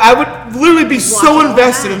 Like I would literally be so Watch all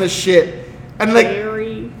invested that. in this shit, and like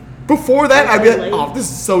Very. before that, I'd be like, Late. oh, this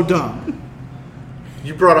is so dumb.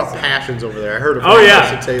 You brought up Passions over there. I heard of Oh, it yeah.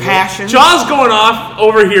 across the table. Passion. Jaw's going off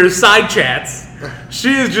over here, side chats.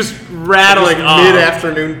 She is just rattling Just off.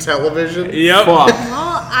 mid-afternoon television. Yep. Fuck.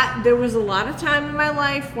 Well, there was a lot of time in my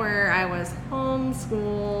life where I was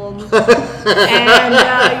homeschooled. And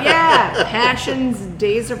yeah, Passions,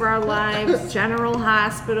 Days of Our Lives, General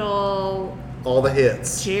Hospital, All the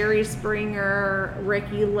hits. Jerry Springer,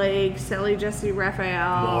 Ricky Lake, Sally Jesse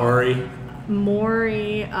Raphael,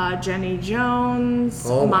 Maury. Jenny Jones,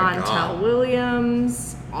 Oh my Montel God.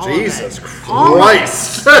 Williams. All Jesus of it. All of it.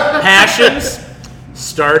 Christ. Passions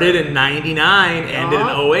started in 99, ended in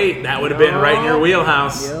Yup. 08. That would have been right in your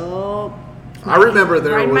wheelhouse. Yup. I remember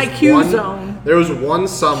there Right in was my Q one. zone. There was one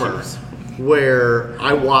summer where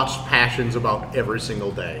I watched Passions about every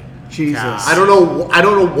single day. Jesus. I don't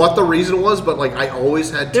know what the reason was, but like I always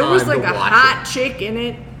had time There was like to a watch hot chick in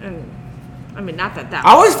it, and I mean, not that.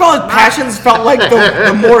 I always felt like Passions felt like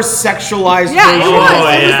the more sexualized Yeah, version. it was. Oh,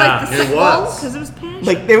 It was yeah. like the It sequel was. because it was Passions.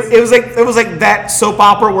 Like it was like that soap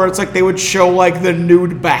opera where it's like they would show like the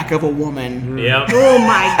nude back of a woman. Yep. Oh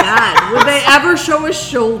my God! Would they ever show a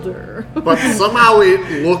shoulder? But somehow it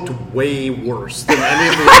looked way worse than any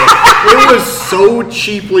of the other. It was so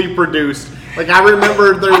cheaply produced. Like I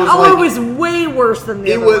remember there was Oh, like it was way worse than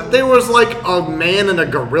the it other was one. there was like a man in a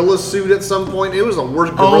gorilla suit at some point. It was the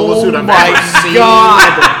worst gorilla suit I've my ever seen. God!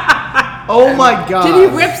 Oh my God! Did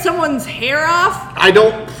he rip someone's hair off? I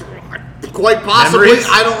don't quite possibly. Memories?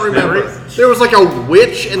 I don't remember. Memories? There was like a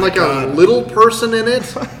witch and like a little person in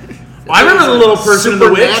it. Well, I remember the little person in the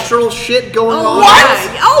witch. Supernatural shit going on.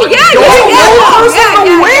 Yeah. Oh yeah, Yo, yeah. person in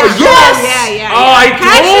the witch, yes! Yeah. Oh, I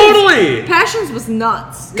Passions- totally. Passions was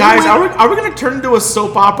nuts. Guys, are we gonna turn into a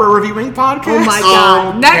soap opera reviewing podcast? Oh my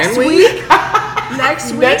God! Next can we? week.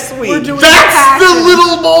 Next week. We're doing That's the Passions.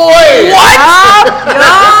 little boy. What?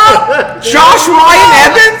 Josh Ryan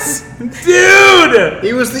Evans? Dude!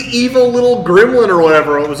 He was the evil little gremlin or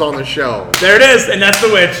whatever it was on the show. There it is, and that's the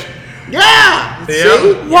witch. Yeah. Yep.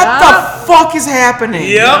 See? What Yep. the fuck is happening?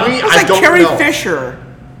 Yep. It's I like don't Carrie know. Fisher.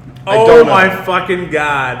 Oh don't know. my fucking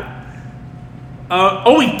God.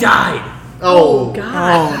 He died. Oh.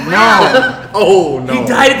 God. Oh no! Oh no. He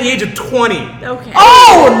died at the age of 20. Okay.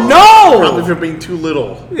 Oh Probably no! for being too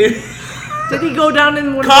little. Did he go down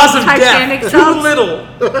in one Cause of of those Titanic death. Too subs? little.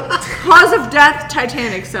 Cause of death,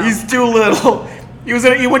 Titanic sub. He's too little. He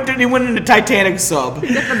went into Titanic sub.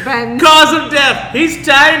 Get the bend. Cause of death. He's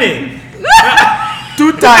tiny.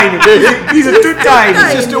 Too tiny. He's a too tiny.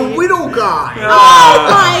 He's just a widow guy. Oh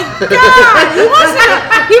my God!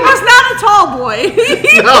 He was not a tall boy. He was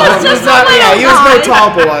He just was not. a little Yeah, he was no guy. tall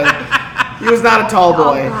boy. He was not a tall Oh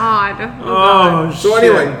boy. God. Oh, So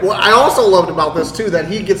anyway, what I also loved about this too, that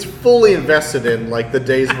he gets fully invested in like the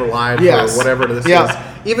Days of Our Lives Yes. or whatever this Yeah.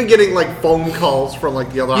 is. Even getting like phone calls from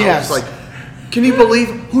like the other Yes. house, like, can you believe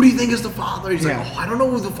who do you think is the father? He's Yeah. like, oh, I don't know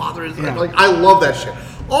who the father is. Yeah. Like, I love that shit.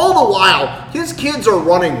 All the while, his kids are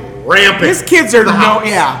running rampant. His kids are in the house.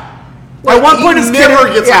 Like, At one he point, his never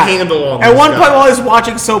kid gets a handle on At this one guy. point, while he's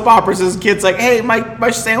watching soap operas, his kid's like, "Hey, my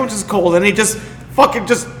sandwich is cold," and he just fucking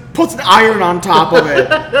just puts an iron on top of it.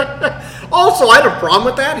 Also, I had a problem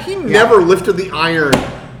with that. He never lifted the iron.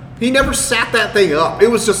 He never sat that thing up. It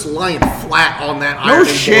was just lying flat on that No iron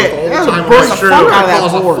shit. board the That whole would time. burn I'm the sure fuck it would out of that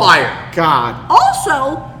cause a board. fire. God.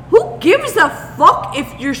 Also, who gives a fuck if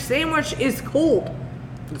your sandwich is cold?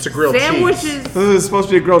 It's a grilled cheese. Sandwiches. This was supposed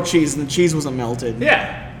to be a grilled cheese, and the cheese wasn't melted.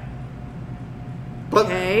 Yeah. But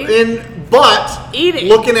Okay. but Eat it.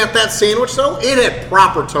 looking at that sandwich though, it had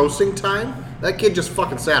proper toasting time. That kid just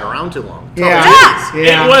fucking sat around too long. Yeah. Tough Yeah.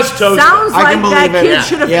 Yeah. It was toasted. Sounds I like can that believe it. kid Yeah.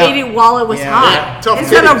 should have Yeah. ate it while it was Yeah. hot. Yeah. Tough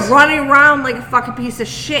Instead titties. of running around like a fucking piece of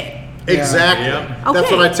shit. Exactly. Yeah. That's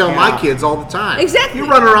Okay. what I tell my Yeah. kids all the time. Exactly. You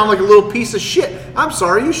run around like a little piece of shit. I'm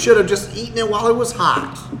sorry, you should have just eaten it while it was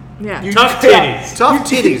hot. Yeah. You- Tough yeah. titties. Tough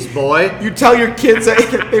titties, boy. You tell your kids that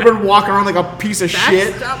they've been walking around like a piece of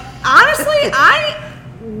shit. Honestly, I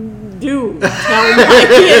do tell my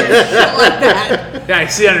kids shit like that. Yeah, I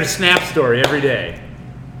see it on her Snap story every day.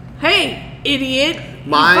 Hey, idiot.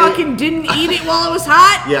 My- You fucking didn't eat it while it was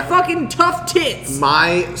hot? Yeah. Fucking tough tits.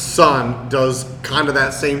 My son does kind of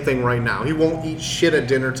that same thing right now. He won't eat shit at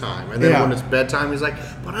dinner time. And then Yeah. when it's bedtime, he's like,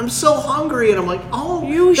 but I'm so hungry. And I'm like, oh,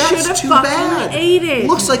 You that's should've too fucking bad. ate it.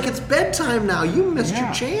 Looks like it's bedtime now. You missed Yeah.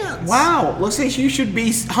 your chance. Wow. Looks like you should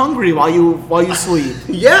be hungry while you sleep.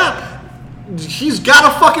 Yeah. He's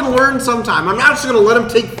got to fucking learn sometime. I'm not just going to let him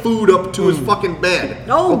take food up to his fucking bed.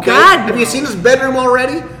 Oh, God, Have you no. seen his bedroom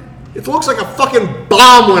already? It looks like a fucking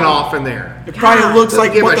bomb went off in there. It probably God. looks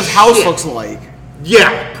like Doesn't give what a this house shit. looks like.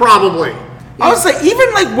 Yeah, probably. I would say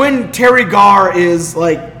even like when Terry Garr is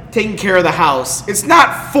like taking care of the house, it's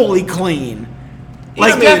not fully clean.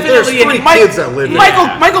 Like I mean, there's three kids that live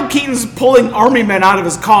there. Michael Keaton's pulling army men out of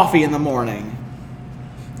his coffee in the morning.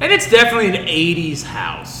 And it's definitely an 80s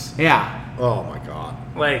house. Yeah. Oh my god.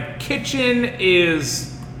 Like, kitchen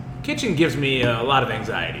gives me a lot of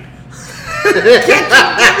anxiety.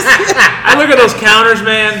 I look at those counters,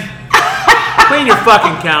 man. Clean your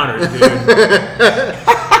fucking counters, dude.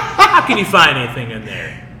 How can you find anything in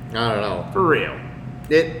there? I don't know. For real.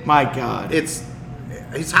 My God. It's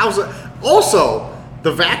his house. Also,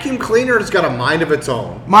 the vacuum cleaner has got a mind of its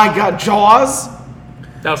own. My God. Jaws.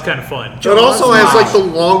 That was kind of fun. It also has wow. like the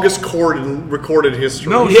longest cord in recorded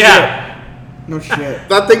history. No Yeah. No shit.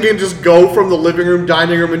 That thing can just go from the living room,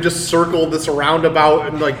 dining room, and just circle this roundabout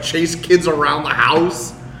and like chase kids around the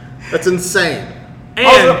house. That's insane. And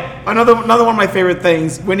Also, another one of my favorite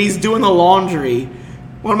things when he's doing the laundry,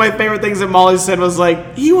 One of my favorite things that Molly said was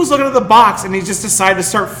like, he was looking at the box and he just decided to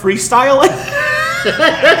start freestyling.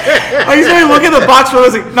 Like, he's really looking at the box and I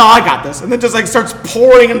was like, no, I got this. And then just like starts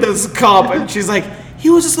pouring into this cup. And she's like, he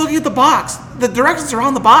was just looking at the box. The directions are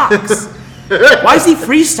on the box. Why is he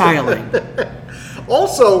freestyling?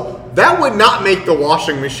 Also, that would not make the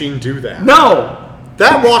washing machine do that. No.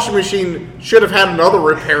 That washing machine should have had another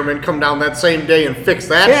repairman come down that same day and fix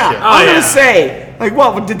that Yeah, shit. I was gonna say, like,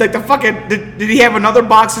 what did like the fucking did he have another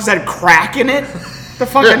box that had crack in it? The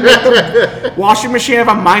fucking the washing machine have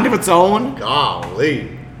a mind of its own.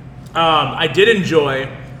 Golly. I did enjoy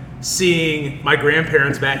seeing my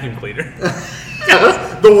grandparents' vacuum cleaner.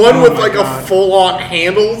 The one with like a full-on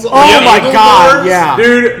handles. Oh my god, yeah.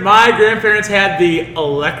 Dude, my grandparents had the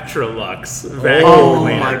Electrolux vacuum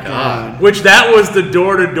cleaner. My god. Which that was the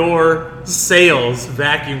door-to-door sales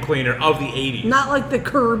vacuum cleaner of the 80s. Not like the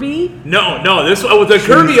Kirby. No, this the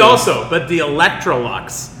Kirby also, but the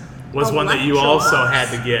Electrolux was one that you also had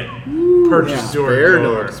to get purchased door to Fair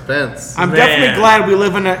no door. expense. I'm definitely glad we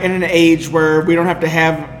live in an age where we don't have to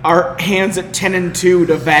have our hands at 10 and 2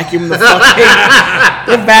 to vacuum the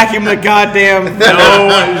goddamn.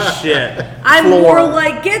 No shit. I'm Floor. more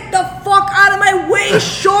like, get the fuck out of my way,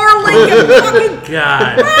 Charlotte, you fucking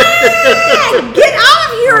God. get out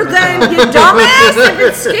of here then, you dumbass. If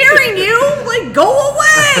it's scaring you, like, go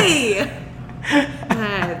away.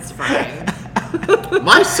 That's fine.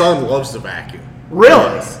 My son loves to vacuum.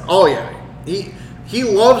 Really? Oh yeah. He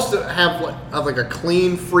loves to have like a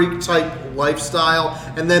clean freak type lifestyle,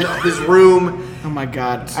 and then his room. Oh my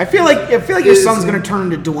god. I feel like your son's gonna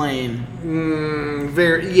turn into Dwayne.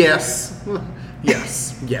 Yes.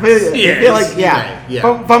 I feel like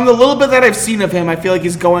Yeah. From the little bit that I've seen of him, I feel like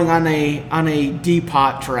he's going on a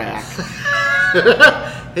depot track.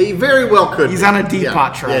 He very well could. He's be. on a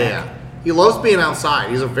depot track. Yeah. He loves being outside.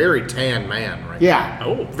 He's a very tan man, right? Yeah.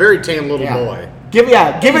 Oh. Very tan little Yeah. boy. Give it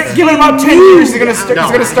about 10 years. He's gonna start.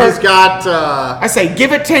 He's got. I say,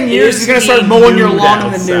 give it 10 years. He's gonna start mowing your lawn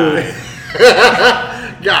in the nude.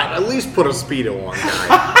 God, at least put a Speedo on,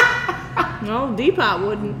 guy. No, Depot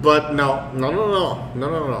wouldn't. But no.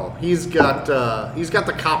 He's got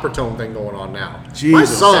the copper tone thing going on now. My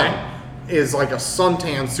Jesus. son is like a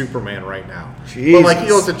suntan Superman right now. Jesus. But like he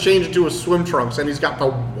goes to change into his swim trunks, and he's got the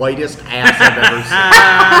whitest ass I've ever seen.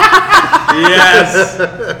 Yes.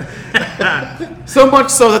 So much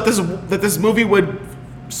so that this movie would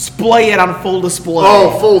splay it on full display.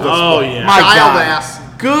 Oh, full display. Oh, yeah. My Child God. ass.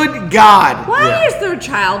 Good God. Why Yeah. is there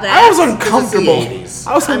child ass? I was uncomfortable. It's the 80s.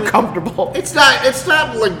 I was uncomfortable. It's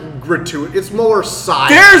not like gratuitous. It's more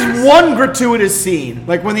side. There's one gratuitous scene,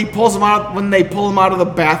 like when they pull him out of the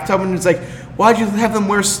bathtub, and it's like, why'd you have them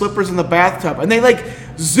wear slippers in the bathtub? And they like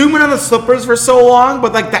zoom in on the slippers for so long,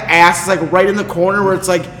 but like the ass is like right in the corner where it's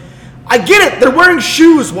like, I get it, they're wearing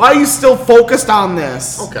shoes. Why are you still focused on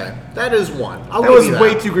this? Okay, that is one. I'll That give was you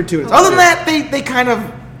way too gratuitous. Other than that, they kind of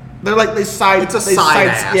they side. It's a they side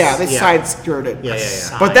ass. Yeah, they Yeah. side skirted. Yeah.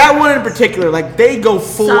 But that one in particular, like they go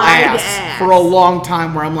full Side ass ass. for a long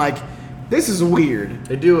time. Where I'm like, this is weird.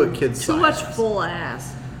 They do a kid's Too side much ass. full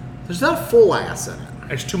ass. There's not full ass in it.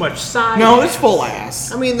 There's too much side. No, it's full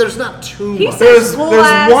ass. I mean, there's not too He much. says full there's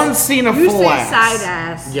ass. one scene of you full say ass. side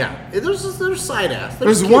ass. Yeah, there's side ass.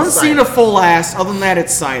 There's kid one side scene ass. of full ass. Other than that,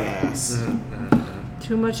 it's side ass.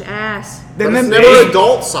 Too much ass. But And it's then never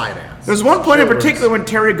adult side ass. there's one point in Children's. particular when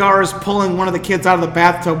Terry Garr is pulling one of the kids out of the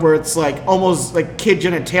bathtub where it's like almost like kid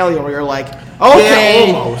genitalia, where you're like, okay,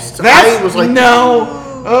 Yeah, almost. That's, I was like, no,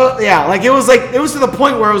 yeah, like it was to the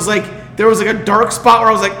point where it was like there was like a dark spot where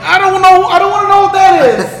I was like, I don't want to know what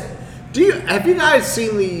that is. Have you guys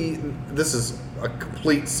seen this is a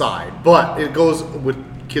complete side, but it goes with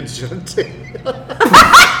kids genitalia. The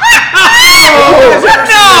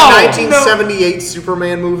 1978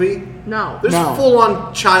 Superman movie. No. There's No.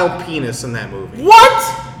 full-on child penis in that movie.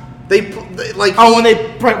 What? They like When they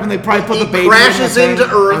probably put he the baby crashes in the into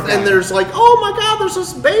thing? Earth, Okay. and there's like, oh my God, there's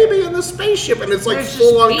this baby in the spaceship, and it's like There's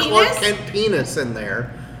full-on just Clark penis? Kent penis in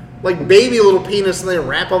there, like baby little penis, and they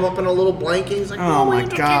wrap him up in a little blanket. He's like, Oh we my have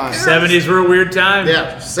to God. take care of this." 70s were a weird time.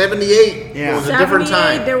 Yeah, 78 Yeah. was a different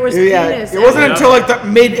 78, time. there was Yeah, penis. it wasn't Yeah. until like the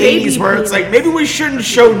mid '80s Baby where it's like penis. maybe we shouldn't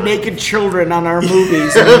show naked children on our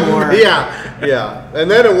movies anymore. Yeah, and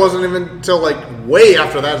then it wasn't even until like way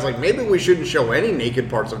after that. It's like maybe we shouldn't show any naked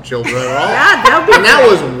parts of children at all. Yeah, that would be and that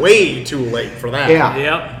was way too late for that. Yeah.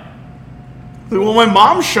 Yep. Well, my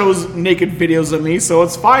mom shows naked videos of me, so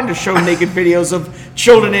it's fine to show naked videos of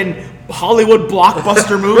children in Hollywood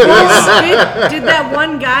blockbuster movies. Did that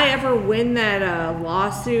one guy ever win that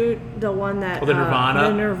lawsuit? The one that Oh, the Nirvana?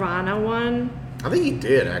 the Nirvana one. I think he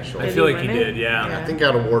did, actually. I feel like he Did he win did, it? yeah. I think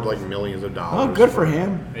got awarded like millions of dollars. Oh, good for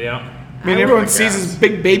him. Yeah. I mean, everyone sees his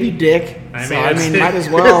big baby dick. I So, mean, might as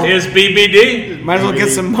well. His BBD. Might as well get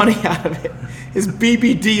some money out of it. His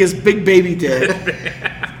BBD is big baby dick.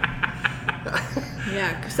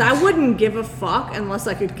 Yeah, because I wouldn't give a fuck unless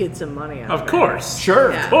I could get some money out of it. Of course.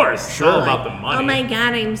 Sure. Yeah. Of course. It's all about the money. Oh my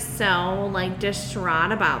god, I'm so like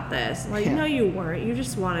distraught about this. Like, Yeah. no, you weren't. You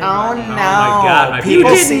just wanted Oh, money. no. God, my You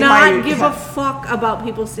People did see not my, give a fuck about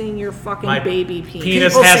people seeing your fucking My baby penis.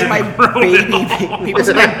 penis People see hasn't my grown at baby. all. People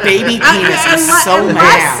see my baby penis. I'm so Unless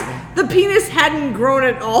mad. the penis hadn't grown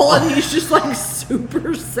at all, and he's just like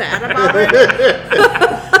super sad about it.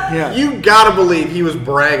 Yeah. You gotta believe he was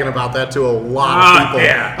bragging about that to a lot of people.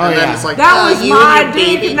 Yeah. Oh, And then yeah. it's like, That was you my and your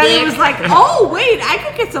dick, baby and then he dick. was like, "Oh wait, I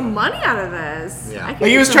could get some money out of this." Yeah. I could Like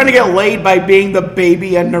he get was some trying to get money." laid by being the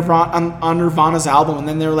baby on Nirvana's album, and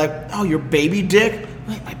then they were like, "Oh, your baby dick?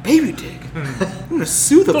 Wait, my baby dick? I'm gonna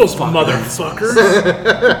sue the Those fuck." motherfuckers.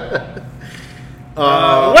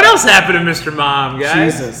 What else happened to Mr. Mom,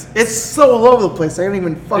 guys? Jesus, it's so all over the place. I don't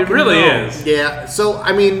even fucking. It really know. is. Yeah, so,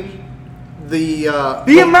 I mean, the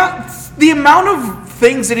amount of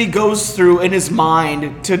things that he goes through in his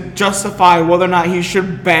mind to justify whether or not he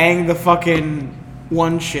should bang the fucking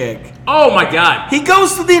one chick. Oh my god. He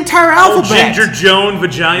goes through the entire Oh, alphabet. Ginger Joan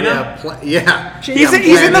vagina? He's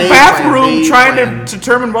in the bathroom trying to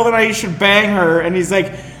determine whether or not he should bang her, and he's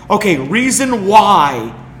like, "Okay, reason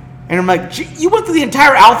why." And I'm like, "Gee, you went through the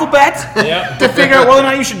entire alphabet Yep. to figure out whether or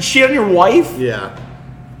not you should cheat on your wife?" Yeah.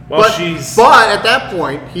 Well, But at that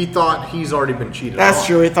point, he thought he's already been cheated That's on.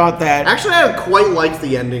 true. He thought that. Actually, I quite liked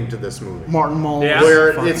the ending to this movie. Martin Mull. Yeah.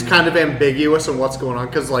 Where fucking- it's kind of ambiguous on what's going on,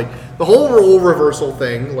 because like the whole role reversal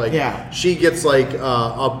thing, like she gets like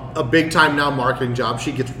a big time now marketing job.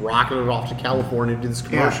 She gets rocketed off to California to do this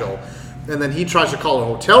commercial, and then he tries to call a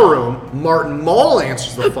hotel room. Martin Mull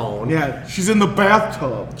answers the phone. Yeah, she's in the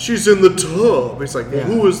bathtub. She's in the tub. He's like, well,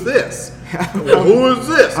 who is this? Well, who is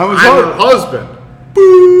this? I was I'm her. her husband.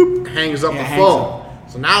 Boop. Hangs up the hangs phone.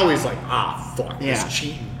 So now he's like, fuck, Yeah. this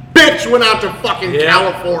cheating bitch went out to fucking Yeah.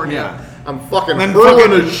 California. Yeah. I'm fucking Then hurling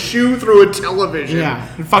fucking- a shoe through a television. Yeah.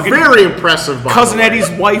 And fucking very impressive. By Cousin the way. Eddie's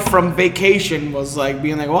wife from Vacation was like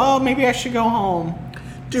being like, "Well, maybe I should go home."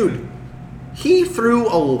 Dude, he threw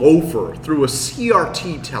a loafer through a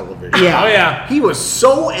CRT television. Yeah. Oh yeah. He was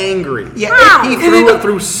so angry. Yeah, He threw it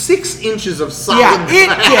through 6 inches of solid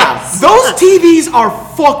glass. Those TVs are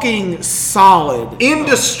fucking solid.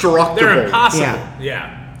 Indestructible. They're impossible. Yeah.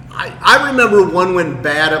 Yeah. I remember one went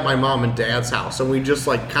bad at my mom and dad's house, and we just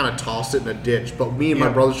like kind of tossed it in a ditch. But me and my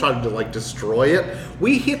brothers tried to like destroy it.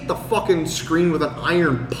 We hit the fucking screen with an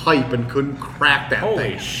iron pipe and couldn't crack that Holy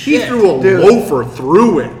thing. shit, He threw a dude. loafer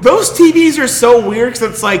through it. Those TVs are so weird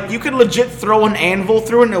because it's like you can legit throw an anvil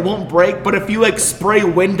through it and it won't break, but if you like spray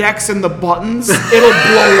Windex in the buttons, it'll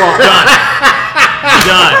blow up.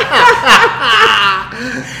 Done.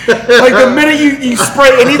 Like the minute you spray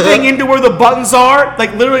anything into where the buttons are,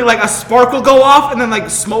 like literally like a spark will go off and then like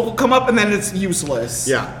smoke will come up and then it's useless.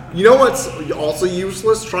 Yeah. You know what's also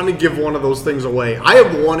useless? Trying to give one of those things away. I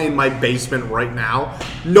have one in my basement right now.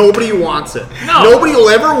 Nobody wants it. No. Nobody will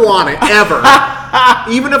ever want it, ever.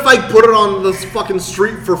 Even if I put it on this fucking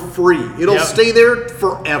street for free, it'll Yep. stay there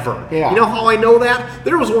forever. Yeah. You know how I know that?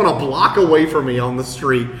 There was one a block away from me on the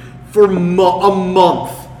street for a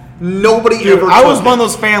month. Nobody Dude, ever I took was it. one of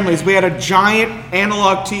those families. We had a giant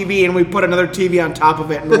analog TV and we put another TV on top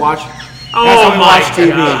of it and watched. Oh That's how we my watched TV.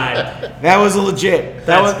 god. That was a legit.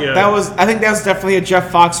 That's good. I think that was definitely a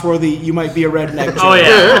Jeff Foxworthy. You might be a redneck. Oh joke.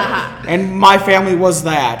 yeah. And my family was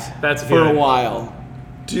that. That's for a good. while.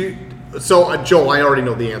 Joel, I already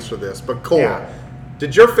know the answer to this, but Cole, Yeah.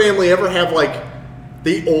 did your family ever have like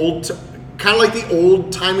the old, kind of like the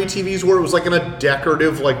old timey TVs where it was like in a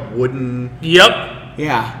decorative like wooden? Yep.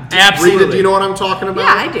 Yeah. Absolutely. Rita, do you know what I'm talking about?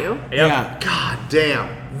 Yeah, I do. Yep. Yeah. God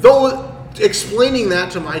damn. Though explaining that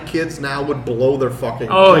to my kids now would blow their fucking.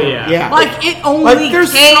 Oh yeah. Yeah. Like it only Like,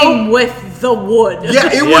 there's came with the wood. Yeah,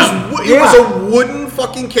 it was. It was a wooden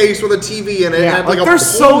fucking case with a TV in it. Yeah, and had like a they're pull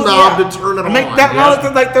so knob yeah. to turn it And on. that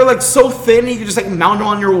Yeah. they're like so thin you can just like mount them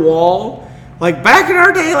on your wall. Like back in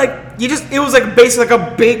our day, like it was like basically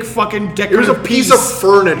like a big fucking It decorative was a piece of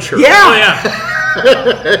furniture. Oh Yeah. yeah.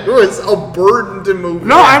 It was a burden to move.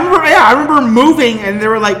 No, I remember moving and they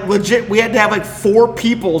were like legit. We had to have like 4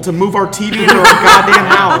 people to move our TV into our goddamn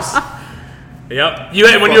house. Yep. You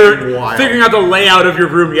had, when Fucking you're wild. figuring out the layout of your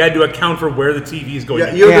room, you had to account for where the TV is going.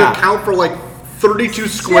 Yeah, you had Yeah. to account for like 32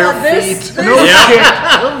 square this- feet. No Yeah.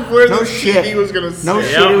 shit. Where No the shit. TV was gonna sit. No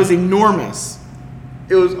shit. It was enormous.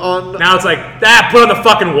 It was on. Now it's like, put it on the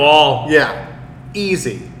fucking wall. Yeah,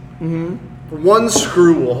 easy. One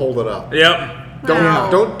screw will hold it up. Yep.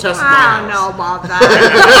 Don't test my I don't house. know about that.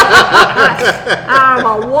 I don't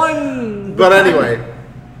know about one. But anyway.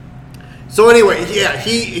 So anyway, yeah,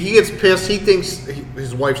 he gets pissed. He thinks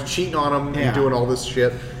his wife's cheating on him and doing all this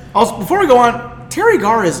shit. Also, before we go on, Terry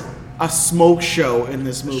Garr is a smoke show in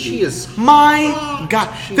this movie. She is My God.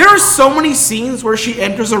 There are so many scenes where she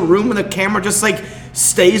enters a room and the camera just like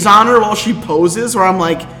stays on her while she poses, where I'm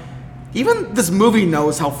like, even this movie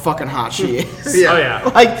knows how fucking hot she is. Yeah. Oh,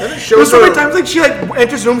 yeah. Like, shows there's so many her- times like she like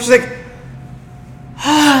enters the room, she's like,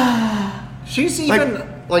 She's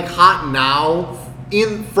even like hot now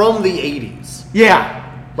from the 80s. yeah.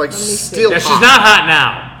 Like still Yeah, hot. she's not hot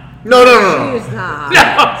now. No. She's not.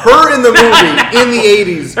 Her in the movie in the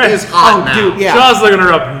 80s is hot now. Dude, yeah. Shaw's looking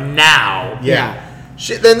her up now. Yeah.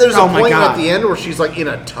 Then there's Oh a my point God. at the end where she's like in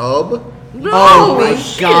a tub. No, Oh my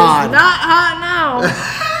she God. is not hot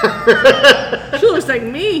now. She looks like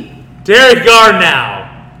me. Terry Garr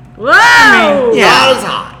now. Whoa! Yeah. Not as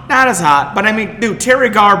hot. Not as hot, but I mean, dude, Terry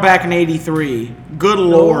Garr back in '83. Good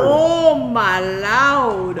lord. Oh my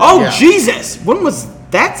lord. Oh Yeah. Jesus! When was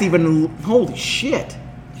that's even? Holy shit!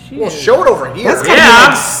 Well, show it over here. That's gotta Yeah.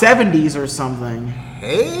 be like '70s or something.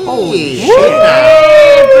 Hey. Holy shit.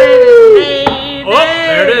 Oh,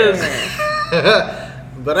 there it is.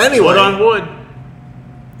 But anyway, Wood on wood.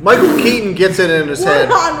 Michael Keaton gets it in his Wood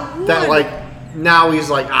head on that wood. like now he's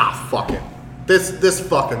like, fuck it. This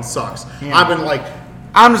fucking sucks. Yeah. I've been like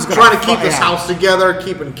I'm just gonna trying to keep this yeah. house together,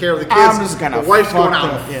 keeping care of the kids. I'm just gonna the wife's fuck going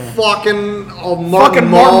out the- yeah. fucking Martin Fucking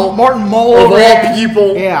Mull Martin Mull of over all there.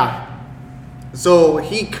 people. Yeah. So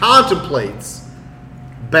he contemplates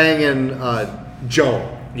banging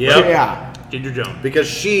Joan Yep. Yeah. Ginger Jones. because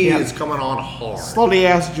she Yeah. is coming on hard. Slutty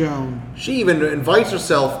ass Joan. She even invites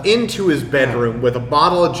herself into his bedroom with a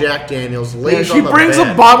bottle of Jack Daniels, Yeah, lays she on the brings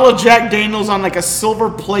bed. a bottle of Jack Daniels on like a silver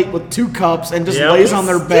plate with 2 cups and just Yeah. lays on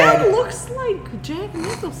their Still bed. looks like Jack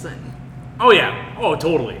Nicholson. Oh, yeah. Oh,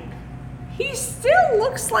 totally. He still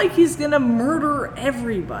looks like he's gonna murder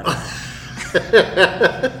everybody.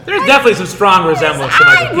 There's definitely some strong resemblance to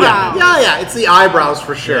Michael Keaton. eyebrows. Yeah, it's the eyebrows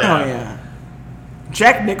for sure. Oh yeah.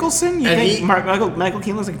 Jack Nicholson? You And think he- Michael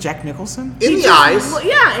Keaton looks like Jack Nicholson? In He the just eyes,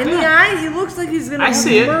 yeah, in the eye, he looks like he's gonna I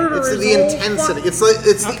see it. murder it's his the whole intensity. fuck-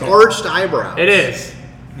 It's the arched eyebrow. It is.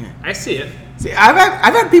 I see it. See, I've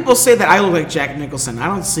had people say that I look like Jack Nicholson. I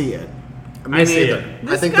don't see it. Me I see neither. it. I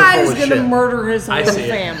This think guy they're is full of gonna shit. murder his whole I see it.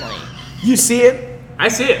 family. You see it? I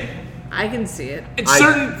see it. I can see it. It's I-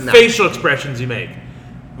 certain no. facial expressions you make.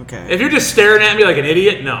 Okay. If you're just staring at me like an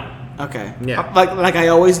idiot, no. Okay. Yeah. Like I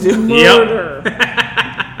always do. Murder.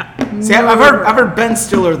 See, I've heard Ben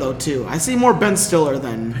Stiller though too. I see more Ben Stiller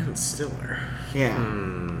than Stiller. yeah.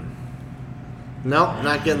 No,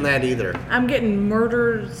 not getting that either. I'm getting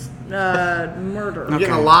murder. I'm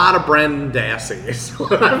getting a lot of Brendan Dassey.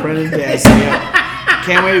 Brendan Dassey. Yeah.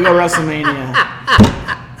 Can't wait to go WrestleMania.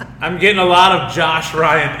 I'm getting a lot of Josh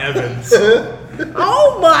Ryan Evans.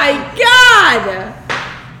 Oh my god!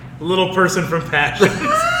 Little person from Passion.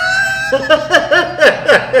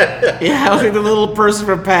 Yeah, I look like the little person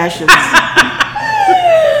from Passions.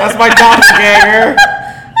 That's my doppelganger.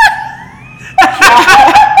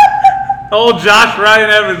 Oh, Josh Ryan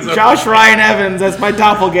Evans. Josh Ryan Evans. That's my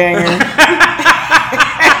doppelganger.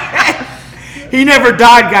 He never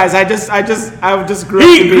died, guys. I just grew up.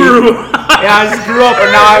 He to be, grew up. Yeah, I just grew up,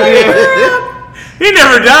 and now I'm. He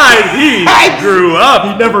never died. He grew He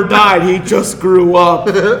up. never died. He just grew up.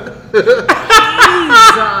 Jesus.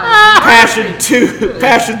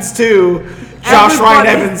 Passions 2. Josh Ryan Everybody's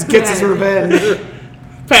Evans gets his dead. revenge.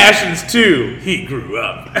 Passions 2. He grew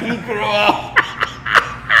up. He grew up.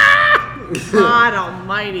 God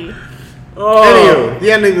almighty. Anywho, the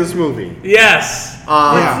ending of this movie. Yes.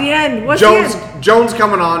 What's the end? What's the end? Jones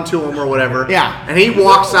coming on to him or whatever. Yeah. And he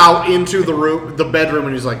walks out into the bedroom,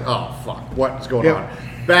 and he's like, "Oh fuck, what's going Yep. on?"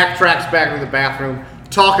 Backtracks back into the bathroom,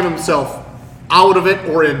 talking himself out of it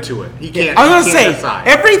or into it. He can't. I was he gonna can't say decide.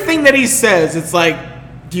 everything that he says. It's like,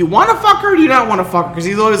 do you want to fuck her? Or do you not want to fuck her? Because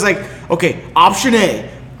he's always like, okay, option A,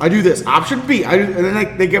 I do this. Option B, I do, and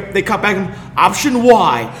then they cut back and option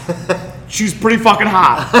Y. She's pretty fucking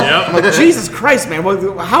hot. Yep. I'm like, Jesus Christ, man.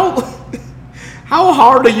 How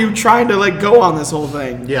hard are you trying to like go on this whole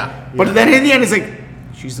thing? Yeah. But then in the end, it's like,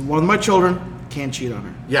 she's one of my children. Can't cheat on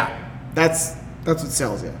her. Yeah. That's what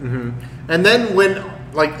sells it. And then when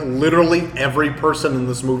like literally every person in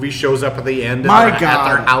this movie shows up at the end My at God.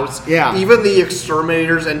 their house. Yeah. Even the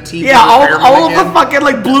exterminators and TV Yeah, repairmen all of the again. fucking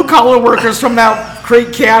like blue collar workers from that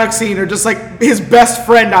great chaotic scene are just like his best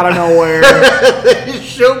friend out of nowhere.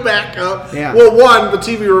 Show back up. Yeah. Well, one, the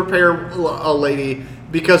TV repair lady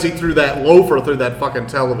because he threw that loafer through that fucking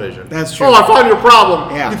television. That's true. Oh, I found your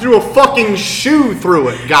problem. Yeah. You threw a fucking shoe through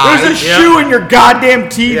it, guy. There's a shoe in your goddamn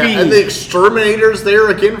TV. Yeah, and the exterminator's there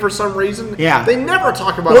again for some reason. Yeah. They never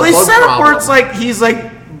talk about Well, a they bug set up problem. where it's like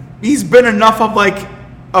he's been enough of like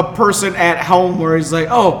a person at home where he's like,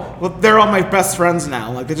 oh, well, they're all my best friends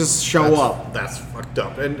now. Like they just show up. That's fucked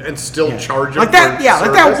up. And still Yeah. charge him like that. for Yeah,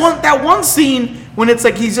 like service. that one scene when it's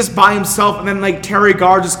like he's just by himself, and then like Terry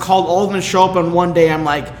Garr just called all of them to show up on one day. I'm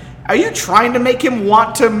like, are you trying to make him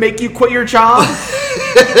want to make you quit your job?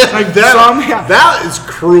 Like that is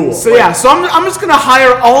cruel. So yeah, so I'm just gonna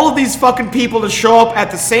hire all of these fucking people to show up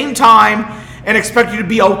at the same time and expect you to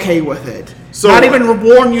be okay with it. So- Not even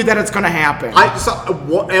warn you that it's gonna happen.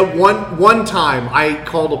 At one time, I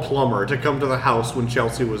called a plumber to come to the house when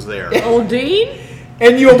Chelsea was there. Old Dean?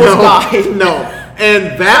 and you almost died. No,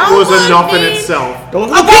 and that was enough in itself. Don't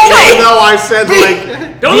look Even though I said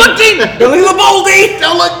like, Don't look deep! Billy Leboldi!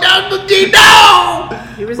 don't look down the deep, no!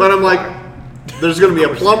 He was But a I'm like, there's gonna be a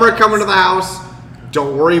plumber coming to the house.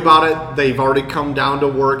 Don't worry about it. They've already come down to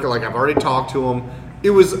work. Like I've already talked to them.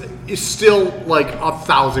 It's still like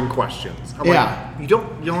 1,000 questions. I'm Yeah. like, you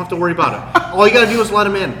don't have to worry about it. All you gotta do is let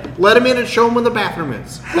him in. Let him in and show him where the bathroom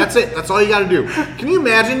is. That's it. That's all you gotta do. Can you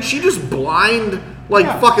imagine? She just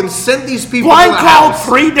fucking sent these people Blind to the called house.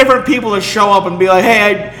 3 different people to show up and be like,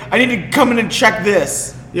 hey, I need to come in and check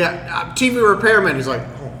this. Yeah, TV repairman. He's like,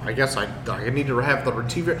 oh, I guess I need to have the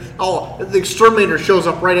TV. Oh, the exterminator shows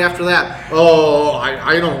up right after that. Oh,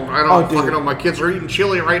 I don't dude. fucking know. My kids are eating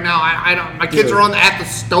chili right now. I don't. My kids Dude. are at the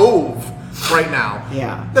stove right now.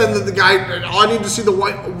 Yeah. Then the guy. Oh, I need to see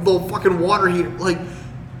the fucking water heater. Like,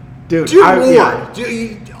 Dude, dear Lord,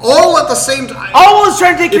 yeah. all at the same time. Always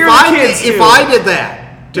trying to take care of the kids, If too. I did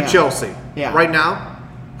that to Yeah. Chelsea, Yeah. right now,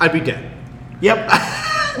 I'd be dead. Yep.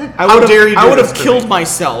 How dare you do I would this have to killed me?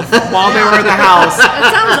 myself while they were in the house.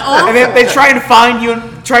 That sounds awful. And then they try and find you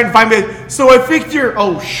and try and find me. So I fixed your.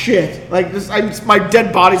 Oh shit! Like this, my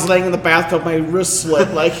dead body's laying in the bathtub. My wrist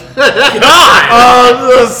slit. Like,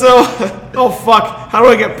 oh fuck! How do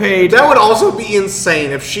I get paid? That would also be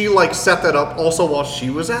insane if she set that up also while she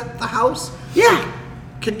was at the house. Yeah.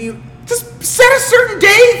 Can you Just set a certain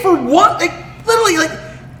day for what? Like literally, like,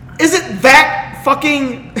 is it that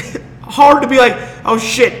fucking hard to be like, oh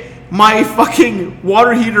shit? My fucking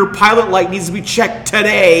water heater pilot light needs to be checked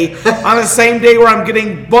today on the same day where I'm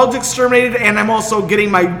getting bugs exterminated and I'm also getting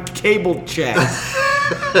my cable checked.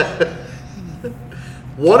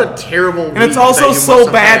 What a terrible And it's also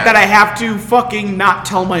so bad that I have to fucking not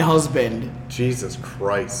tell my husband. Jesus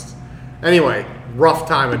Christ. Anyway, rough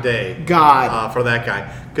time of day. God. For that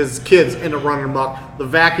guy. Because kids end up running amok. The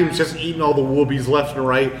vacuum's just eating all the whoopies left and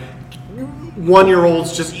right.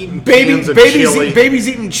 1-year-olds just eating cans of chili. Baby's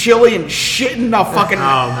eating chili and shitting a fucking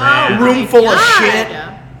man. room full of shit.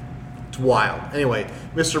 It's wild. Anyway,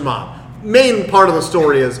 Mr. Mom. Main part of the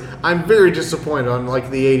story is I'm very disappointed on the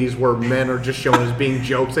 80s where men are just shown as being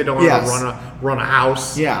jokes. They don't know Yes. how to run a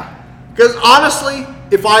house. Yeah. Because honestly,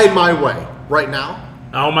 if I had my way right now,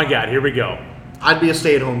 Oh my god, here we go. I'd be a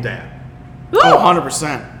stay-at-home dad. Oh,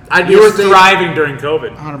 100%. I'd be You a were stay- thriving during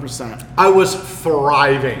COVID. 100%. I was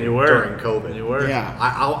thriving You were. during COVID. You were. Yeah.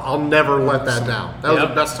 I'll never let that down. That was Yep.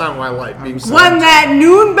 the best time of my life. Being When that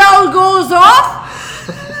noon bell goes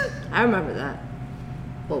off, I remember that.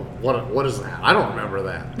 Well, what is that? I don't remember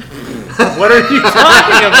that. What are you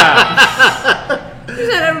talking about? You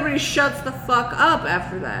said everybody shuts the fuck up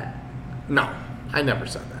after that. No, I never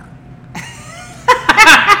said that.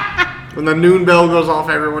 When the noon bell goes off,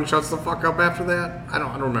 everyone shuts the fuck up after that? I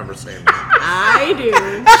don't remember saying that. I do.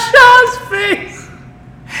 Shaw's face.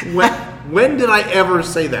 When did I ever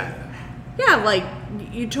say that? Yeah, like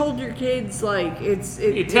you told your kids, like You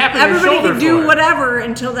tap on your everybody shoulder can do for it. whatever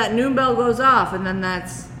until that noon bell goes off, and then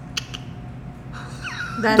that's.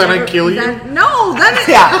 Then I kill you? No, then it,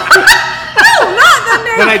 Yeah. no, not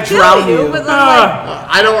then. Then I kill drown you. But then, like,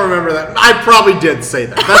 I don't remember that. I probably did say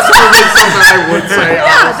that. That's probably something I would say.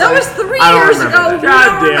 yeah, that honestly. was 3 I don't years remember ago. that. We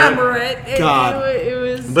God don't damn it. remember it. God. It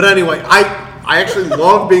was. But anyway, I actually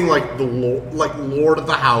love being like the lord of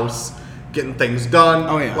the house, getting things done.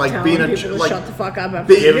 Oh, yeah. Like telling being a people to like shut the fuck up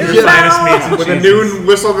after Give the me noon minus bell. meats and when the cheese. noon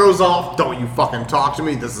whistle goes off, don't you fucking talk to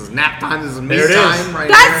me. This is nap time. This is me There it is. time. Right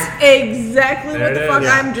That's exactly There what the it fuck is.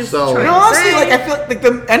 I'm just So- trying No, to honestly, say. like I feel like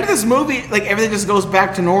the end of this movie, like everything just goes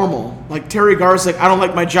back to normal. Like Terry Garr's like, I don't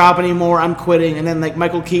like my job anymore, I'm quitting, and then like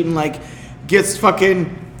Michael Keaton like gets fucking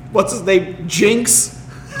what's his name, Jinx.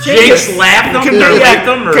 Jinx lapped them or licked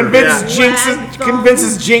them or convinces yeah. Jinx Lapped them.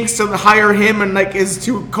 convinces Jinx to hire him and like his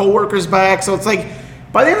 2 co-workers back. So it's like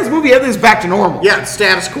by the end of this movie, everything's back to normal. Yeah, it's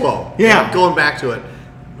status quo. Yeah. Going back to it.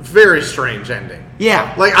 Very strange ending.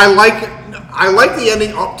 Yeah. Like I like the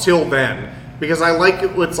ending up till then because I like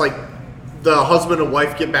it's like the husband and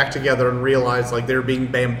wife get back together and realize like they're being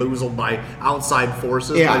bamboozled by outside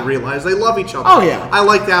forces. Yeah. They realize they love each other. Oh, yeah. I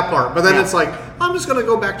like that part. But then Yeah. it's like I'm just gonna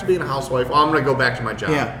go back to being a housewife. I'm gonna go back to my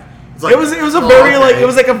job. Yeah. It's like, It was a very like okay. it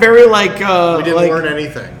was like a very like We didn't like, learn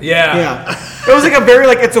anything. Yeah. It was like a very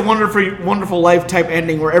like It's a Wonderful Life type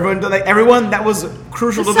ending where everyone that was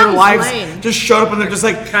crucial This to their sounds lives lame. just showed up and they're just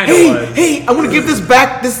like, Kinda was. hey, I want to give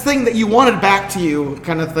this thing that you wanted back to you,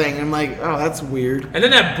 kind of thing. And I'm like, oh, that's weird. And then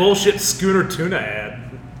that bullshit Schooner Tuna ad.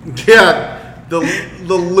 Yeah. The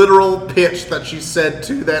literal pitch that she said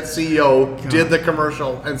to that CEO did the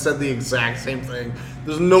commercial and said the exact same thing.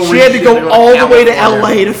 There's no She reason had to go all the way to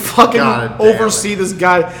California. LA to fucking God damn it. oversee this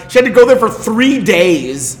guy. She had to go there for 3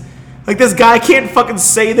 days. Like, this guy can't fucking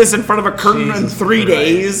say this in front of a curtain in Jesus 3 Christ.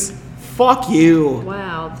 days. Fuck you.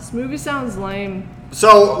 Wow, this movie sounds lame.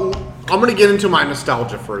 So I'm gonna get into my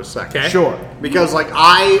nostalgia for a second. Okay. Sure. Because like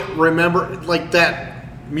I remember like that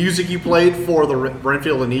music you played for the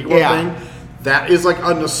Renfield and Igor Yeah. thing, that is like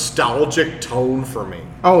a nostalgic tone for me.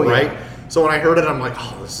 Oh, yeah. right? So when I heard it, I'm like,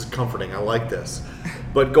 oh, this is comforting. I like this.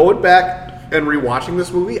 But going back and rewatching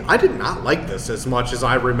this movie, I did not like this as much as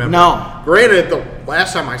I remember. No. Granted, the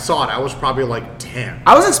last time I saw it, I was probably like 10.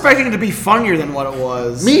 I was expecting it to be funnier than what it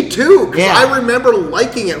was. Me too, because Yeah. I remember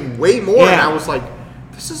liking it way more, and Yeah. I was like,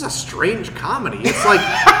 this is a strange comedy. It's like,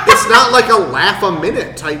 it's not like a laugh a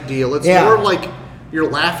minute type deal. It's Yeah. more like you're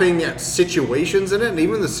laughing at situations in it, and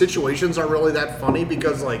even the situations aren't really that funny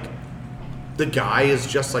because, like, the guy is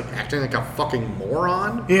just, like, acting like a fucking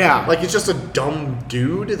moron. Yeah. Like, he's just a dumb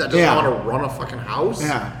dude that doesn't Yeah. want to run a fucking house.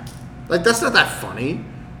 Yeah. Like, that's not that funny.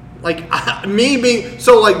 Like, me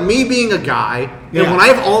being a guy, Yeah. and when I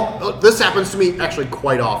have this happens to me actually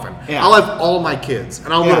quite often. Yeah. I'll have all my kids,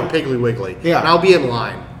 and I'll Yeah. go to Piggly Wiggly, Yeah. and I'll be in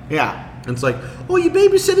line. Yeah. And it's like, oh, you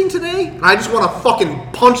babysitting today? And I just want to fucking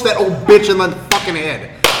punch that old bitch in the fucking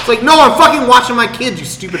head. It's like, no, I'm fucking watching my kids, you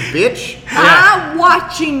stupid bitch. Not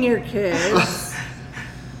watching your kids.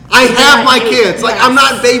 I have my hate- kids. Like, yes. I'm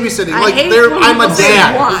not babysitting. I Like, hate when I'm a people say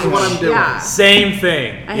dad. watch. This is what I'm doing. Yeah. Same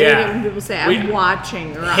thing. I hate it when people say I'm We-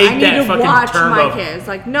 watching or hate I need that to fucking watch term my of- kids.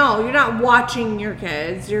 Like, no, you're not watching your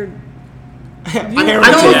kids. You're I know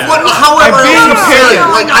Parenting. however I'm being else a you say it.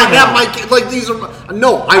 parent. Like, I have my kids. Like, these are I'm These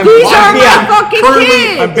are watching- my Yeah. fucking currently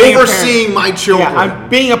kids. I'm being a overseeing my children. Yeah, I'm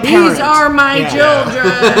being a parent. These are my Yeah.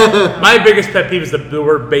 children. My biggest pet peeve is the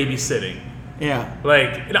word babysitting. Yeah.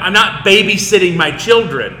 Like, I'm not babysitting my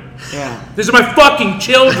children. Yeah. These are my fucking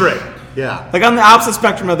children. Yeah. Like, on the opposite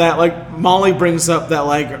spectrum of that, like, Molly brings up that,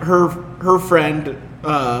 like, her friend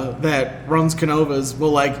that runs Canovas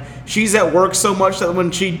will, like, she's at work so much that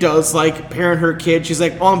when she does, like, parent her kid, she's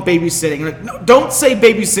like, oh, I'm babysitting. I'm like, no, don't say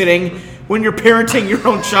babysitting when you're parenting your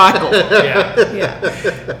own child. Yeah.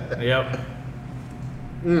 Yeah. Yep.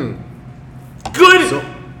 Hmm.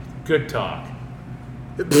 Good talk.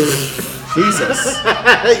 Jesus.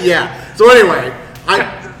 Yeah. So anyway,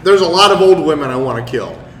 there's a lot of old women I want to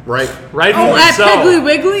kill, right? Rightfully Oh, at so. Piggly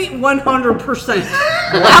Wiggly, 100%.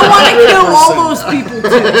 I want to kill all those people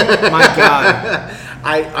too. My God.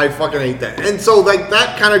 I fucking hate that. And so like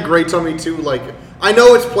that kind of grates on me too. Like I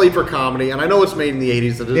know it's played for comedy, and I know it's made in the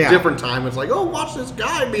 80s at a Yeah. different time. It's like, oh, watch this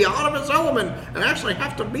guy be out of his element and actually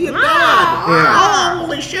have to be a dad. Yeah. Oh,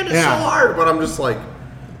 holy shit, it's Yeah. so hard. But I'm just like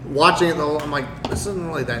watching it though. I'm like, this isn't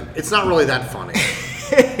really that. It's not really that funny.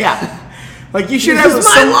 Yeah. Like, you should have This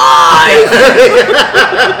is some, my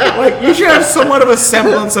life. like, you should have somewhat of a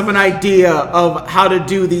semblance of an idea of how to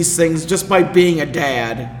do these things just by being a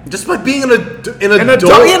dad. Just by being an adult. An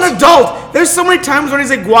adult. There's so many times when he's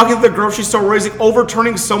like walking to the grocery store where he's like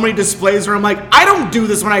overturning so many displays where I'm like, I don't do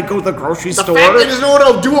this when I go to the grocery The store. fact that he doesn't know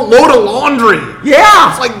how to do a load of laundry. Yeah.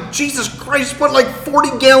 It's like, Jesus Christ, put like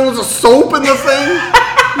 40 gallons of soap in the thing?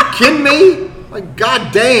 You kidding me? Like,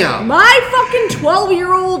 goddamn. My fucking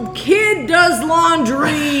 12-year-old kid does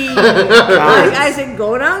laundry. I said,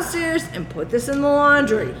 go downstairs and put this in the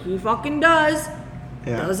laundry. He fucking does.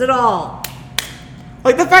 Yeah. Does it all.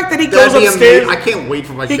 Like, the fact that he That'd goes be upstairs. amazing. I can't wait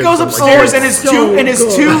for my He kids goes to upstairs like, and his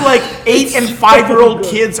so two good. like 8 and It's 5-year-old so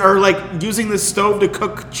good. kids are like using the stove to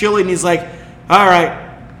cook chili, and he's like, all right,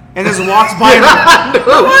 and just walks by. And,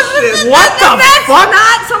 what the That's fuck?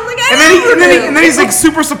 not something I And then, ever do. and then he's like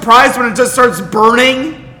super surprised when it just starts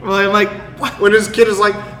burning. Like, what? when his kid is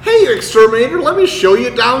like, hey, exterminator, let me show you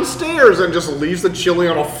downstairs, and just leaves the chili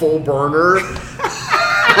on a full burner.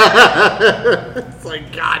 It's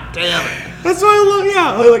like, god damn it. That's what I love.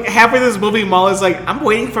 Yeah, like halfway through this movie, Molly's like, I'm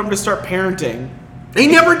waiting for him to start parenting. He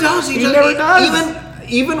never does. He never does.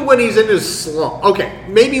 Even when he's in his slump. Okay,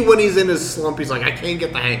 maybe when he's in his slump, he's like, I can't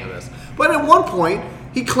get the hang of this. But at one point,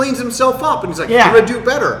 he cleans himself up, and he's like, Yeah. I'm going to do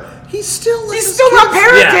better. He's still not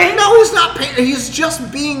parenting. Yeah. No, he's not parenting. He's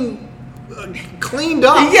just being cleaned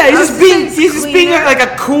up. Yeah, he's just being cleaner. like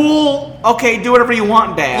a cool, okay, do whatever you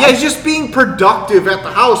want, Dad. Yeah, he's just being productive at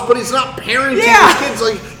the house, but he's not parenting Yeah. his kids.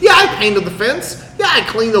 Like, yeah, I painted the fence. Yeah, I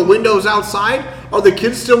cleaned the windows outside. Are the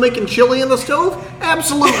kids still making chili in the stove?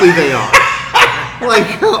 Absolutely they are.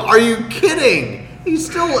 Like, are you kidding? He's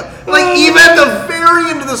still, like, even at the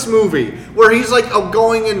very end of this movie, where he's, like,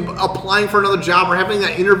 going and applying for another job or having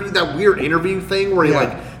that interview, that weird interview thing where he,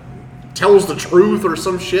 like, tells the truth or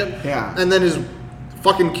some shit. Yeah. And then his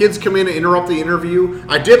fucking kids come in and interrupt the interview.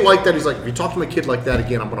 I did like that. He's like, if you talk to my kid like that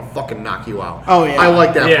again, I'm going to fucking knock you out. Oh, yeah. I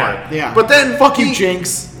like that Yeah. part. Yeah. But then... Fuck you,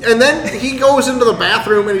 Jinx. And then he goes into the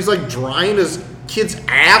bathroom and he's, like, drying his kid's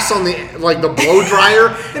ass on the, like, the blow dryer.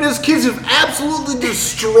 And his kids have absolutely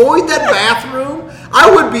destroyed that bathroom. I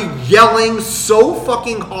would be yelling so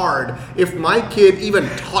fucking hard if my kid even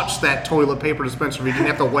touched that toilet paper dispenser and he didn't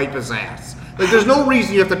have to wipe his ass. Like, there's no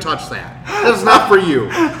reason you have to touch that. That's not for you.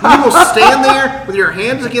 You will stand there with your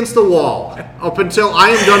hands against the wall up until I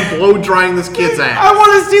am done blow drying this kid's I ass.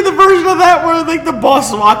 want to see the version of that where, like, the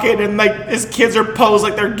boss walk in and, like, his kids are posed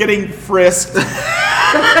like they're getting frisked.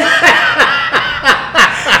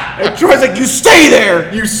 And Troy's like, you stay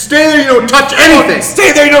there! You stay there, you don't touch anything.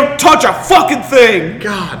 Stay there, you don't touch a fucking thing!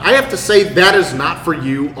 God, I have to say that is not for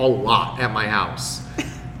you a lot at my house.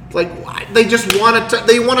 Like, they just want to,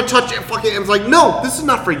 they want to touch it. Fucking, it's like, no, this is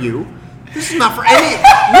not for you. This is not for any.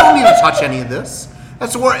 You don't need to touch any of this.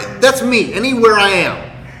 That's me. Anywhere I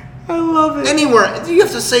am. I love it. Anywhere. Do you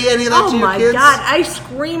have to say any of that Oh to your my kids? God, I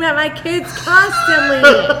scream at my kids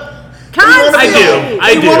constantly.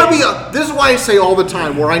 I do. want to be this is why I say all the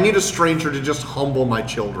time where I need a stranger to just humble my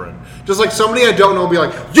children. Just like somebody I don't know be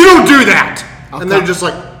like, you don't do that! And they're just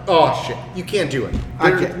like, oh shit, you can't do it.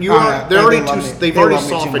 They've already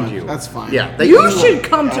softened you. That's fine. Yeah. You should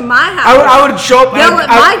come to my house. I would show up Yell at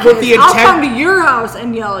my with kids. the I'll come intent. to your house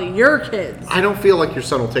and yell at your kids. I don't feel like your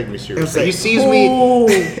son will take me seriously. It's He sees like,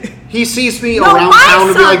 me. He sees me No, around my town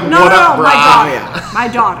and be like, son- "What up, no, brah?" my daughter. Yeah. My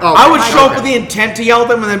daughter. Oh, I would my show up daughter. with the intent to yell at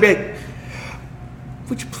them and then be like,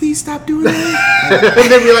 would you please stop doing that?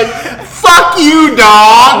 And then be like, "Fuck you,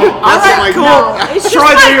 dog." That's what my cool. No, it's just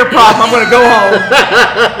Troy, they're your problem. I'm going to go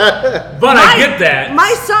home. But I get that.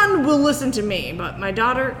 My son will listen to me, but my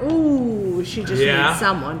daughter, ooh, she just Yeah. needs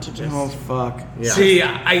someone to just Oh, fuck. Yeah. See,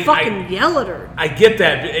 I fucking yell at her. I get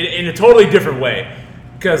that in a totally different way.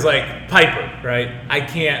 Because, like, Piper, right? I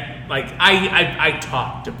can't, like, I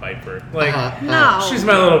talk to Piper. Like, No. she's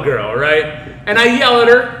my little girl, right? And I yell at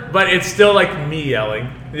her, but it's still, like, me yelling,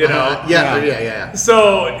 you know? Yeah.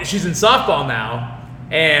 So, she's in softball now,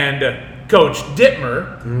 and Coach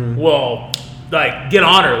Dittmer will, like, get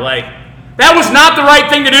on her, like, that was not the right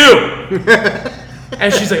thing to do!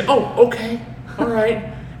 And she's like, oh, okay, all right.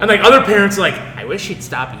 And, like, other parents are like, I wish he'd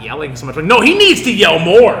stop yelling so much. Like, no, he needs to yell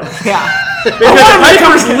more. Yeah. Because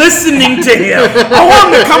Piper's listening to him. I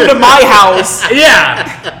want him to come to my house.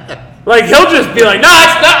 Yeah. Like, he'll just be like, no,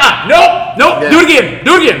 it's not. Nope. Yeah.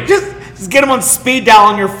 Do it again. Just get him on speed dial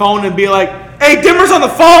on your phone and be like, hey, Dimmer's on the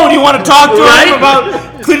phone. You want to talk to Right? him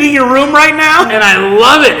about cleaning your room right now? And I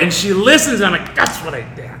love it. And she listens, and I'm like, that's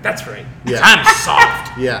right. Yeah. I'm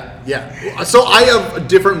soft. Yeah. So I have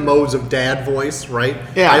different modes of dad voice, right?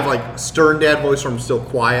 Yeah. I have like stern dad voice where I'm still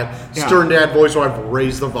quiet. Yeah. Stern dad voice where I've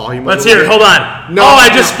raised the volume. Let's a hear little it. bit. Hold on. No, I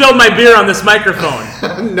no. just spilled my beer on this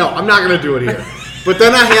microphone. No, I'm not gonna do it here. But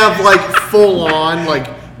then I have like full on like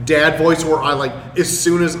dad voice where I like as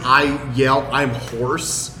soon as I yell I'm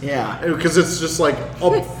hoarse. Yeah. Because it's just like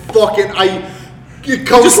a fucking it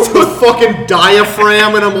comes from the fucking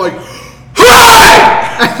diaphragm and I'm like, hey!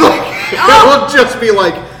 And, like, it'll just be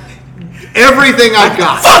like everything I've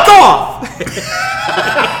got. Fuck off!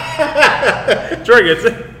 Troy gets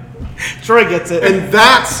it. Troy gets it. And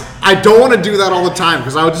I don't want to do that all the time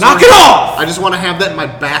because I would just Knock it off! I just want to have that in my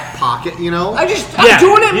back pocket, you know. I'm Yeah,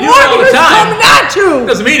 doing it you do more it all the because time. I'm not to.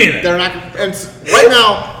 Doesn't mean anything. They're not, and right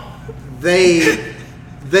now,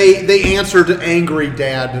 they answer to angry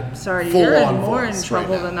dad. Sorry, full you're on in more in voice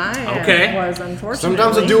trouble right than now. I Okay. was, unfortunately.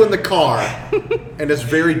 Sometimes I do it in the car, and it's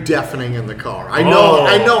very deafening in the car. I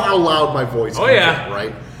Oh. know how loud my voice Oh, can yeah. get,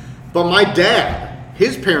 right? But my dad,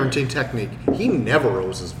 his parenting technique, he never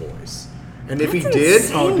rose his voice, and if he That's did,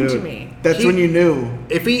 insane to me. That's when you knew.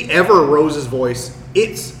 if he ever rose his voice,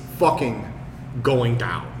 it's fucking going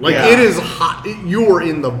down. Like Yeah. it is hot. You are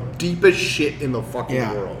in the deepest shit in the fucking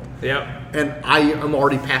Yeah. world. Yep. And I am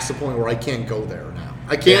already past the point where I can't go there now.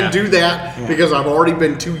 I can't Yeah. do that because I've already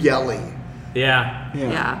been too yelly.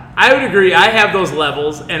 Yeah. I would agree. I have those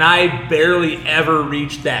levels, and I barely ever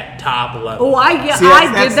reach that top level. Oh, I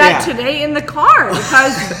did that today in the car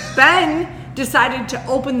because Ben decided to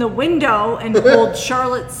open the window and pulled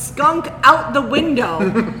Charlotte's skunk out the window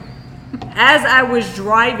as I was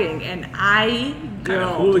driving, and I What kind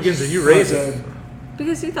of hooligans are you raising?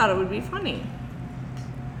 because he thought it would be funny.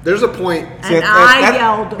 There's a point. And I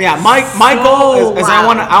yelled. Yeah, my goal is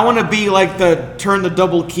I want to be like the turn the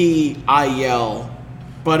double key. I yell,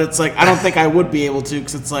 but it's like I don't think I would be able to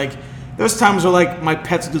because it's like there's times where like my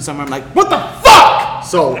pets will do something. I'm like, what the fuck?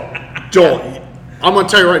 So, Joel, I'm gonna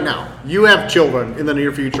tell you right now. You have children in the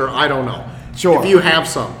near future. I don't know. Sure. If you have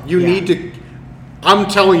some, you need to. I'm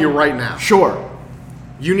telling you right now. Sure.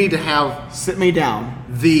 You need to have Sit me down.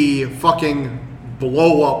 the fucking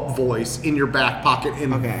blow up voice in your back pocket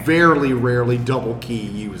and very rarely double key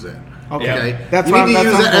use it. Okay. You need to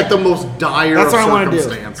use it at the most dire of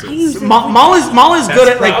circumstances. Molly's good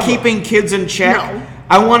at like keeping kids in check. No.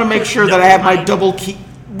 I want to make sure that I have my double key.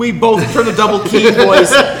 We both turn the double key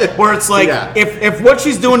voice where it's like if what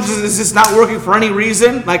she's doing is just not working for any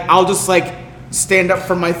reason, like I'll just like stand up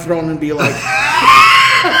from my throne and be like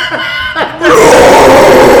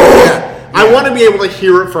I want to be able to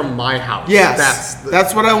hear it from my house. Yes,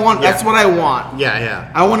 that's what I want. That's what I want. Yeah.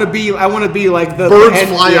 I want to be like the birds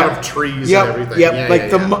fly out of trees and everything. Yep.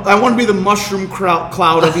 I want to be the mushroom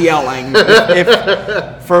cloud of yelling.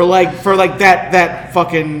 if for that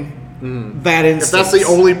fucking that instance. If that's the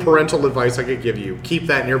only parental advice I could give you, keep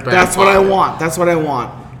that in your back. That's what I want. That's what I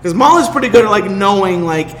want. Because Molly's pretty good at like knowing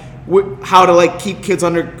like how to like keep kids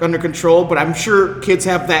under control. But I'm sure kids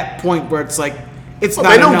have that point where it's like. It's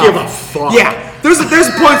not enough. They don't give a fuck. Yeah, there's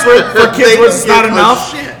points where for kids where it's not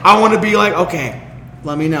enough. I want to be like, okay,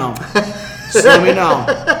 let me know. Just let me know.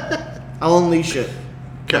 I'll unleash it.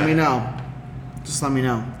 Okay. Let me know. Just let me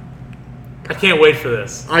know. I can't wait for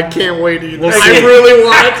this. I can't wait either. We'll I really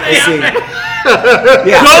want it. We'll see.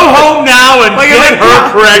 Go home now and get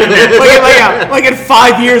her pregnant. Like in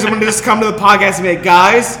 5 years, I'm going to just come to the podcast and be like,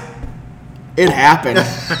 guys, it happened.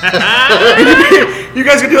 You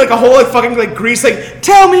guys are gonna do like a whole like fucking like Grease like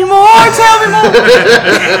tell me more. I told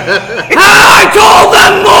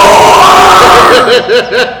them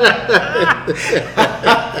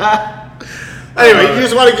more. Anyway, you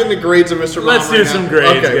just want to get into grades of Mr. Mom. Let's do some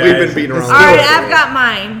grades. Okay, guys. we've been beating around. All right, I've got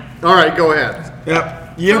mine. All right, go ahead.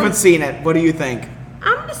 Yep. You haven't seen it. What do you think?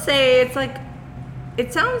 I'm gonna say it's like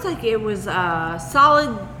it sounds like it was a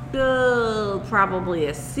solid. Probably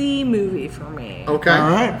a C movie for me. Okay. All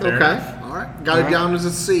right. Okay. All right. Got it down as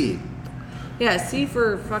a C. Yeah, C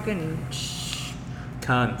for fucking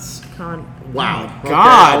cunts. Wow. God. Okay,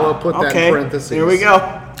 I'll put that in parentheses. Here we go.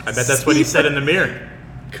 I bet that's what he said in the mirror.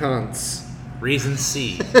 Cunts. Reason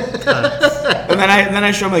C. Cunts. And then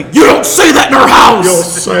I show him like, you don't say that in our house. You don't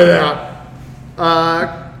say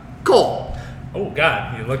that. Cole. Oh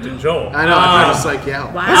God, you looked at Joel. I know. I'm trying to psych you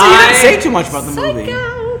out. wow. You didn't say too much about the movie. Psych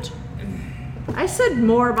out. I said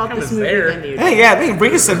more about this movie than you did. Hey, yeah, I think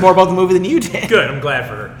Brinkus said more about the movie than you did. Good, I'm glad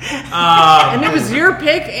for her. And it was your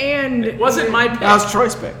pick, and It wasn't my pick. That was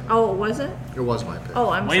Troy's pick. Oh, was it? It was my pick. Oh,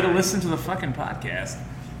 I'm Way sorry. to listen to the fucking podcast.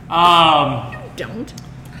 Don't.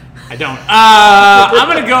 I don't. I'm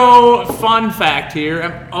gonna go. Fun fact here.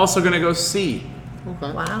 I'm also gonna go C.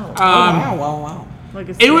 Okay. Wow. Wow. Like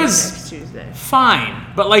a It C was next Tuesday. fine,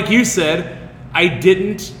 but like you said, I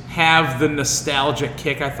didn't have the nostalgic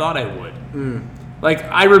kick I thought I would. Like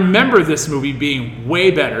I remember this movie being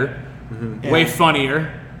way better, way funnier,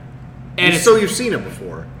 and So you've seen it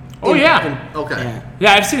before? Oh yeah. Okay.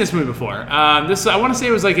 Yeah, I've seen this movie before. This I want to say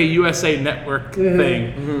it was like a USA Network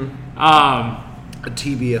thing. A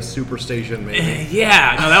TBS Superstation, maybe.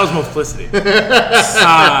 Yeah, no, that was Multiplicity.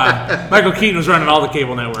 Michael Keaton was running all the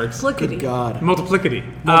cable networks. Good God. Multiplicity.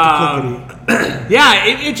 Multiplicity. Yeah,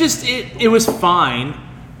 it was fine,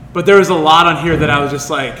 but there was a lot on here that I was just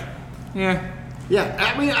like, yeah. Yeah,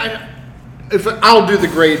 I mean, I'll do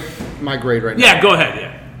my grade right now. Yeah, go ahead.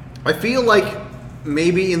 Yeah. I feel like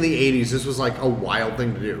maybe in the 80s this was like a wild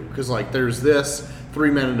thing to do because like there's this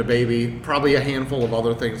 3 Men and a Baby, probably a handful of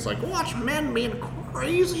other things like watch men be in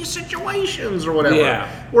crazy situations or whatever. Yeah.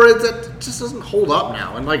 Where it just doesn't hold up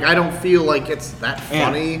now, and like I don't feel like it's that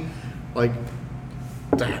funny. Like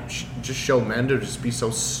to just show men to just be so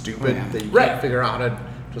stupid that you can't figure out how to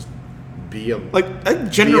just be a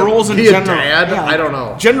gender roles in general. Dad? Yeah, I don't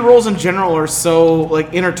know. Gender roles in general are so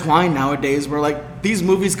like intertwined nowadays. Where like these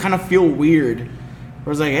movies kind of feel weird.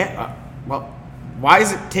 Where it's like, well, why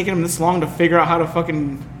is it taking him this long to figure out how to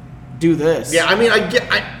fucking do this? Yeah, I mean,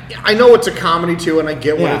 I know it's a comedy too, and I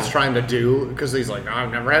get what it's trying to do because he's like,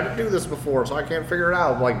 I've never had to do this before, so I can't figure it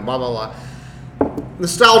out. Like blah blah blah.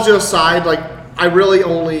 nostalgia aside, like I really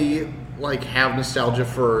only like have nostalgia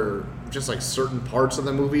for just like certain parts of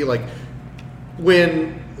the movie, like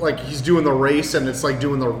when like he's doing the race and it's like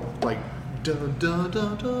doing the like dun, dun,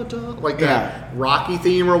 dun, dun, dun, like that Rocky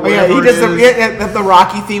theme or whatever. He does the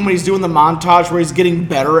Rocky theme when he's doing the montage where he's getting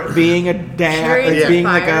better at being a dad, Chariots being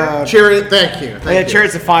of like Fire. a Chariot. Thank you.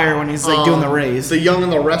 Chariots of Fire when he's like doing the race. The Young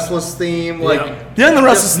and the Restless theme, like The Young and the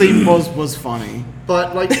Restless theme was funny.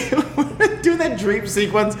 but like Doing that dream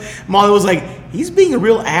sequence, Molly was like, he's being a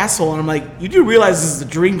real asshole. And I'm like, you do realize this is a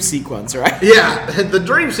dream sequence, right? yeah, the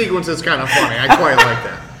dream sequence is kind of funny. I quite like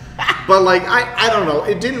that. But like I don't know,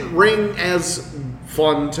 it didn't ring as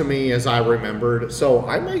fun to me as I remembered. So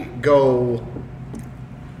I might go.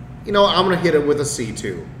 I'm gonna hit it with a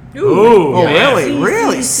C2. Ooh, Oh, man. really?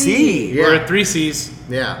 Really? C. Yeah. We're at 3 C's.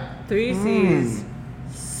 Yeah. 3 C's.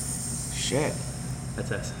 Shit.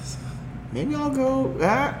 That's S. Maybe I'll go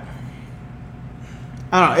that.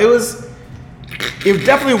 I don't know. It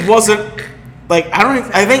definitely wasn't like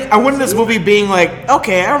I think I went in this movie being like,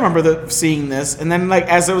 okay, I remember seeing this, and then like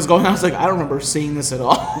as it was going, I was like, I don't remember seeing this at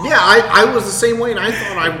all. Yeah, I was the same way, and I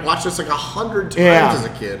thought I watched this like 100 times as a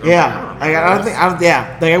kid. Yeah,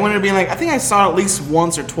 I went in being like, I think I saw it at least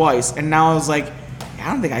once or twice, and now I was like,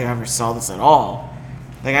 I don't think I ever saw this at all.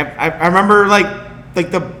 Like I remember like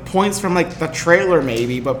the points from like the trailer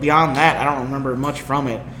maybe, but beyond that, I don't remember much from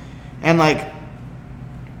it. And like,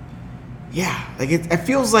 yeah, like it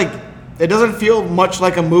feels like it doesn't feel much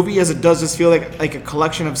like a movie as it does just feel like a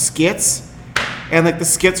collection of skits, and like the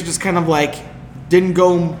skits are just kind of like didn't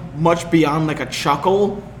go much beyond like a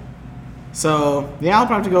chuckle. So yeah, I'll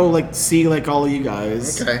probably go like see like all of you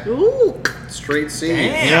guys. Okay. Ooh. Straight C.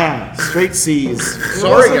 Damn. Yeah, straight C's.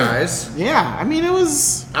 Sorry, guys. Yeah, I mean it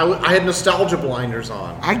was. I had nostalgia blinders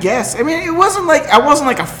on. I guess. I mean, it wasn't like I wasn't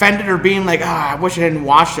like offended or being like, I wish I didn't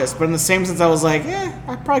watch this. But in the same sense, I was like,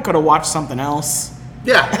 I probably could have watched something else.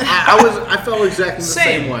 Yeah, I felt exactly the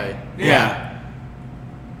same way. Yeah.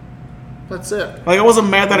 That's it. Like I wasn't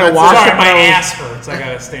mad that I That's watched Sorry, it, but my I was ass hurts. I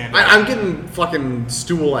gotta stand up. I'm getting fucking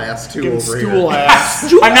stool ass too getting over stool here.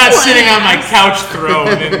 ass. I'm not sitting on my couch throne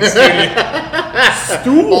in the studio.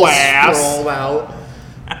 Stool All ass. sprawled out.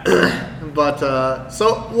 But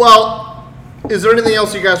is there anything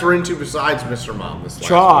else you guys were into besides Mr. Mom this last week?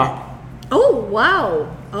 Chaw. Oh wow.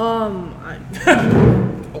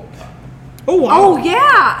 Oh wow. Oh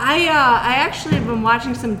yeah. I actually have been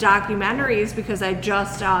watching some documentaries because I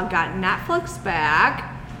just got Netflix back.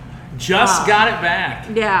 Just got it back.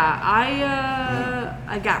 Yeah,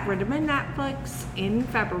 I got rid of my Netflix in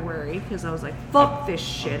February because I was like, fuck this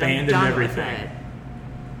shit. Abandoned I'm done everything. with it.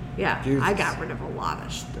 Yeah, Jesus. I got rid of a lot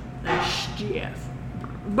of shit.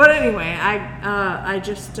 But anyway, I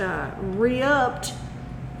just re-upped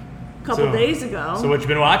a couple days ago. So what you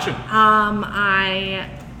been watching? I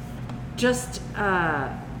just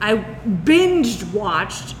I binged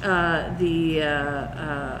watched the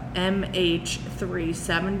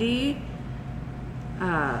MH370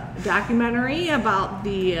 documentary about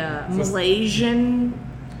the Malaysian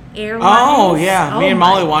airlines. Oh, yeah. Me and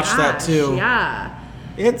Molly my watched that, gosh, too. Yeah.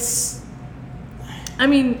 I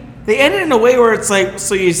mean, They ended in a way where it's like,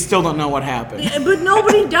 so you still don't know what happened. but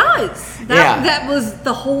nobody does. Yeah. That was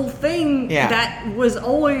the whole thing. Yeah. That was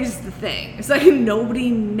always the thing. It's like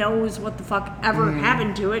nobody knows what the fuck ever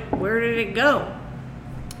happened to it. Where did it go?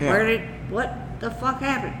 Yeah. What the fuck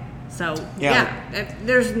happened? So Yeah.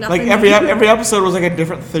 there's Like nothing. every episode was like a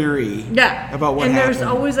different theory. Yeah. About what and happened. there's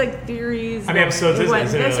always like theories. How many episodes is it?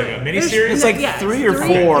 Is it like a miniseries? It's like three or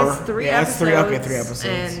four. It's three Yeah, it's episodes. three- okay, 3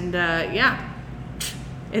 episodes. And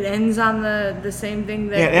it ends on the same thing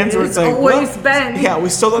that Yeah, it ends where it's it's like, always well, been. yeah, we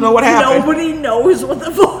still don't know what happened. Nobody knows what the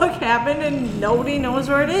fuck happened, and nobody knows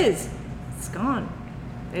where it is. It's gone.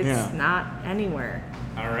 It's Yeah. not anywhere.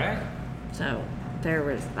 All right. So there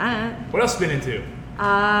was that. What else been into?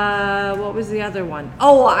 What was the other one?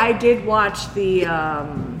 Oh, I did watch the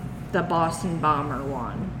Boston Bomber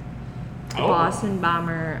one. The Oh. Boston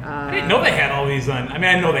Bomber. I didn't know they had all these on. I mean,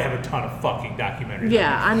 I know they have a ton of fucking documentaries.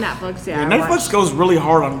 Yeah, on Netflix. Yeah, Yeah, I Netflix watched- goes really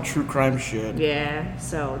hard on true crime shit. Yeah,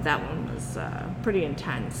 so that one was pretty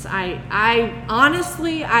intense. I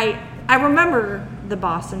honestly, I remember the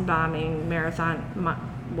Boston bombing marathon,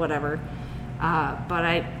 whatever, but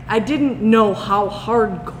I didn't know how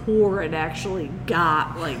hardcore it actually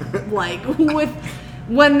got. Like with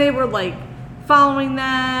when they were like following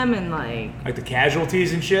them and like the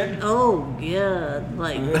casualties and shit. oh yeah,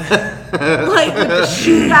 like with the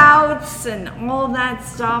shootouts and all that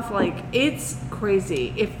stuff. Like it's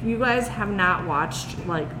crazy. If you guys have not watched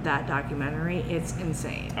like that documentary, it's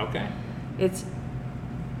insane. Okay. It's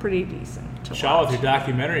pretty decent to Shaw with watch. your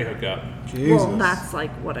documentary hookup. Jesus. Well, that's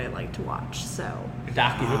like what I like to watch. So,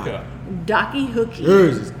 Docu hookup. Docky Hooky.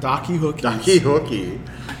 Jesus. Docky hookies. Ducky hooky.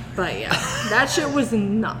 But yeah, that shit was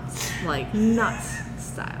nuts. Like nuts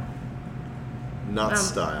style. Nut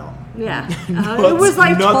style. Yeah. It was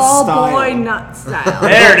like Nuts tall style. boy nut style.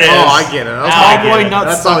 There it is. Oh, I get it. Now I Tall get boy it. nuts.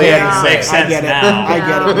 That's all you had to style. say. Makes I sense get it. now. I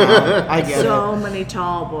get it now. I get So it. many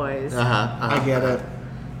tall boys. I get it.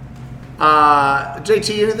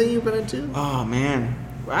 JT, anything you've been into? Oh man,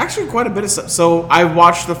 actually quite a bit of stuff. So I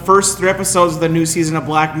watched the first 3 episodes of the new season of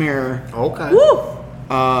Black Mirror. Okay. Woo!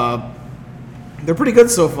 They're pretty good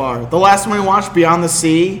so far. The last one we watched, Beyond the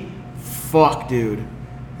Sea, fuck, dude,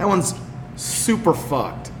 that one's super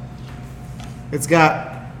fucked. It's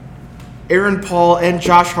got Aaron Paul and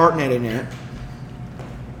Josh Hartnett in it,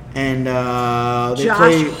 and they Josh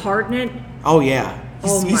play. Hartnett. Oh yeah,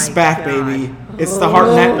 Oh he's my back, God. baby. It's the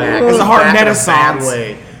Hartnett. Back. It's the He's back in a Hartnett bad Renaissance.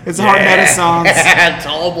 way. It's the Hartnett Renaissance.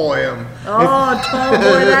 Tall boy him. Oh, tall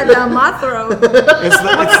boy, that down my throat. It's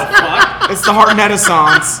the Hartnett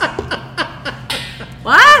Renaissance.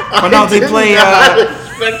 What? But no, they play.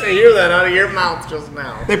 Expect to hear that out of your mouth just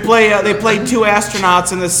now. They play 2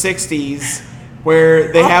 astronauts in the '60s,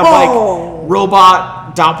 where they have Oh. like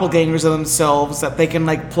robot doppelgangers of themselves that they can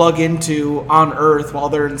like plug into on Earth while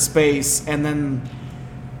they're in space, and then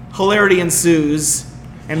hilarity ensues.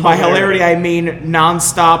 And by hilarity, I mean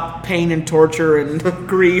nonstop pain and torture and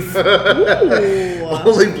grief.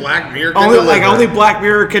 Only Black Mirror can only deliver. Black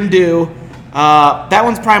Mirror can do. That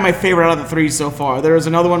one's probably my favorite out of the 3 so far. There was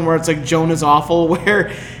another one where it's like Joan is Awful,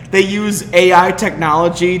 where they use AI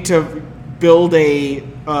technology to build a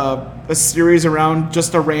series around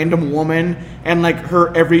just a random woman and like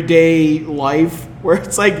her everyday life, where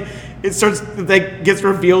it's like it starts like gets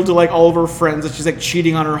revealed to like all of her friends that she's like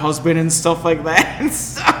cheating on her husband and stuff like that. And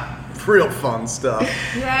stuff. Real fun stuff.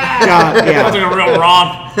 Yeah. God, yeah. Something real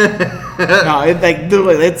wrong. No,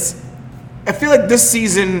 it's. I feel like this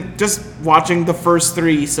season, just watching the first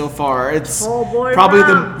 3 so far, it's Oh, boy, probably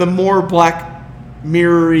Rob. the more Black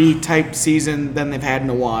Mirror-y type season than they've had in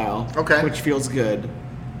a while. Okay. Which feels good.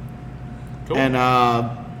 Cool. And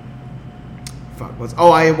I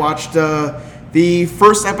watched the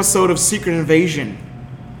first episode of Secret Invasion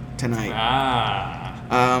tonight.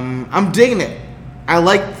 I'm digging it. I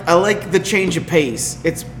like the change of pace.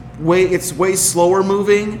 It's way slower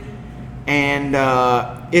moving, and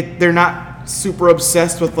they're not super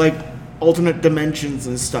obsessed with like alternate dimensions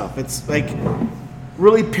and stuff. It's like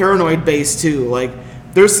really paranoid based too. Like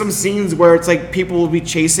there's some scenes where it's like people will be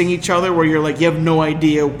chasing each other where you're like you have no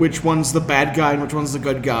idea which one's the bad guy and which one's the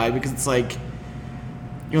good guy, because it's like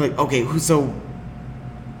you're like, okay, who's so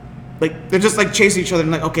like they're just like chasing each other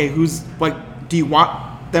and like, okay, who's like, do you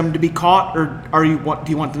want them to be caught or do you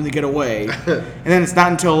want them to get away? And then it's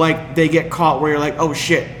not until like they get caught where you're like, oh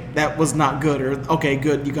shit, that was not good, or okay,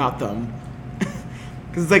 good, you got them.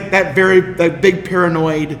 Because it's like that very like big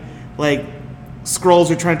paranoid like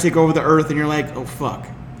Skrulls are trying to take over the Earth, and you're like, oh fuck,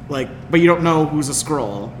 like, but you don't know who's a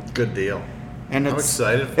Skrull. Good deal. And I'm it's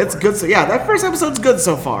excited for it's it. good. So yeah, that first episode's good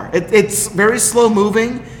so far. It's very slow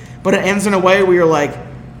moving, but it ends in a way where you're like,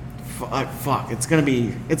 fuck, it's gonna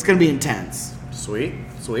be intense. Sweet.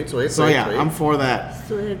 So yeah, I'm for that.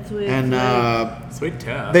 Sweet. And Sweet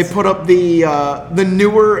test. they put up the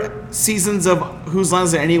newer seasons of Whose Line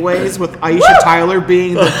Is It Anyways with Aisha Tyler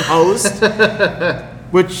being the host,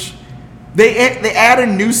 which they add a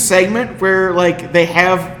new segment where like they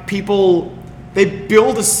have people, they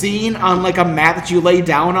build a scene on like a mat that you lay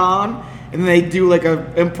down on, and then they do like a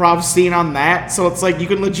improv scene on that. So it's like you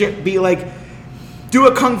can legit be like do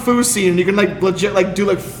a kung fu scene, and you can like legit like do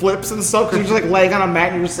like flips and stuff, because you're just like laying on a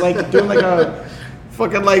mat and you're just like doing like a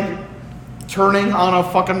fucking like turning on a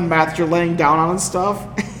fucking mat that you're laying down on and stuff.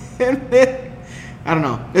 And I don't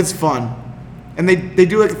know, it's fun. And they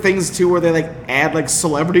do like things too where they like add like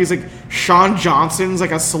celebrities, like Sean Johnson's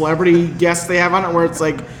like a celebrity guest they have on it, where it's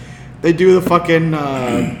like they do the fucking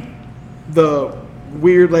the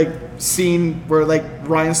weird like scene where like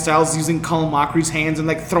Ryan Stiles is using Colin Mochree's hands and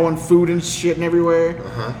like throwing food and shit and everywhere.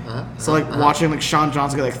 So like watching like Sean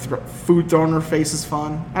Johnson get like food thrown in her face is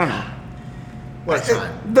fun. I don't know. What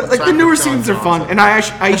time? The newer scenes are fun, and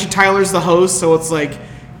Aisha Tyler's the host, so it's like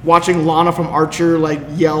watching Lana from Archer like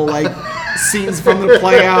yell like scenes from the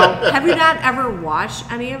play out. Have you not ever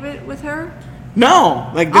watched any of it with her? No,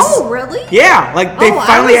 like this. Oh, really? Yeah, like they Oh, I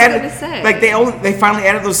finally was added. gonna say. Like they finally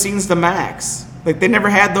added those scenes to Max. Like they never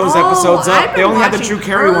had those Oh, episodes I've up. been They only had the watching Drew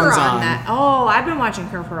Carey her ones on. that. Oh, I've been watching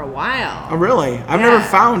her for a while. Oh really? I've Yeah. never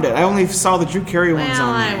found it. I only saw the Drew Carey ones Well,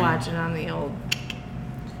 on I there. watch it on the old.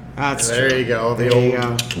 That's There true. you go. There you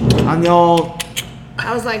go. On the old.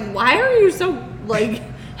 I was like, why are you so like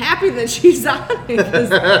happy that she's on it?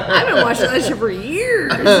 Because I've been watching that shit for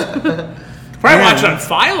years. Probably watch it on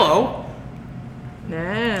Philo.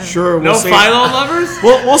 Nah. Sure. No We'll say, Philo lovers?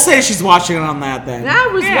 we'll say she's watching it on that then. I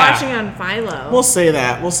was Yeah. watching on Philo. We'll say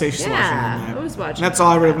that. We'll say she's watching it on yeah, that. I was watching. That's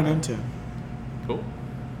all I really went into. Cool.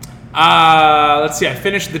 Let's see. I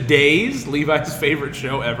finished The Days, Levi's favorite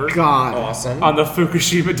show ever. God. Awesome. On the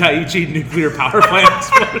Fukushima Daiichi nuclear power plant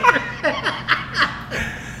explosion.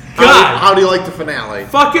 God. How do you like the finale?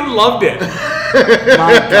 Fucking loved it.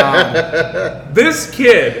 My God. This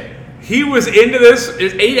kid, he was into this.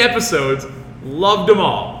 It's 8 episodes. Loved them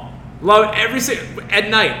all. Loved every single. At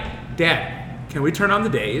night, Dad, can we turn on The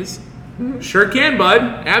Days? Sure can, bud.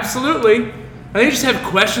 Absolutely. And they just have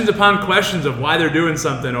questions upon questions of why they're doing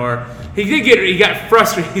something, or he got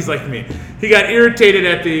frustrated. He's like me. He got irritated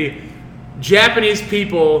at the Japanese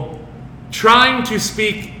people trying to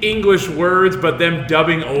speak English words, but them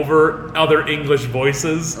dubbing over other English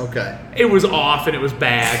voices. Okay. It was off and it was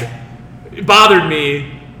bad. It bothered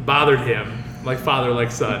me, bothered him, like father,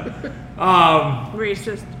 like son.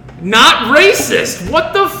 Racist. Not racist.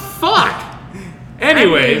 What the fuck?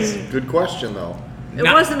 Anyways, Good question, though. It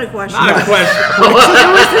Not- wasn't a question. not a question. It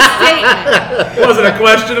was a statement. It wasn't a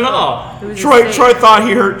question at all. It was a Troy statement. thought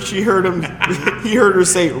he heard her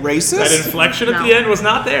say That racist. inflection at No. the end was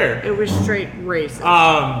not there. It was straight racist.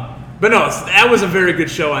 But no, that was a very good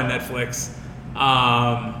show on Netflix.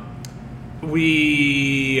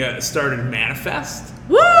 We started Manifest.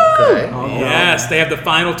 Woo! Okay. Oh, Yes, they have the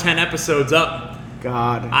final 10 episodes up.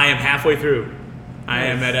 God. I am halfway through. I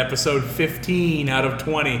am at episode 15 out of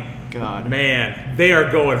 20. God. Man, they are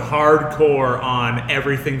going hardcore on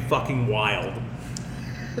everything fucking wild.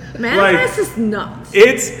 Manifest is nuts.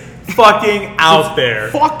 It's fucking out there.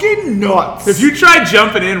 Fucking nuts. If you try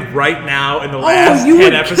jumping in right now in the Oh, last you 10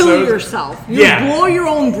 would episodes, kill yourself. You Yeah. would blow your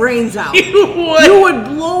own brains out. you would. You would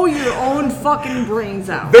blow your own fucking brains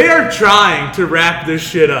out. They are trying to wrap this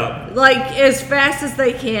shit up. Like, as fast as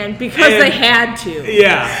they can, because And- they had to.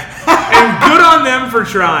 Yeah. And good on them for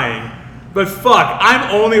trying. But fuck, I'm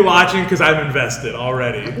only watching because I'm invested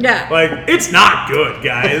already. Yeah. Like, it's not good,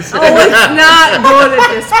 guys. Oh, it's not good at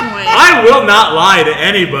this point. I will not lie to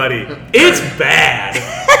anybody. It's bad.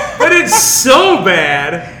 But it's so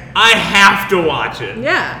bad, I have to watch it.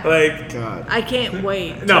 Yeah. Like, God. I can't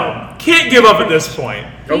wait. no, can't give up at this point.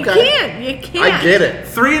 You Okay. can't. You can't. I get it.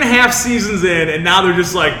 3.5 seasons in, and now they're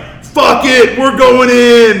just like, fuck it, we're going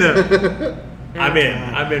in. I'm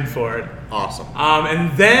in. I'm in for it. Awesome. And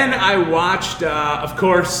then I watched, of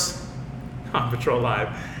course, on Patrol Live.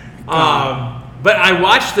 But I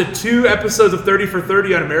watched the 2 episodes of 30 for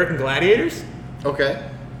 30 on American Gladiators. Okay.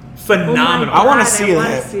 Phenomenal. I want God, to see I wanna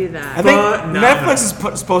that. see that. I think Phenomenal. Netflix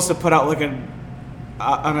is supposed to put out like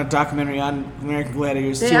on a documentary on American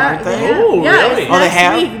Gladiators too, aren't they? Oh, yeah, really? it's Oh, they next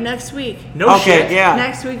have? week. Next week. No Okay, shit. yeah.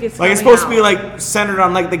 Next week it's Like it's coming supposed to be out. like centered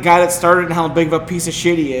on like the guy that started and how big of a piece of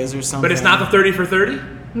shit he is or something. But it's not the 30 for 30?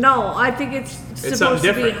 No, I think it's something supposed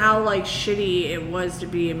to be different. how like shitty it was to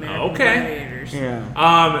be American Okay. Gladiators.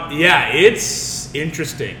 Yeah. Yeah, it's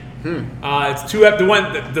interesting. It's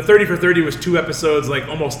the 30 for 30 was 2 episodes, like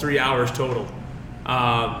almost 3 hours total.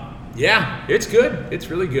 Yeah, it's good. It's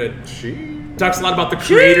really good. Talks a lot about the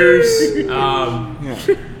creators.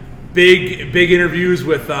 Yeah. Big interviews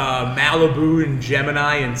with Malibu and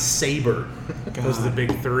Gemini and Saber. Those are the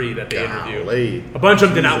big 3 that they interview. Golly. A bunch of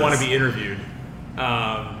them did not want to be interviewed.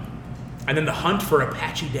 And then the hunt for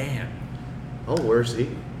Apache Dan. Oh, where's he?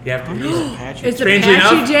 You have to. Apache. Is Strangely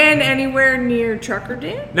Apache enough- Dan anywhere near Trucker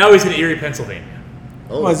Dan? Now he's in Erie, Pennsylvania.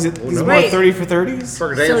 Oh, Was it? oh, Is no. it more Wait. 30 for 30s?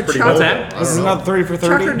 Trucker Dan's So pretty Chuck- old. What's that? I This is don't know. not 30 for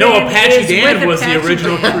 30. Trucker No, Dan Apache is Dan with was the Apache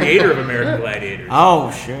original Dan. creator of American Gladiators.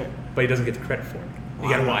 Oh shit. But he doesn't get the credit for it. You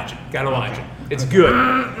gotta watch it. Gotta watch it. It's good.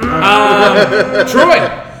 Troy,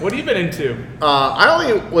 what have you been into? I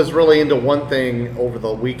only was really into one thing over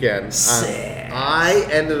the weekend. Sex. I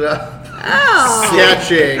ended up Oh,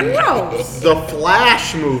 sketching gross. the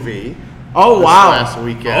Flash movie Oh this wow. last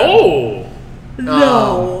weekend. Oh,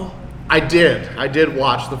 No. I did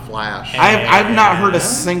watch the Flash. I've not heard a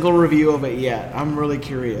single review of it yet. I'm really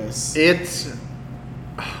curious. It's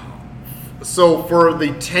so for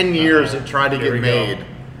the 10 years it tried to Here get we go. made.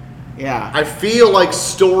 Yeah. I feel like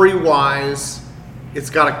story-wise, it's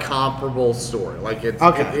got a comparable story. Like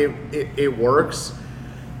Okay. it works.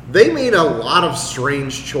 They made a lot of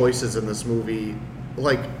strange choices in this movie,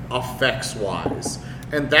 like effects-wise,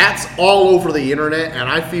 and that's all over the internet. And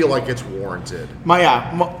I feel like it's warranted. my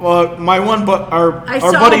one our I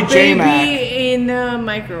saw buddy a J Mac. baby in the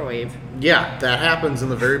microwave. Yeah, that happens in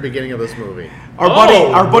the very beginning of this movie.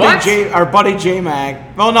 Our buddy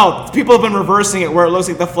J-Mag. Well, no, people have been reversing it where it looks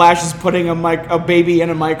like the Flash is putting a baby in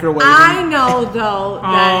a microwave. I know though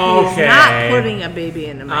that he's not putting a baby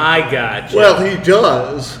in a microwave. I got you. Well, he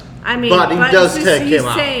does. I mean, but he does take him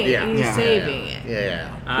out. He's saving it.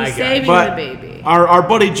 Yeah. He's saving but the baby. Our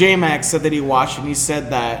buddy J-Max said that he watched it and he said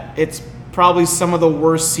that it's probably some of the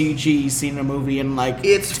worst CG he's seen in a movie in like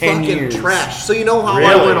it's 10 fucking years. trash. So you know how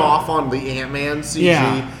I went off on the Ant-Man CG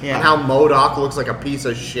and how MODOK looks like a piece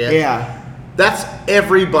of shit? Yeah. That's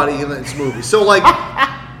everybody in this movie. So like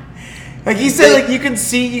like he said, like you can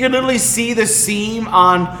literally see the seam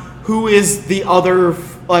on who is the other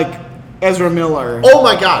like Ezra Miller. Oh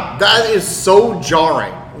my god, that is so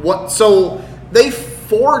jarring. So they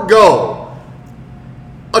forego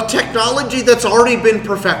a technology that's already been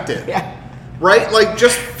perfected. Yeah. Right? Like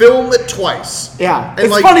just film it twice. Yeah. And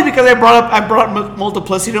it's like, funny because I brought up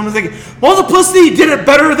Multiplicity and I was like, Multiplicity did it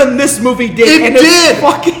better than this movie did. It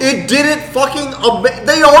did it fucking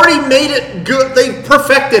they already made it good. They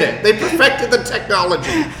perfected it. They perfected the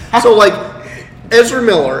technology. So like Ezra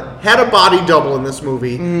Miller had a body double in this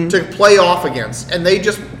movie to play off against, and they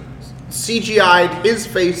just CGI'd his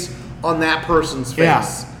face on that person's face.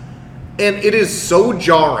 Yeah. And it is so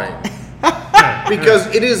jarring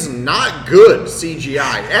because it is not good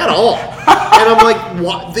CGI at all. And I'm like,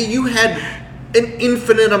 what? You had an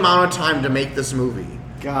infinite amount of time to make this movie.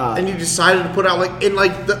 God. And you decided to put out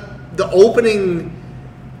the opening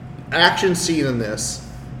action scene in this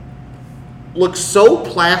looks so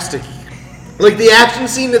plasticky. Like the action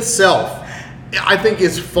scene itself, I think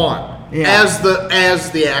is fun as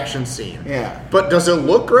the action scene. Yeah. But does it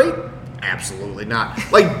look great? Absolutely not.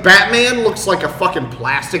 Like Batman looks like a fucking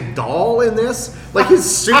plastic doll in this. Like his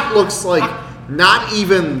suit looks like not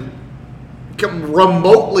even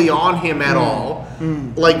remotely on him at all.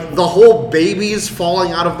 Like the whole babies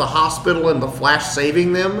falling out of the hospital and the Flash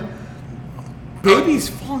saving them. Babies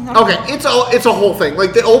falling out. Okay, it's a whole thing.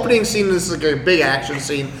 Like the opening scene is like a big action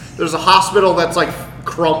scene. There's a hospital that's like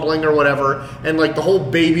crumbling or whatever, and like the whole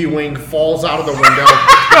baby wing falls out of the window.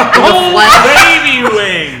 Baby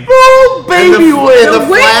wing. Oh, baby wing. And the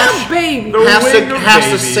Flash baby has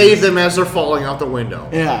to save them as they're falling out the window.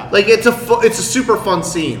 Yeah. Like it's a super fun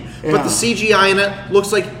scene, but the CGI in it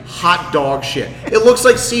looks like hot dog shit. It looks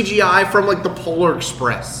like CGI from like the Polar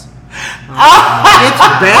Express. It's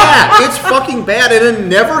bad. It's fucking bad, and it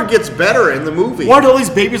never gets better in the movie. Why do all these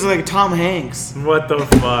babies look like Tom Hanks? What the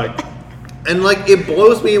fuck? And like it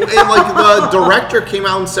blows me. And like the director came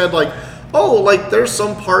out and said like, oh, like there's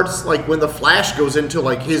some parts like when the Flash goes into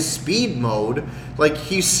like his speed mode, like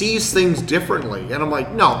he sees things differently. And I'm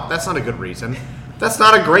like, no, that's not a good reason. That's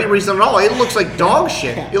not a great reason at all. It looks like dog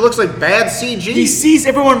shit. It looks like bad CG. He sees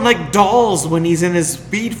everyone like dolls when he's in his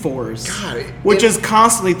Speed Force, which is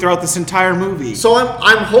constantly throughout this entire movie. So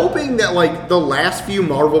I'm hoping that like the last few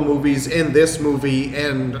Marvel movies and this movie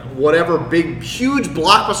and whatever big, huge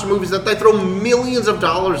blockbuster movies that they throw millions of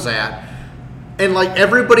dollars at, and like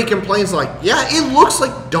everybody complains like, yeah, it looks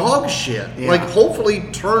like dog shit. Yeah. Like hopefully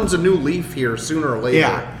turns a new leaf here sooner or later.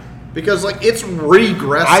 Yeah. Because like it's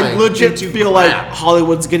regressing. I legit feel crap. like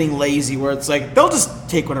Hollywood's getting lazy, where it's like they'll just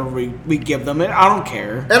take whatever we give them. I don't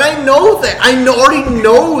care. And I know that. already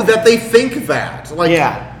know that they think that. Like,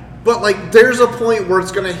 but like, there's a point where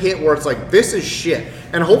it's gonna hit where it's like, this is shit.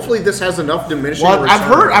 And hopefully, this has enough diminishing returns.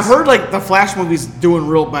 I've heard like the Flash movie's doing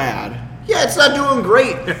real bad. Yeah, it's not doing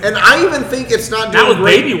great, and I even think it's not doing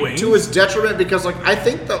great Baby Wing. to its detriment because like I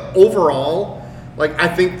think the overall. Like,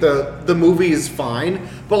 I think the movie is fine,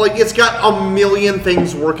 but, like, it's got a million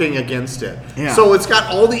things working against it. Yeah. So it's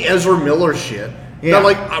got all the Ezra Miller shit. Yeah. That,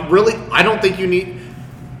 like, I don't think you need...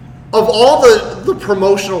 Of all the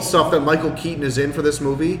promotional stuff that Michael Keaton is in for this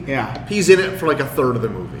movie, he's in it for, like, a third of the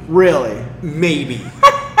movie. Really? Maybe.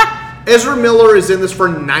 Ezra Miller is in this for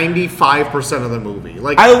 95% of the movie.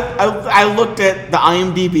 Like I looked at the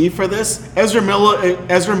IMDb for this. Ezra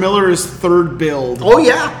Miller is third build. Oh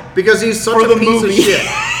yeah, because he's such a piece of shit.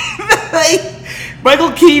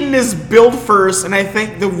 Michael Keaton is billed first, and I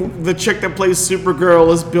think the chick that plays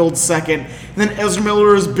Supergirl is billed second, and then Ezra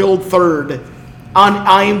Miller is billed third on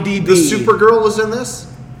IMDb. The Supergirl was in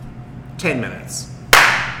this? 10 minutes.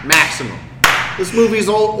 Maximum. This movie's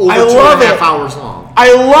all over 2.5 hours long.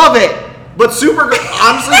 I love it. But Supergirl,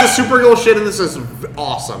 honestly, the Supergirl shit in this is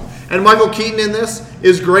awesome, and Michael Keaton in this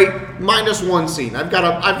is great. Minus one scene. I've got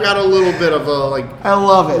a little bit of a like. I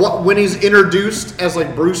love it. When he's introduced as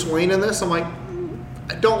like Bruce Wayne in this, I'm like,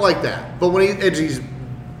 I don't like that. But when he's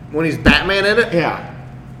Batman in it, yeah,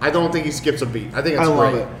 I don't think he skips a beat. I think it's I great.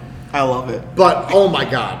 love it. I love it. But oh my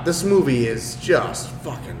god, this movie is just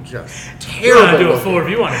fucking You terrible. want to do a looking. full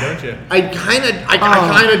review on it, don't you? I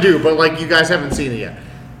kind of do, but like you guys haven't seen it yet.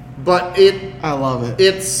 But I love it.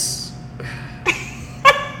 it's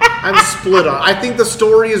I'm split on. I think the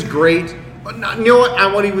story is great. But you know what? I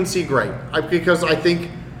won't even see great because I think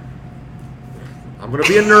I'm gonna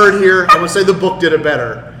be a nerd here. I'm gonna say the book did it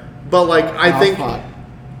better, but like I think fuck.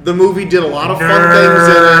 the movie did a lot of fun things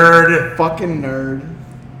in it. Fucking nerd.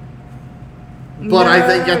 But I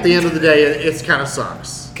think at the end of the day, it's kind of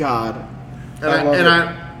sucks. God.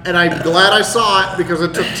 And I'm glad I saw it because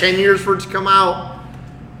it took 10 years for it to come out.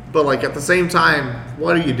 But like at the same time,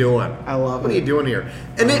 what are you doing? I love What it. are you doing here?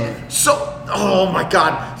 And oh my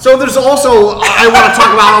god. So there's also I want to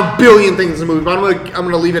talk about a billion things in the movie, but I'm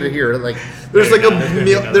gonna leave it here. Like there's like a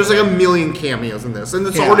million cameos in this, and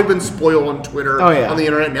it's already been spoiled on Twitter, on the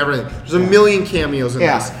internet, and everything. There's a million cameos in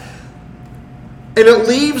this. And it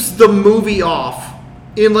leaves the movie off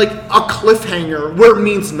in like a cliffhanger where it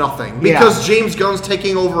means nothing because James Gunn's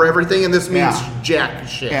taking over everything, and this means jack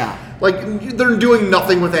shit. Yeah. Like they're doing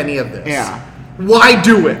nothing with any of this. Yeah. Why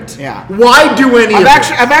do it? Yeah. Why do any of it?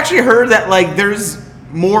 I've actually heard that like there's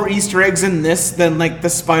more Easter eggs in this than like the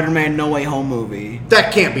Spider-Man No Way Home movie.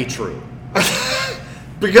 That can't be true.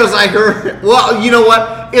 Because I heard, well, you know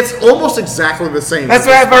what? It's almost exactly the same. That's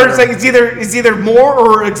what I've heard. It's like it's either more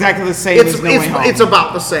or exactly the same as No Way Home. It's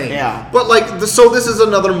about the same. Yeah. But like, so this is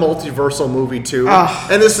another multiversal movie too,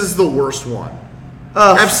 and this is the worst one.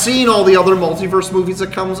 I've seen all the other multiverse movies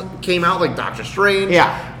that came out, like Doctor Strange.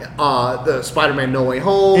 The Spider-Man No Way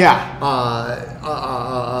Home.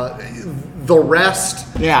 The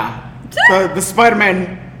Rest. The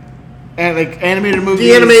Spider-Man. And like animated movie.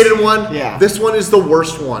 The animated one. Yeah. This one is the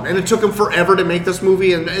worst one, and it took them forever to make this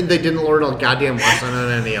movie, and they didn't learn a goddamn lesson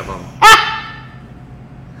on any of them.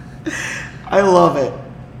 I love it.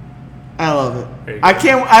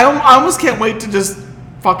 I almost can't wait to just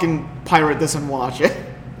fucking pirate this and watch it.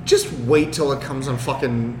 Just wait till it comes on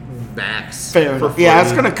fucking Max. Fair enough. Yeah,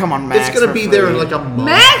 it's gonna come on Max. It's gonna be there in like a month.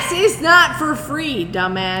 Max is not for free,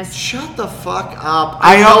 dumbass. Shut the fuck up.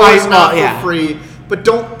 I know it's not for free. But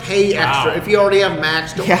don't pay extra. If you already have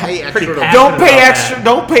Max, don't pay extra. Don't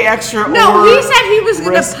pay extra. No, he said he was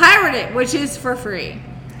going to pirate it, which is for free.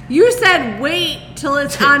 You said wait till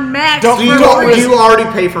it's on Max. Do you already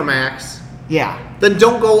pay for Max? Yeah. Then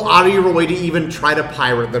don't go out of your way to even try to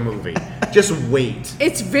pirate the movie. Just wait.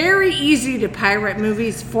 It's very easy to pirate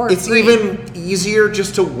movies for free. It's even easier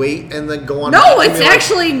just to wait and then go on. No, it's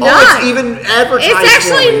actually not. Oh, it's even advertised. It's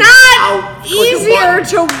actually not easier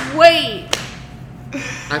to wait.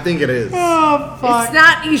 I think it is. Oh, fuck. It's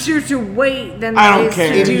not easier to wait than I don't it is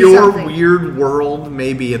care. to In do your something. weird world,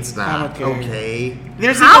 maybe it's not. I don't care. Okay.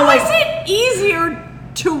 How is it easier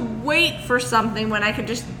to wait for something when I could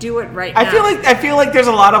just do it right now? I feel like there's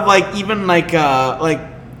a lot of like even like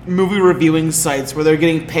movie reviewing sites where they're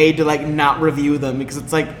getting paid to like not review them because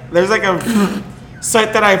it's like there's like a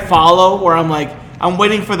site that I follow where I'm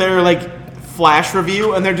waiting for their like flash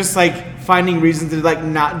review and they're just like finding reasons to like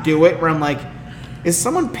not do it where I'm like, is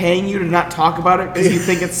someone paying you to not talk about it because you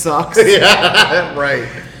think it sucks? Yeah, right.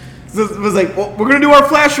 So it was like, well, we're gonna do our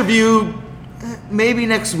flash review maybe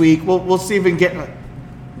next week. We'll see if we can get.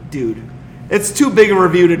 Dude, it's too big a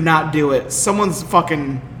review to not do it. Someone's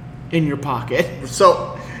fucking in your pocket.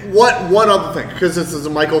 So, one other thing, because this is a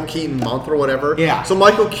Michael Keaton month or whatever. Yeah. So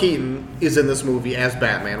Michael Keaton is in this movie as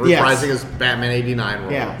Batman, reprising his Batman '89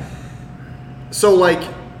 role. Yeah. So like,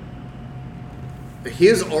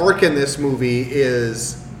 his arc in this movie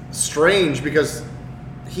is strange because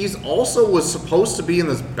he's also was supposed to be in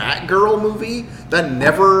this Batgirl movie that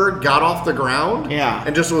never got off the ground. Yeah.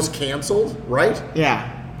 And just was canceled, right?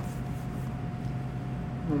 Yeah.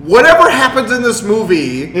 Whatever happens in this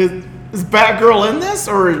movie. Is Batgirl in this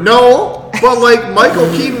or No, but like Michael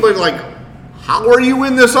Keaton was like, how are you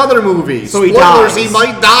in this other movie? So he Spoilers, dies. he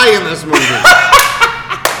might die in this movie.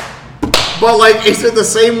 But like, is it the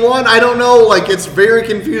same one? I don't know. Like, it's very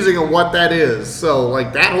confusing on what that is. So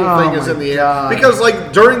like, that whole thing is in the air. Because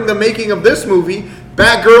like, during the making of this movie,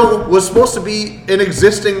 Batgirl was supposed to be an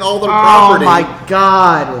existing all the property. Oh my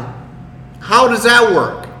god. How does that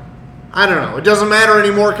work? I don't know. It doesn't matter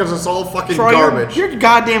anymore because it's all fucking Troy, garbage. Your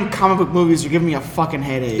goddamn comic book movies are giving me a fucking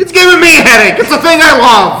headache. It's giving me a headache. It's the thing I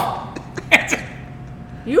love.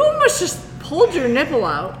 You almost just pulled your nipple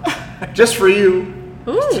out. Just for you.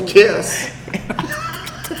 Ooh. Kiss.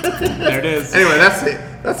 There it is. Anyway, that's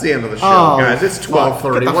the end of the show, guys. It's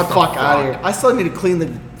 12:30. Get the What the fuck out of here! I still need to clean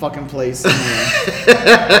the fucking place.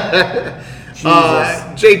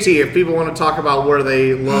 JT, if people want to talk about where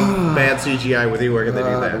they love bad CGI with you, where can they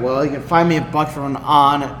do that? Well, you can find me at Buckthorn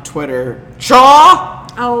on Twitter. Chaw!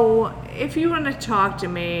 Oh, if you want to talk to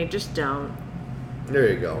me, just don't.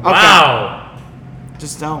 There you go. Okay. Wow.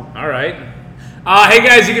 Just don't. All right. Hey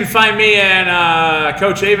guys, you can find me and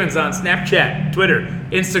Coach Avens on Snapchat, Twitter,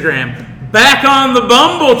 Instagram. Back on the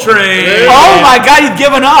Bumble train. Oh my God, you've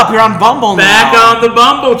given up. You're on Bumble now. Back on the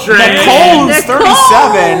Bumble train. Nicole's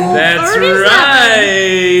 37. That's 37.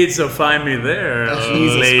 right. So find me there,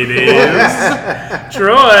 Jesus ladies.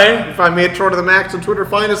 Troy. Find me at Troy to the Max on Twitter.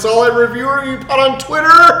 Find us all at Reviewer Pod on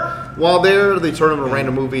Twitter. While there, the Tournament of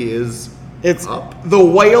Random movie is It's up. The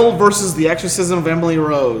Whale versus the Exorcism of Emily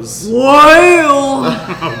Rose. Whale!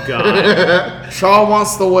 Oh God. Shaw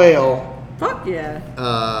wants the whale. Fuck yeah.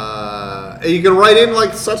 You can write in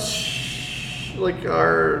like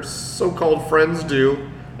our so-called friends do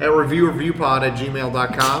at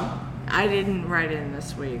reviewpod@gmail.com. I didn't write in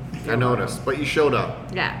this week. I noticed, but you showed up.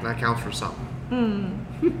 Yeah. That counts for something.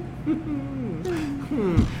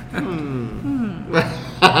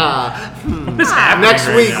 What's happening Next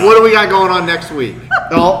right week, now? what do we got going on next week?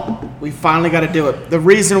 Well, we finally got to do it. The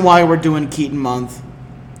reason why we're doing Keaton Month,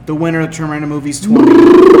 the winner of Terminator Movies 20,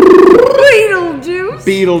 Beetlejuice.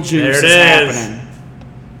 Beetlejuice There is it is. happening.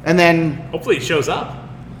 And then Hopefully it shows up.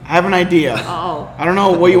 I have an idea. Oh. I don't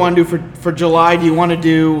know what you want to do for July. Do you want to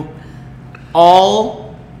do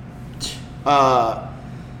all,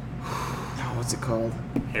 what's it called?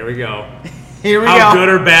 Here we go. Here we How go. good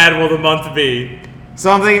or bad will the month be?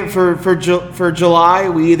 So I'm thinking for July,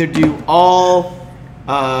 we either do all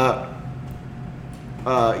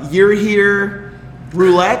Year Here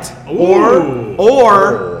roulette Ooh.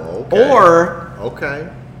 or Okay.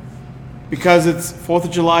 because it's 4th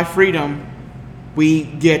of July freedom, we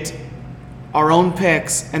get our own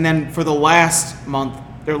picks, and then for the last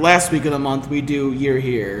week of the month, we do Year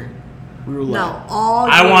Here roulette. No, all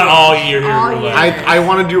I year. want all year here All roulette. year. I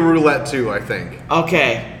want to do roulette too, I think.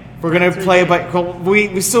 Okay, we're gonna play, but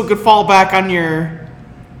we still could fall back on your.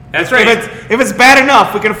 That's right. If it's bad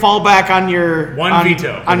enough, we can fall back on your One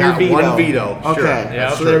veto. On I your got veto. one veto, sure. Okay, Yeah,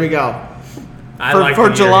 so true. there we go. I For, like for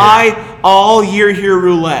the year July, here. all Year Here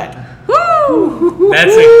roulette. Woo!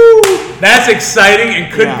 That's exciting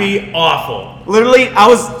and could Yeah. be awful. Literally, I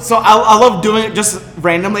love doing it just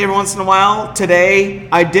randomly every once in a while. Today,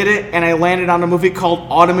 I did it, and I landed on a movie called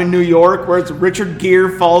Autumn in New York, where it's Richard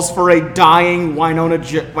Gere falls for a dying Winona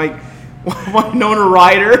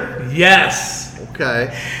Ryder, Yes.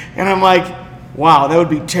 Okay. and I'm like, wow, that would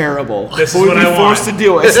be terrible. This But is we'd what be I forced want. to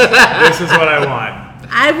do it. This is what I want.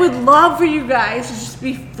 I would love for you guys to just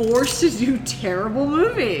be forced to do terrible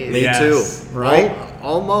movies. Me Yes. too. Right?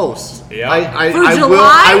 Almost. Yeah. For I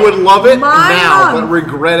July, would love it my now, month. but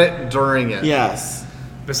regret it during it. Yes.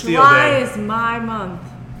 Bastille July Day. is my month.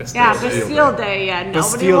 Bastille Yeah, Day. Bastille Day. Yeah, nobody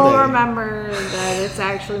Bastille will Day. remember that it's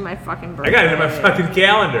actually my fucking I birthday. got it in my fucking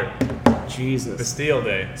calendar. Jesus. Bastille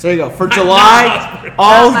Day. So there you go. For July,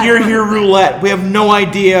 all Year Here roulette. We have no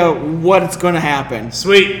idea what it's going to happen.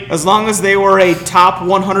 Sweet. As long as they were a top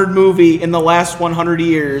 100 movie in the last 100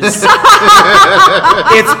 years, it's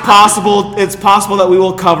possible. It's possible that we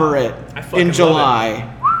will cover it I fucking in love July.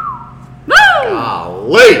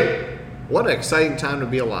 Golly. What an exciting time to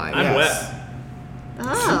be alive. I'm Yes. wet.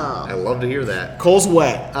 Oh. I love to hear that. Cole's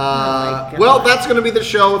wet. Well, that's going to be the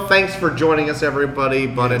show. Thanks for joining us, everybody.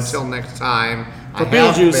 But until next time, I have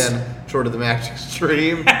Beetlejuice. been Short of the Magic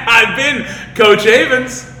Stream. I've been Coach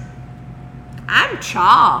Avens. I'm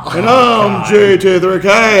Chaw. And I'm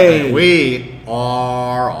JT3K. We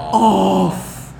are off.